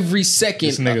enjoying every second.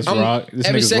 This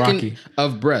nigga's second Rocky.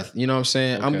 Of breath. You know what I'm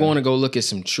saying? Okay. I'm going to go look at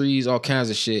some trees, all kinds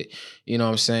of shit. You know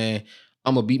what I'm saying?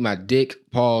 I'm gonna beat my dick.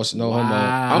 Pause. No homo.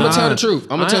 I'm gonna tell the truth.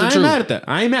 I ain't mad at that.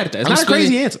 I ain't mad at that. It's not a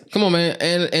crazy answer. Come on, man.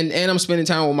 And I'm spending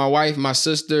time with my wife, my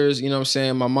sisters. You know what I'm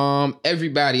saying? My mom.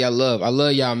 Everybody I love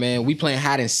y'all, man. We playing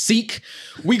hide and seek.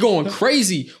 We going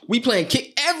crazy. We playing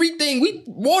kick everything. We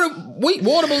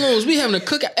water balloons. We having a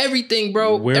cook everything,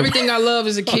 bro. Everything I love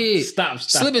as a kid. Stop.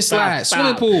 Slip and slide.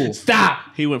 Swimming pool. Stop.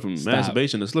 He went from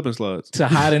masturbation to slip and slides to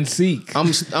hide and seek.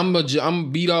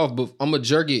 I'm beat off, but I'm gonna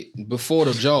jerk it before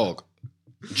the jog.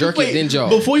 Jerk it, then jog.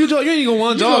 Before you jog, you ain't gonna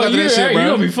want to jog after that shit, bro. You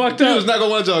gonna be fucked up. You was not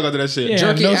gonna want to jog after that shit. Yeah,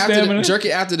 jerk it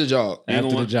after the jog. After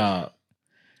the jog.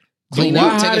 Clean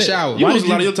up, take a shower. You lose a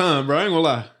lot of your time, bro. I ain't gonna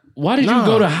lie. Why did you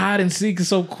go to hide and seek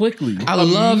so quickly? I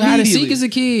love hide and seek as a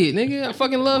kid, nigga. I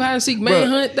fucking love hide and seek.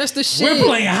 Manhunt, that's the shit. We're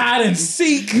playing hide and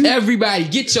seek. Everybody,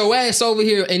 get your ass over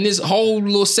here in this whole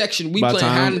little section. We playing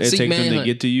hide and seek, manhunt. By the time it takes them to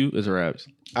get to you, it's wraps.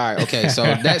 All right, okay, so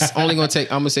that's only gonna take.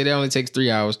 I'm gonna say that only takes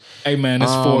 3 hours. Hey man,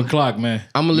 it's 4 o'clock, man.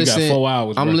 I'm gonna listen. Got 4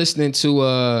 hours. I'm listening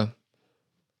to.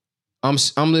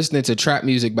 I'm listening to trap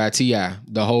music by T.I.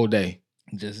 the whole day.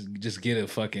 Just get a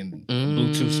fucking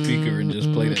Bluetooth speaker and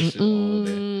just play that shit all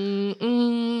day.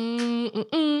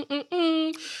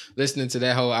 Listening to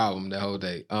that whole album the whole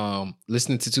day.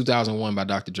 Listening to 2001 by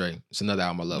Dr. Dre. It's another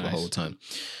album I love a whole ton.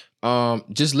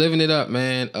 Just living it up,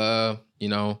 man. You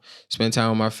know, spend time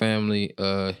with my family, hit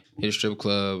a strip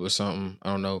club or something. I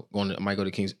don't know. I might go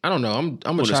to Kings. I don't know. I'm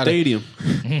gonna try the stadium.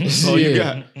 Oh, you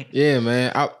got. Yeah,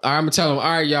 man. I'm gonna tell them,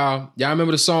 all right, y'all. Y'all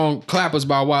remember the song Clappers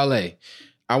by Wale?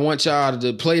 I want y'all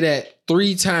to play that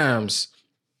 3 times.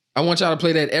 I want y'all to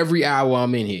play that every hour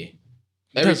I'm in here.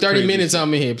 Every 30 minutes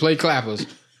I'm in here. Play Clappers.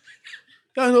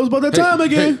 Y'all know it's about that time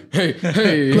again. Hey.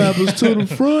 Clappers to the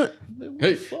front.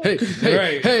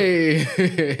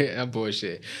 Hey. I'm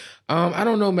bullshit. I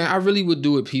don't know, man. I really would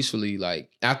do it peacefully. Like,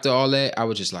 after all that, I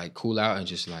would just, like, cool out and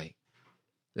just, like,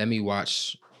 let me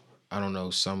watch, I don't know,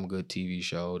 some good TV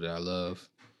show that I love.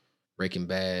 Breaking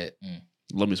Bad.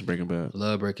 Love me some Breaking Bad.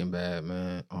 Love Breaking Bad,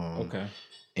 man. Okay.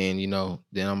 And, you know,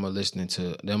 then I'm going to listen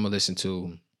to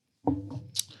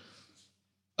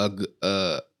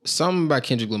something by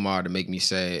Kendrick Lamar to make me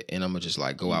sad, and I'm going to just,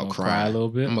 like, go out crying. Cry a little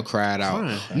bit? I'm going to cry it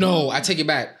out. No, I take it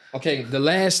back. Okay, the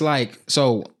last, like,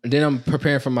 so then I'm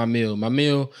preparing for my meal. My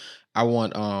meal, I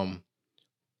want,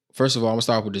 first of all, I'm going to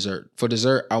start with dessert. For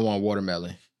dessert, I want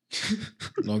watermelon.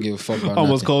 Don't give a fuck about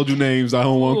almost nothing. Called you names. I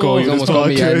don't want to call you this almost called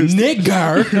me a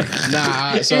nigger.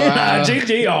 Nah, so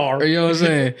GGR. You know what I'm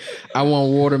saying? I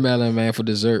want watermelon, man, for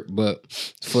dessert. But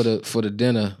for the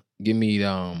dinner, give me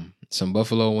some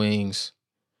buffalo wings,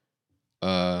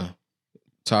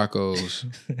 tacos,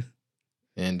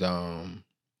 and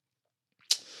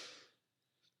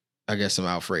I got some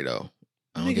Alfredo.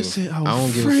 I don't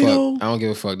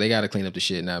give a fuck. They gotta clean up the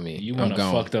shit, not me. You want a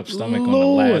fucked up stomach on the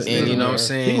last and you know what I'm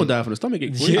saying? He gonna die from the stomach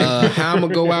ache. How I'm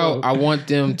gonna go out, I want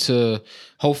them to,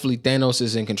 hopefully Thanos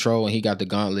is in control and he got the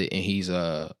gauntlet and he's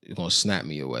gonna snap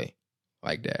me away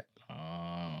like that.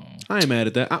 I ain't mad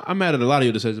at that. I'm mad at a lot of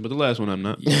your decisions, but the last one I'm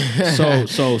not.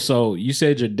 So you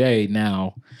said your day.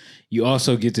 Now you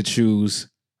also get to choose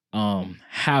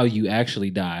how you actually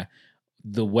die.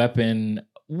 The weapon.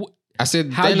 I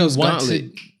said how Thanos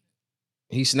gauntlet.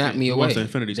 He snapped me away.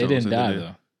 They didn't die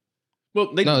though.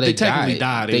 Well, they technically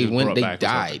died. They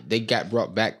died. They got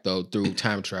brought back though through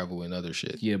time travel and other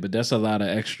shit. Yeah, but that's a lot of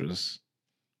extras.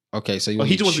 Okay, so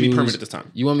he just wants to be permanent this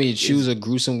time. You want me to choose a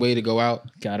gruesome way to go out?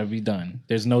 Gotta be done.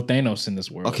 There's no Thanos in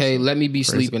this world. Okay, let me be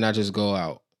sleeping. I just go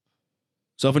out.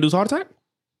 Self-induced heart attack?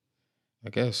 I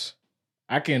guess.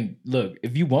 I can look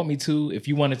if you want me to. If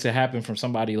you want it to happen from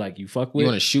somebody like you fuck with, you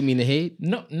want to shoot me in the head?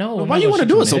 No. Why you want to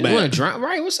do it so bad? You want to drown?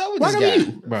 Right? What's up with this guy?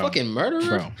 Bro. Fucking murderer,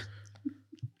 bro.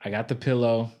 I got the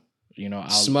pillow. You know, I'll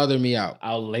smother me out.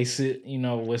 I'll lace it. You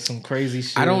know, with some crazy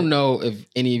shit. I don't know if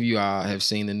any of you all have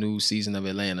seen the new season of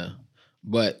Atlanta,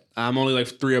 but I'm only like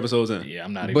 3 episodes in. Yeah,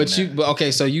 I'm not. But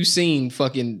okay, so you seen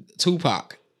fucking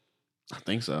Tupac I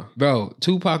think so. Bro,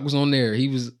 Tupac was on there. He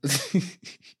was,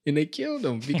 and they killed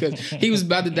him because he was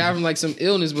about to die from like some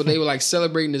illness, but they were like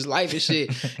celebrating his life and shit.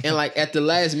 And like at the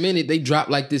last minute, they dropped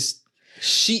like this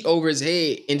sheet over his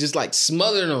head and just like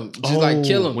smothered him, just like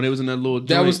kill him. When it was in that little joint,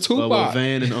 That was Tupac.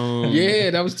 Van and Yeah,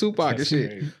 that was Tupac and shit.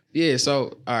 Great. Yeah,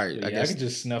 so all right, Yeah, I guess. I could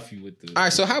just snuff you with the. All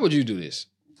right, so how would you do this?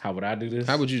 How would I do this?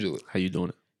 How would you do it? How you doing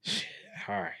it?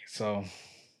 All right, so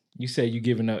you said you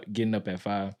getting up at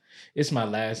 5. It's my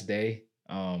last day.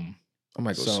 I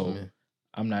might go So swimming.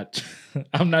 I'm not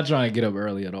I'm not trying to get up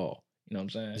early at all. You know what I'm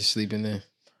saying? Just sleeping there.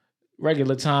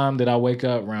 Regular time that I wake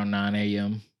up around 9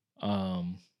 a.m.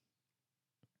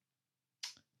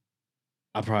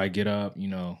 I'll probably get up,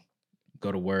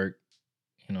 go to work,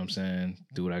 you know what I'm saying?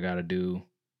 Do what I gotta do.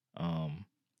 And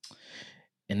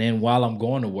then while I'm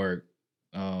going to work,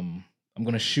 I'm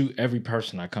gonna shoot every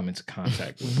person I come into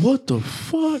contact with. What the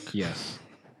fuck? Yes.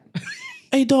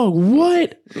 Hey, dog,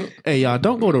 what? Hey, y'all,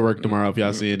 don't go to work tomorrow if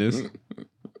y'all seeing this.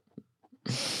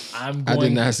 I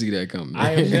did not see that coming.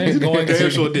 I am then going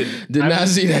to Did not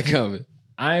see that coming.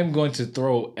 I am going to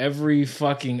throw every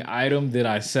fucking item that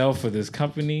I sell for this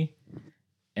company,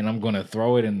 and I'm going to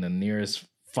throw it in the nearest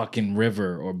fucking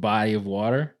river or body of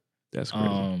water. That's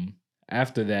crazy.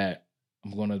 After that,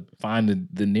 I'm going to find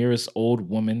the nearest old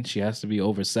woman. She has to be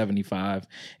over 75,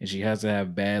 and she has to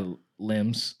have bad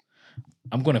limbs.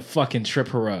 I'm going to fucking trip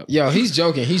her up. Yo, he's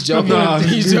joking. He's joking. Nah,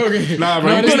 he's joking. Nah, bro.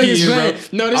 No, I this don't think he nigga's is, playing.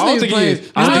 bro. No, this I don't nigga's think he playing.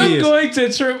 is. I'm going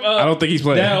to trip up I don't think he's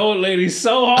playing. that old lady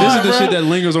so hard. This is the bro. shit that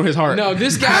lingers on his heart. No,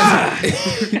 this guy's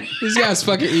this guy's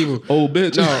fucking evil. Old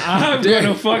bitch. No, I'm going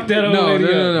to fuck that old lady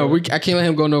no. up. I can't let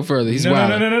him go no further. He's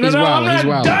wild. No. He's wild. I'm He's not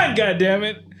wild. done,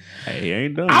 goddammit. Hey, he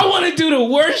ain't done. I want to do the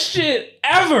worst shit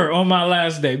ever on my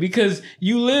last day because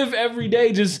you live every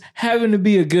day just having to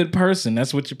be a good person.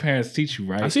 That's what your parents teach you,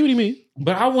 right? I see what he mean.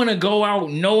 But I want to go out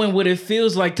knowing what it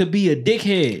feels like to be a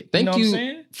dickhead. Thank you. Know you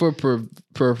what I'm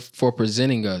saying? for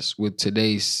presenting us with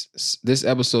this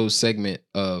episode segment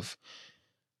of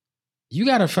you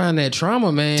gotta find that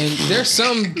trauma, man. There's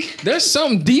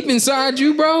something deep inside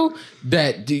you, bro,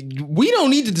 that we don't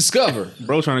need to discover.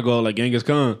 Bro trying to go out like Genghis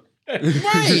Khan.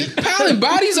 Right. Piling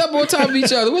bodies up on top of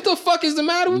each other. What the fuck is the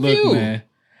matter with you? Look, man,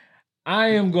 I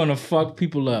am going to fuck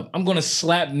people up. I'm going to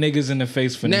slap niggas in the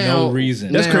face for Now- no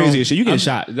reason. That's Now- crazy as shit. You get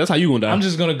shot. That's how you gonna die. I'm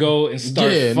just going to go and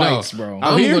start fights, bro.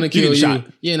 Out I'm here, gonna you kill get you. shot.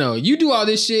 You know, you do all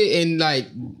this shit, and like,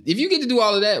 if you get to do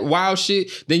all of that wild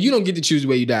shit, then you don't get to choose the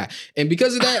way you die. And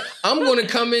because of that, I'm gonna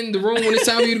come in the room when it's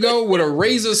time for you to go with a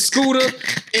razor scooter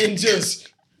and just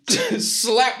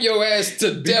slap your ass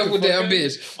to death with that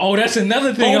bitch. Oh, that's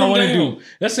another thing Hold I him want to down. do.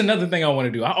 That's another thing I want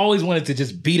to do. I always wanted to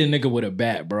just beat a nigga with a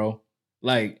bat, bro.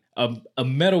 Like a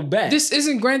metal bat. This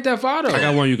isn't Grand Theft Auto. I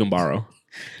got one you can borrow.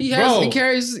 He Bro.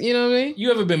 carries, you know what I mean?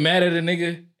 You ever been mad at a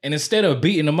nigga and instead of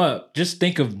beating them up, just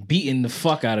think of beating the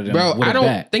fuck out of them Bro, with I a don't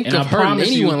bat. think And of I hurting promise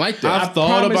anyone you, like that. I've thought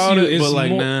promise about you it, it's but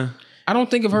like, more- nah. I don't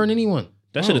think of hurting anyone.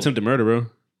 That shit attempted murder, bro.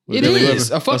 With It deadly is.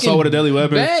 weapon. A fucking assault with a deadly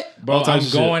weapon. bat? Bro, all types I'm of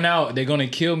shit. going out. They're gonna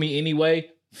kill me anyway.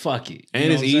 Fuck it. You And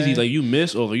know it's what I'm easy. saying? Like you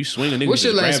miss or you swing a nigga. What's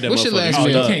your just grab last- that what's your motherfucker. last Oh,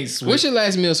 meal? you can't switch. What's your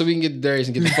last meal so we can get to Darius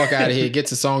and get the fuck out of here, get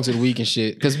to songs of the week and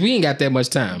shit? Because we ain't got that much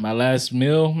time. My last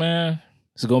meal, man.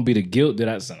 It's gonna be the guilt that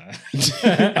I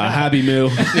A happy meal.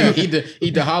 eat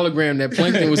the hologram that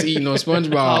Plankton was eating on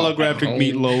SpongeBob. Holographic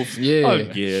meatloaf. Yeah.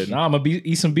 Again. Nah, I'm gonna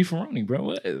eat some beefaroni, bro.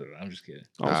 What? I'm just kidding.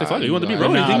 I say, fuck it. You want to be Nah,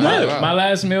 rolling? nah, Think nah, good. nah. My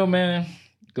last meal, man.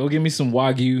 Go get me some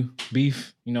Wagyu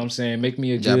beef. You know what I'm saying? Make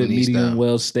me a good Japanese medium style.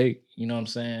 well steak. You know what I'm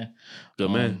saying? Good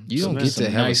man. You don't Good get man.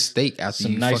 to have nice- a steak after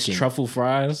Some you nice fucking... truffle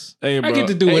fries. Hey, I bro. get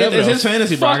to do Hey, whatever. It's the his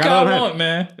fantasy, bro. I Fuck gotta I let him want, have-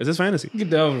 man. It's his fantasy. You get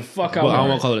the whatever the fuck I Well, I want.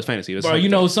 won't call it his fantasy. It's Bro, you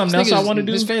know something else I want to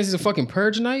do? This fancy is a fucking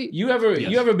purge night? You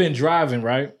ever been driving,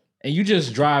 right? And you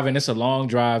just drive and it's a long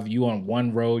drive. You on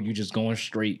one road, you just going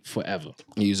straight forever.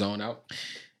 You zone out.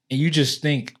 And you just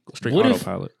think, straight what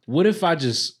autopilot. if I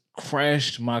just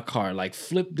crashed my car? Like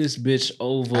flip this bitch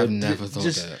over. I've never thought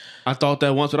just, that. I thought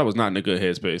that once, but I was not in a good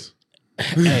headspace.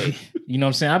 Hey, you know what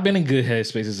I'm saying? I've been in good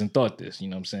headspaces and thought this. You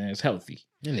know what I'm saying? It's healthy.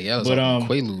 That nigga else But, on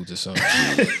Quaaludes or something.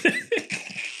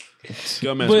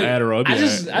 Yo, man, But Adderall.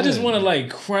 I just want to like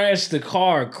crash the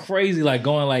car crazy, like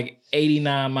going like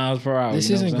 89 miles per hour. This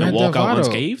you know isn't what I'm And saying? Grand walk out Theft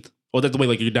Auto. unscathed? Or that's the way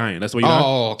like you're dying. That's the way you're dying.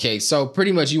 Oh, okay. So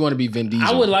pretty much you want to be Vin Diesel.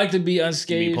 I would like to be You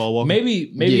unscathed. mean Paul Walker?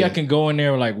 Maybe Yeah. I can go in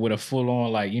there like with a full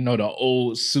on like the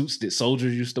old suits that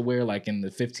soldiers used to wear like in the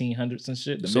 1500s and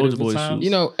shit. The Soulja medieval Boy times. suits. You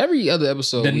know, every other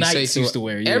episode The we say knights used to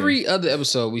wear. Yeah. every other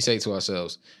episode we say to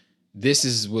ourselves, this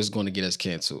is what's going to get us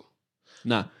canceled.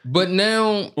 Nah. But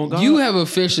now On God. you have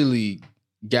officially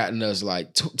gotten us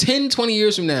like 10, 20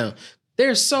 years from now.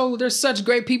 They're such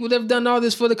great people. They've done all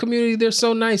this for the community. They're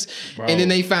so nice. Bro. And then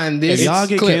they find this. If y'all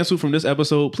get clip. canceled from this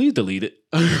episode, please delete it.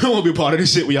 I won't be part of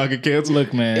this shit when y'all get canceled.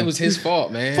 Look, man. It was his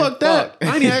fault, man. Fuck that.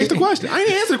 I didn't ask the question. I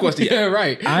didn't answer the question yet. Yeah,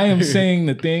 right. I am saying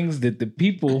the things that the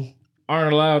people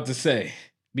aren't allowed to say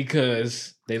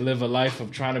because they live a life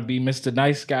of trying to be Mr.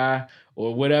 Nice Guy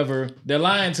or whatever. They're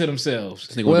lying to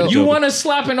themselves. Well, you want to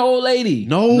slap an old lady.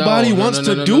 Nobody wants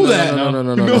to do that. No.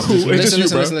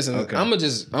 Listen. Okay. I'm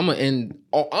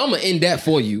gonna end that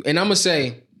for you. And I'm gonna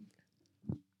say,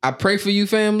 I pray for you,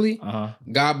 family.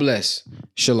 God bless.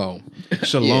 Shalom.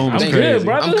 Shalom. I'm good,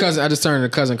 brother. I'm cousin. I just turned to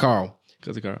cousin Carl.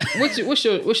 Cousin Carl. What's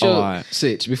your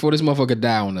sitch before this motherfucker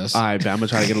die on us? All right, but I'm gonna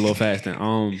try to get a little fast then.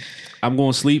 I'm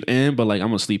going to sleep in, but like I'm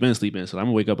gonna sleep in. So I'm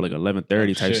gonna wake up at like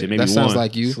 11:30 type shit. Maybe that sounds 1.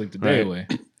 like you. Sleep the day away.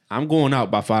 I'm going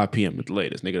out by 5 p.m. at the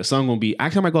latest, nigga. The sun gonna be.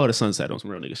 Actually, I might go out to sunset on some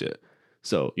real nigga shit.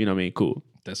 So you know what I mean? Cool.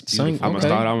 That's beautiful. I'm gonna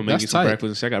start. I'm gonna make you some tight. breakfast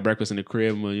and shit. I got breakfast in the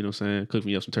crib. I'm gonna, you know what I'm saying? Cook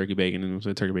me up some turkey bacon and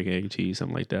some turkey bacon, egg and cheese,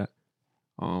 something like that.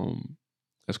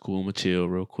 That's cool. I'm gonna chill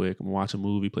real quick. I'm gonna watch a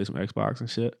movie, play some Xbox and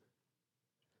shit.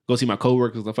 Go see my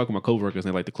coworkers. I fuck with my coworkers.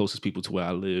 They're like the closest people to where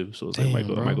I live. So it's like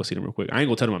I might go see them real quick. I ain't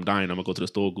gonna tell them I'm dying. I'm gonna go to the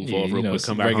store, goof off real quick,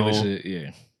 come back home. Shit,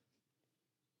 yeah.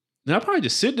 Then I probably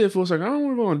just sit there for a second. I don't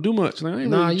really want to do much. Like, I ain't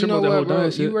Nah, really you know what, bro?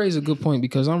 shit. You raise a good point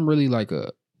because I'm really like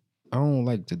I don't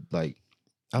like to like.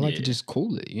 I like to just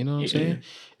cool it. You know what I'm saying?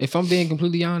 If I'm being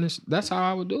completely honest, that's how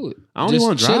I would do it. I only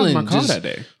want to drive my car that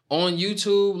day. On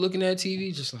YouTube, looking at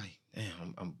TV, just like,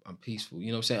 damn, I'm peaceful. You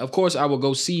know what I'm saying? Of course, I would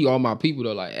go see all my people.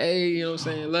 They're like, hey, you know what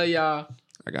I'm saying? Love y'all.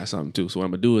 I got something too. So what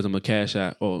I'm gonna do is I'm gonna cash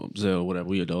out or Zelle, whatever,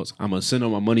 we adults. I'm gonna send all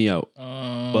my money out.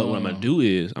 But what I'm gonna do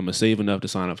is I'm gonna save enough to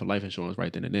sign up for life insurance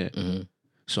right then and there. Mm-hmm.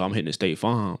 So I'm hitting the State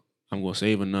Farm. I'm gonna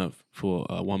save enough for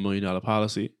a $1 million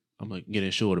policy. I'm gonna get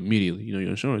insured immediately. You know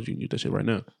your insurance, you can get that shit right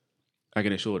now. I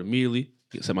get insured immediately,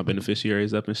 set my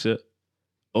beneficiaries up and shit.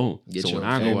 Oh, so when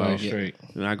I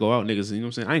go out, niggas, you know what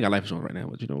I'm saying? I ain't got life insurance right now,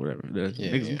 but you know, whatever.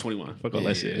 Niggas, I'm 21. Fuck all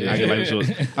that shit. I get life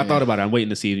insurance. I thought about it. I'm waiting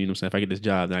to see, you know what I'm saying? If I get this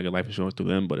job, then I get life insurance through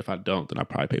them. But if I don't, then I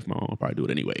probably pay for my own. I'll probably do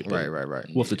it anyway. But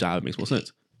Right. With the job, it makes more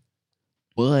sense.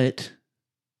 But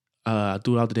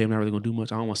throughout the day, I'm not really gonna do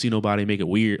much. I don't want to see nobody make it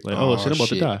weird. Like, shit, I'm about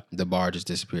to die. The bar just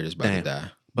disappeared. It's about to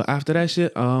die. But after that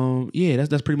shit,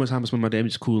 that's pretty much how I'm gonna spend my day. I'm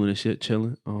just cooling and shit,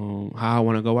 chilling. How I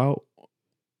want to go out,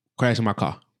 crashing my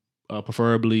car.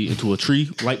 Preferably into a tree,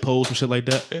 light poles, some shit like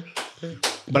that.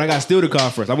 But I gotta steal the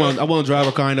car first. I want to drive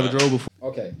a car I never drove before.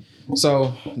 Okay,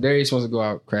 so Darius wants to go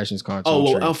out crashing his car.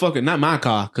 Fuck it, not my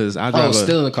car because I drive.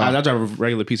 Stealing the car. I drive a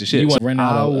regular piece of shit. You want rent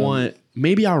out?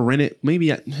 Maybe I'll rent it.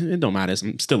 It don't matter.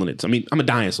 I'm stealing it. I mean, I'm a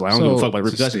dying, so I don't give a fuck about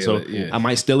repercussions. So I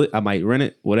might steal it. I might rent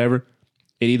it. Whatever.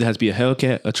 It either has to be a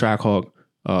Hellcat, a Trackhawk,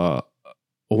 or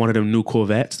one of them new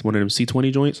Corvettes, one of them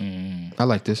C20 joints. I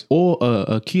like this. Or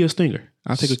a Kia Stinger.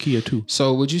 I'll take a Kia too.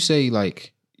 So would you say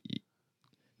like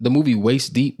the movie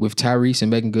Waist Deep with Tyrese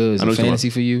and Megan Good is a fantasy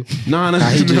for you? Nah. How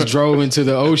he just drove into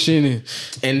the ocean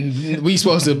and we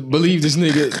supposed to believe this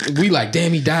nigga. We like,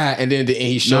 damn, he died. And then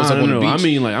he shows up on the beach. I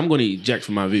mean, like, I'm going to eject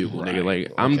from my vehicle, nigga.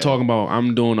 Like, I'm talking about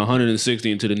I'm doing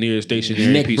 160 into the nearest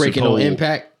stationary neck piece breaking of pole. on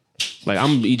impact. Like,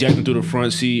 I'm ejecting through the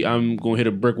front seat. I'm going to hit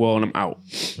a brick wall and I'm out.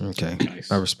 Okay.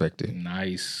 Nice. I respect it.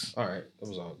 Nice. All right. That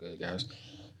was all good, guys.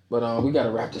 But we got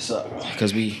to wrap this up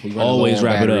because we always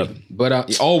wrap it up.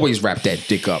 But always wrap that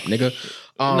dick up, nigga.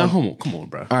 No, come on,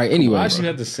 bro. All right, anyway. Why should you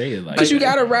have to say it like that? Because you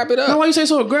got to wrap it up. No, why you say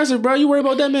so aggressive, bro? You worry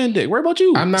about that man dick. Worry about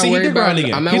you. I'm not worried about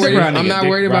it. I'm not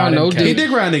worried about no dick. He dick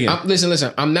riding again.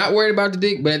 Listen. I'm not worried about the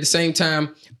dick, but at the same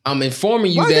time, I'm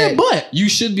informing you that you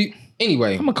should be...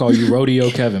 Anyway. I'm going to call you Rodeo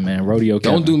Kevin, man. Rodeo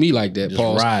Kevin. Don't do me like that,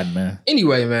 Paul. Just ride, man.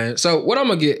 Anyway, man. So what I'm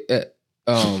going to get at...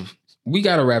 we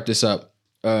got to wrap this up.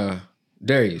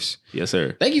 Darius. Yes,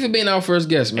 sir. Thank you for being our first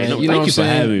guest, man. You know what I'm saying?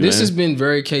 For having me, this man. has been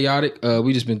very chaotic.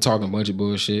 We just been talking a bunch of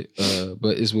bullshit.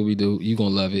 But it's what we do. You gonna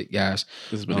love it, guys.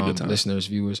 This has been a good time. Listeners,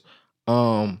 viewers.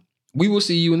 We will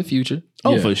see you in the future.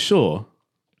 Oh, for sure.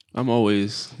 I'm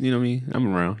always, you know what I mean?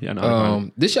 I'm around. Yeah, I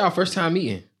know. This y'all first time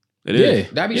meeting. It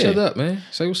is. Dab each other up, man.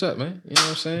 Say what's up, man. You know what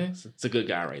I'm saying? It's a good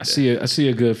guy right there. I see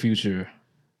a good future.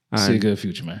 I see a good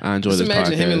future, man. I enjoy Just this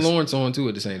imagine podcast. him and Lawrence on too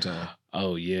at the same time.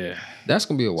 Oh yeah, that's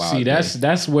gonna be a wild. See,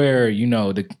 that's where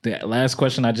the last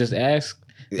question I just asked.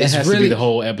 That has to be the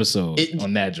whole episode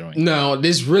on that joint. No,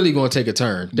 this really gonna take a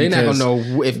turn. They're not gonna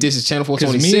know if this is Channel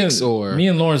 426 or me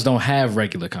and Lawrence don't have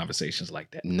regular conversations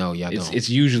like that. No, y'all don't. It's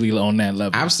usually on that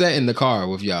level. I've sat in the car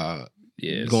with y'all.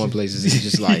 going places. It's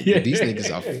just like these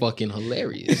niggas are fucking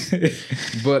hilarious.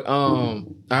 But all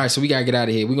right, so we gotta get out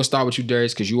of here. We're gonna start with you,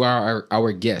 Darius, because you are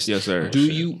our guest. Yes, sir.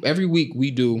 Every week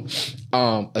we do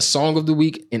a song of the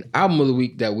week, an album of the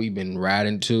week that we've been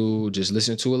riding to, just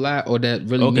listening to a lot, or that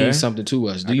really means something to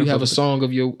us. Do you have a song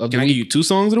of the week? Can I give you 2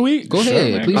 songs of the week? Go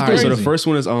ahead, please. All right, so the first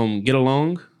one is Get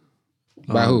Along.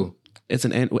 By who? It's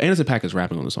Anderson .Paak is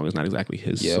rapping on the song. It's not exactly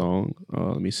his song.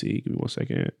 Let me see. Give me 1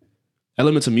 second.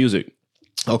 Elements of Music.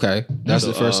 Okay, that's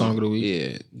the first song of the week.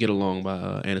 Yeah, Get Along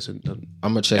by Anderson.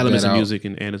 I'm gonna check Elements that out. of Music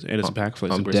and Anderson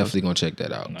 .Paak. I'm definitely gonna check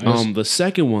that out. Nice. The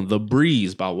second one, The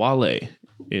Breeze by Wale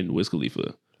and Wiz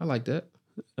Khalifa. I like that.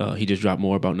 He just dropped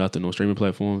More About Nothing on streaming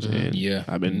platforms, and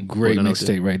I've been great putting that out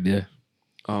mixtape right there.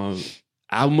 there.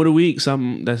 Album of the week,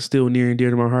 something that's still near and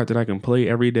dear to my heart that I can play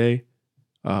every day.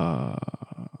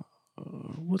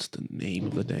 What's the name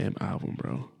of the damn album,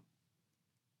 bro?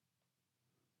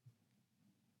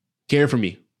 Care for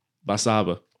Me by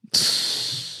Saba.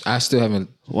 I still haven't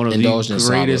One of indulged the in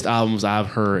greatest Saba. albums I've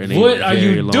heard in a What are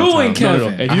very you long doing, time. No.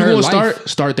 Kevin? If I you heard want to Life.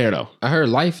 start there though. I heard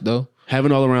Life though.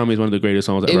 Heaven All Around Me is one of the greatest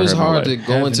songs I've It ever was heard in my hard to life.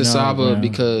 go into Heaven All Saba Around.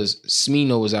 because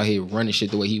Smino was out here running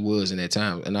shit the way he was in that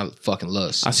time, and I fucking love.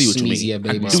 I see what you Smeezy, mean. yeah,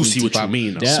 baby, I do Sweet see what you Pop.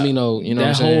 mean, though. That- Smino, you know what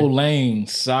I'm that saying? whole lane,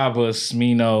 Saba,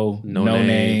 Smino, No No Name,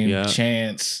 Name, yeah.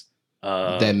 Chance,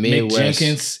 That Mick Midwest.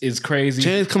 Jenkins is crazy.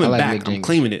 Chance coming I like Mick back. I'm Jenkins.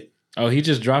 claiming it. Oh, he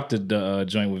just dropped the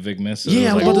joint with Vic Mensa.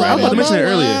 Yeah, I was about to mention it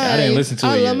earlier. I didn't listen to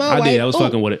it yet. I did. I was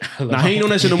fucking with it. Nah, he ain't on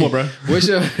that shit no more, bro. What's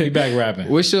your He back rapping.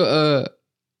 What's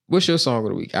your song of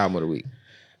the week? Album of the week?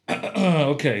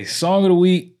 Okay, song of the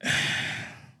week.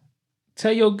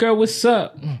 Tell your girl what's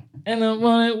up, and I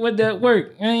want it with that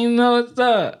work, and you know what's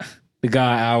up. The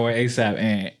God Hour, ASAP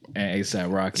and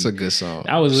ASAP Rocky. It's a good song.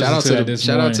 I was shout out listening to to that this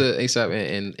shout out morning. to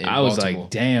ASAP and I was Baltimore.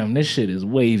 like, damn, this shit is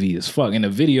wavy as fuck, and the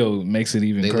video makes it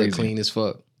even They crazy. look clean as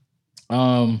fuck.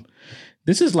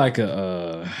 This is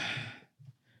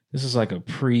like a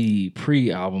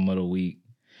pre album of the week.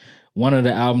 One of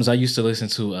the albums I used to listen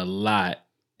to a lot,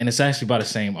 and it's actually by the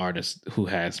same artist who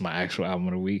has my actual album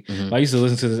of the week. Mhm. I used to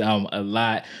listen to this album a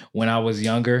lot when I was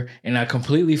younger, and I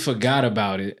completely forgot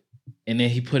about it. And then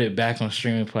he put it back on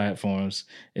streaming platforms.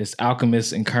 It's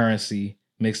Alchemist and Currency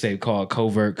mixtape called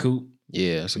Covert Coup.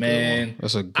 Yeah, that's a Man, good one.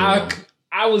 That's a good one.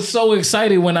 I was so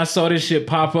excited when I saw this shit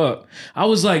pop up. I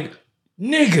was like,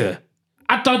 nigga,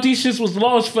 I thought these shits was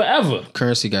lost forever.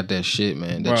 Currency got that shit,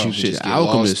 man. That Bro, you can shit, just get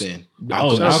Alchemist. lost in.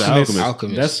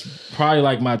 Alchemist. That's probably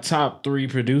like my top 3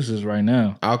 producers right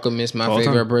now. Alchemist, my All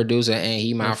favorite time. producer, and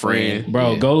he my friend.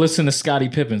 Bro, Yeah, go listen to Scottie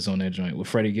Pippins on that joint with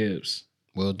Freddie Gibbs.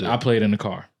 Will do. I played in the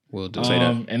car. Will do. Say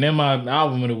that. And then my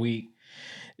album of the week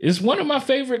is one of my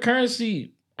favorite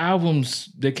Currency albums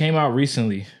that came out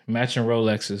recently, Matching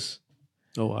Rolexes.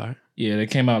 Oh, all right. Yeah, they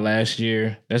came out last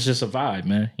year. That's just a vibe,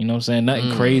 man. You know what I'm saying?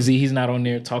 Nothing crazy. He's not on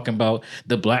there talking about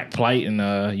the black plight and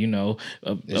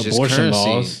It's just abortion Currency.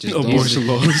 laws. Just Abortion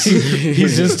laws.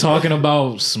 He's just talking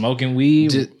about smoking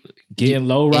weed, Just- getting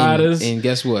low riders. And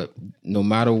guess what? No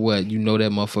matter what, you know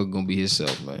that motherfucker gonna be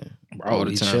himself, man. Bro, All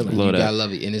the he time. chilling. You Love that. gotta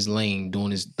love it. In his lane,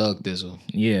 doing his thug dizzle.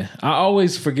 Yeah, I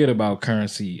always forget about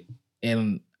Currency,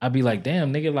 and I'd be like,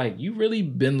 "Damn, nigga, like you really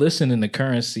been listening to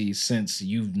Currency since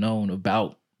you've known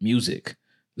about music."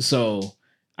 So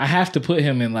I have to put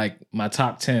him in like my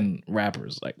top 10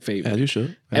 rappers, like favorite. As you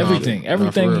should. Everything,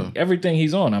 Nah, for real. everything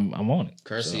he's on, I'm on it.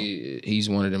 Currency, he's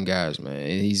one of them guys, man.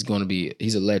 And he's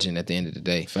a legend at the end of the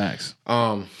day. Facts.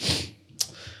 I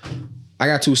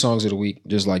got 2 songs of the week,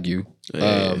 just like you.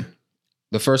 Yeah.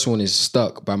 The first one is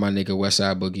Stuck by my nigga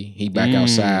Westside Boogie. He back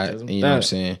outside, and you know what I'm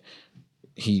saying?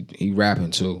 He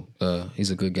rapping too.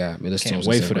 He's a good guy. Man, listen to Can't him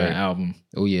wait since for that seventh grade. album.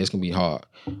 Oh yeah, it's gonna be hard.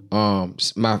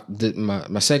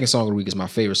 My second song of the week is my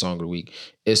favorite song of the week.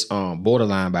 It's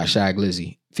Borderline by Shy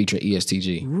Glizzy featuring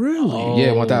ESTG. Really?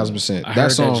 Yeah, 1000%. I That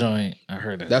heard song- that joint. I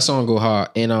heard that. That song go hard,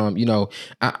 and I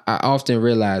often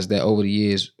realize that over the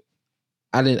years,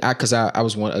 I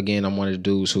was I'm one of the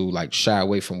dudes who like shy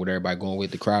away from what everybody going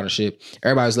with the crowd and shit.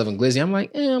 Everybody's loving Glizzy. I'm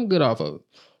like, I'm good off of it.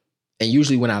 And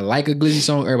usually when I like a Glizzy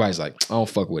song, everybody's like, I don't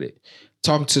fuck with it.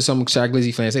 Talking to some Shy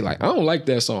Glizzy fans, they like, I don't like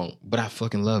that song, but I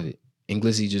fucking love it. And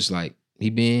Glizzy just like, he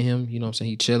being him, you know what I'm saying?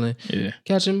 He chilling. Yeah.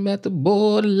 Catch him at the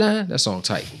borderline. That song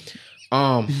tight.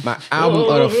 My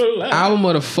album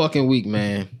of the fucking week,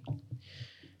 man,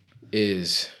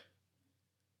 is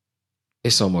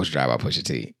It's So Much Dry by Pusha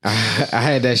T. I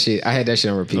had that shit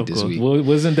on repeat Of this course. week.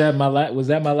 Wasn't that was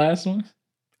that my last one?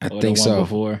 I Or think the one so.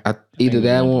 Before? Either think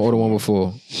that the one one or the one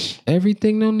before.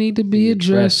 Everything don't need to be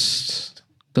addressed.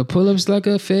 The pull-ups like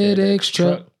a FedEx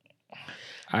truck.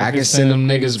 I can send them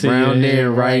niggas brown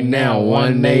there right now.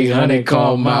 1-800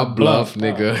 call my bluff,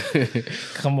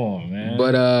 nigga. Come on, man.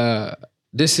 But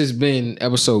this has been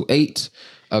episode 8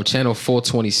 of channel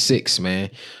 426, man.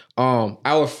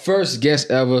 Our first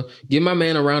guest ever. Give my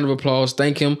man a round of applause.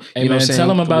 Thank him. Hey, you know man, what I'm saying?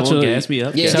 tell him about your. Gas me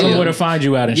up. Yeah, tell him where to find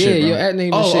you at and shit. Bro. your at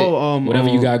name and shit. Whatever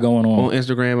you got going on. On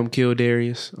Instagram, I'm Kill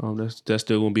Darius. That's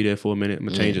still gonna be there for a minute. I'm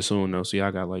gonna change it soon though, so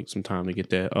y'all got like some time to get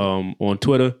that. On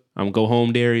Twitter, I'm Go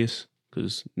Home Darius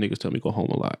because niggas tell me go home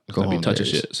a lot. Go I be home, touching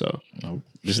Darius. shit. So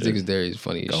This nigga's Darius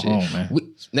funny as Go shit. home,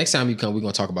 man. Next time you come, we're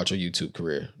gonna talk about your YouTube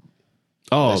career.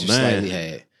 oh That you man, slightly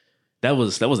had. that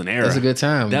was an era. That's a good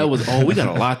time. We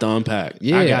got a lot to unpack.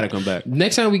 Yeah. I gotta come back.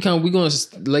 Next time we come, we're gonna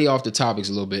lay off the topics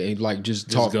a little bit and like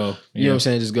just talk. go. You know what I'm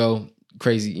saying? Just go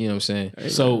crazy. You know what I'm saying?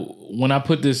 So when I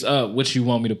put this up, what you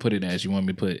want me to put it as? You want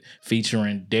me to put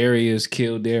featuring Darius,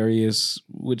 Kill Darius?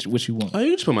 Which you want? Oh, you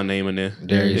can just put my name in there.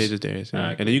 Darius. Yeah, just Darius. Yeah.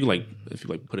 Alright. And then you can like if you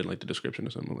like put it in like the description or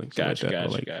something like Gotcha, that.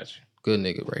 gotcha, Like, gotcha. Good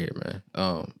nigga right here,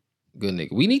 man. Good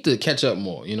nigga. We need to catch up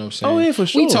more. You know what I'm saying? Oh, yeah, for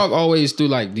sure. We talk always through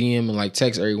like DM and like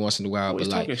text every once in a while, Always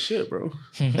but like talking shit, bro.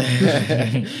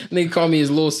 nigga call me his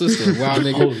little sister. Wild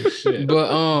nigga. Holy shit.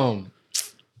 But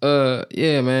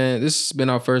yeah, man. This has been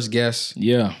our first guest.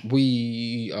 Yeah.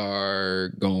 We are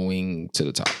going to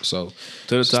the top. So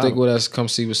To the top. stick with us. Come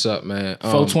see what's up, man.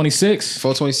 426.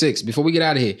 426. Before we get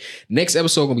out of here, next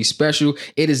episode gonna be special.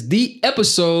 It is the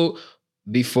episode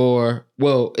before.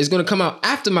 Well, it's gonna come out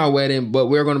after my wedding, but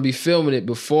we're gonna be filming it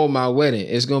before my wedding.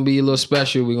 It's gonna be a little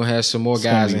special. We're gonna have some more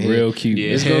guys in here. Real cute. Yeah.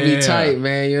 It's gonna be tight,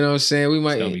 man. You know what I'm saying? We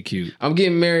might. It's gonna be cute. I'm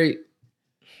getting married.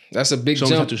 That's a big Show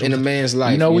me jump something, in a man's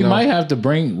life. You know, we might have to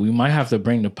bring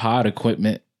the pod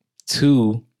equipment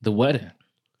to the wedding.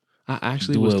 I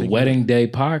actually Do was a thinking, wedding day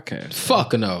podcast.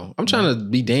 Fuck no. I'm trying to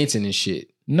be dancing and shit.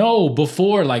 No,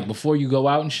 before you go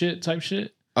out and shit, type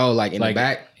shit. Oh, like in Like, the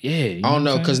back? Yeah. You I don't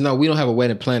know, what I'm because saying? no, we don't have a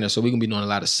wedding planner, so we're gonna be doing a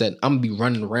lot of set. I'm gonna be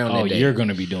running around that day. you're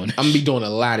gonna be doing it. I'm gonna be doing a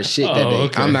lot of shit that day.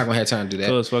 okay. I'm not gonna have time to do that.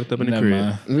 Cuz fucked up in the Never crib.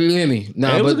 mind. You hear me? Nah,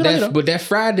 Hey, it was a good idea, though. but that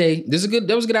Friday,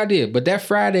 that was a good idea. But that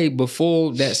Friday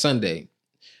before that Sunday,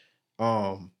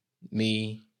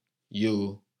 me,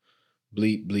 you,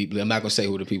 bleep, bleep, bleep. I'm not gonna say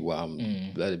who the people are.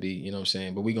 Let it be, you know what I'm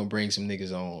saying? But we gonna bring some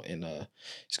niggas on and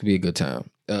it's gonna be a good time.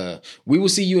 We will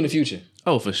see you in the future.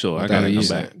 Oh, for sure. I Without gotta a come use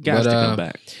back. that. Got to But, come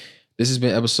back. This has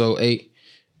been episode 8,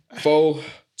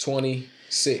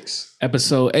 426.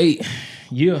 Episode 8.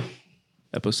 Yeah.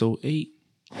 Episode 8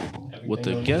 with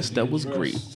a guest that was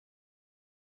great.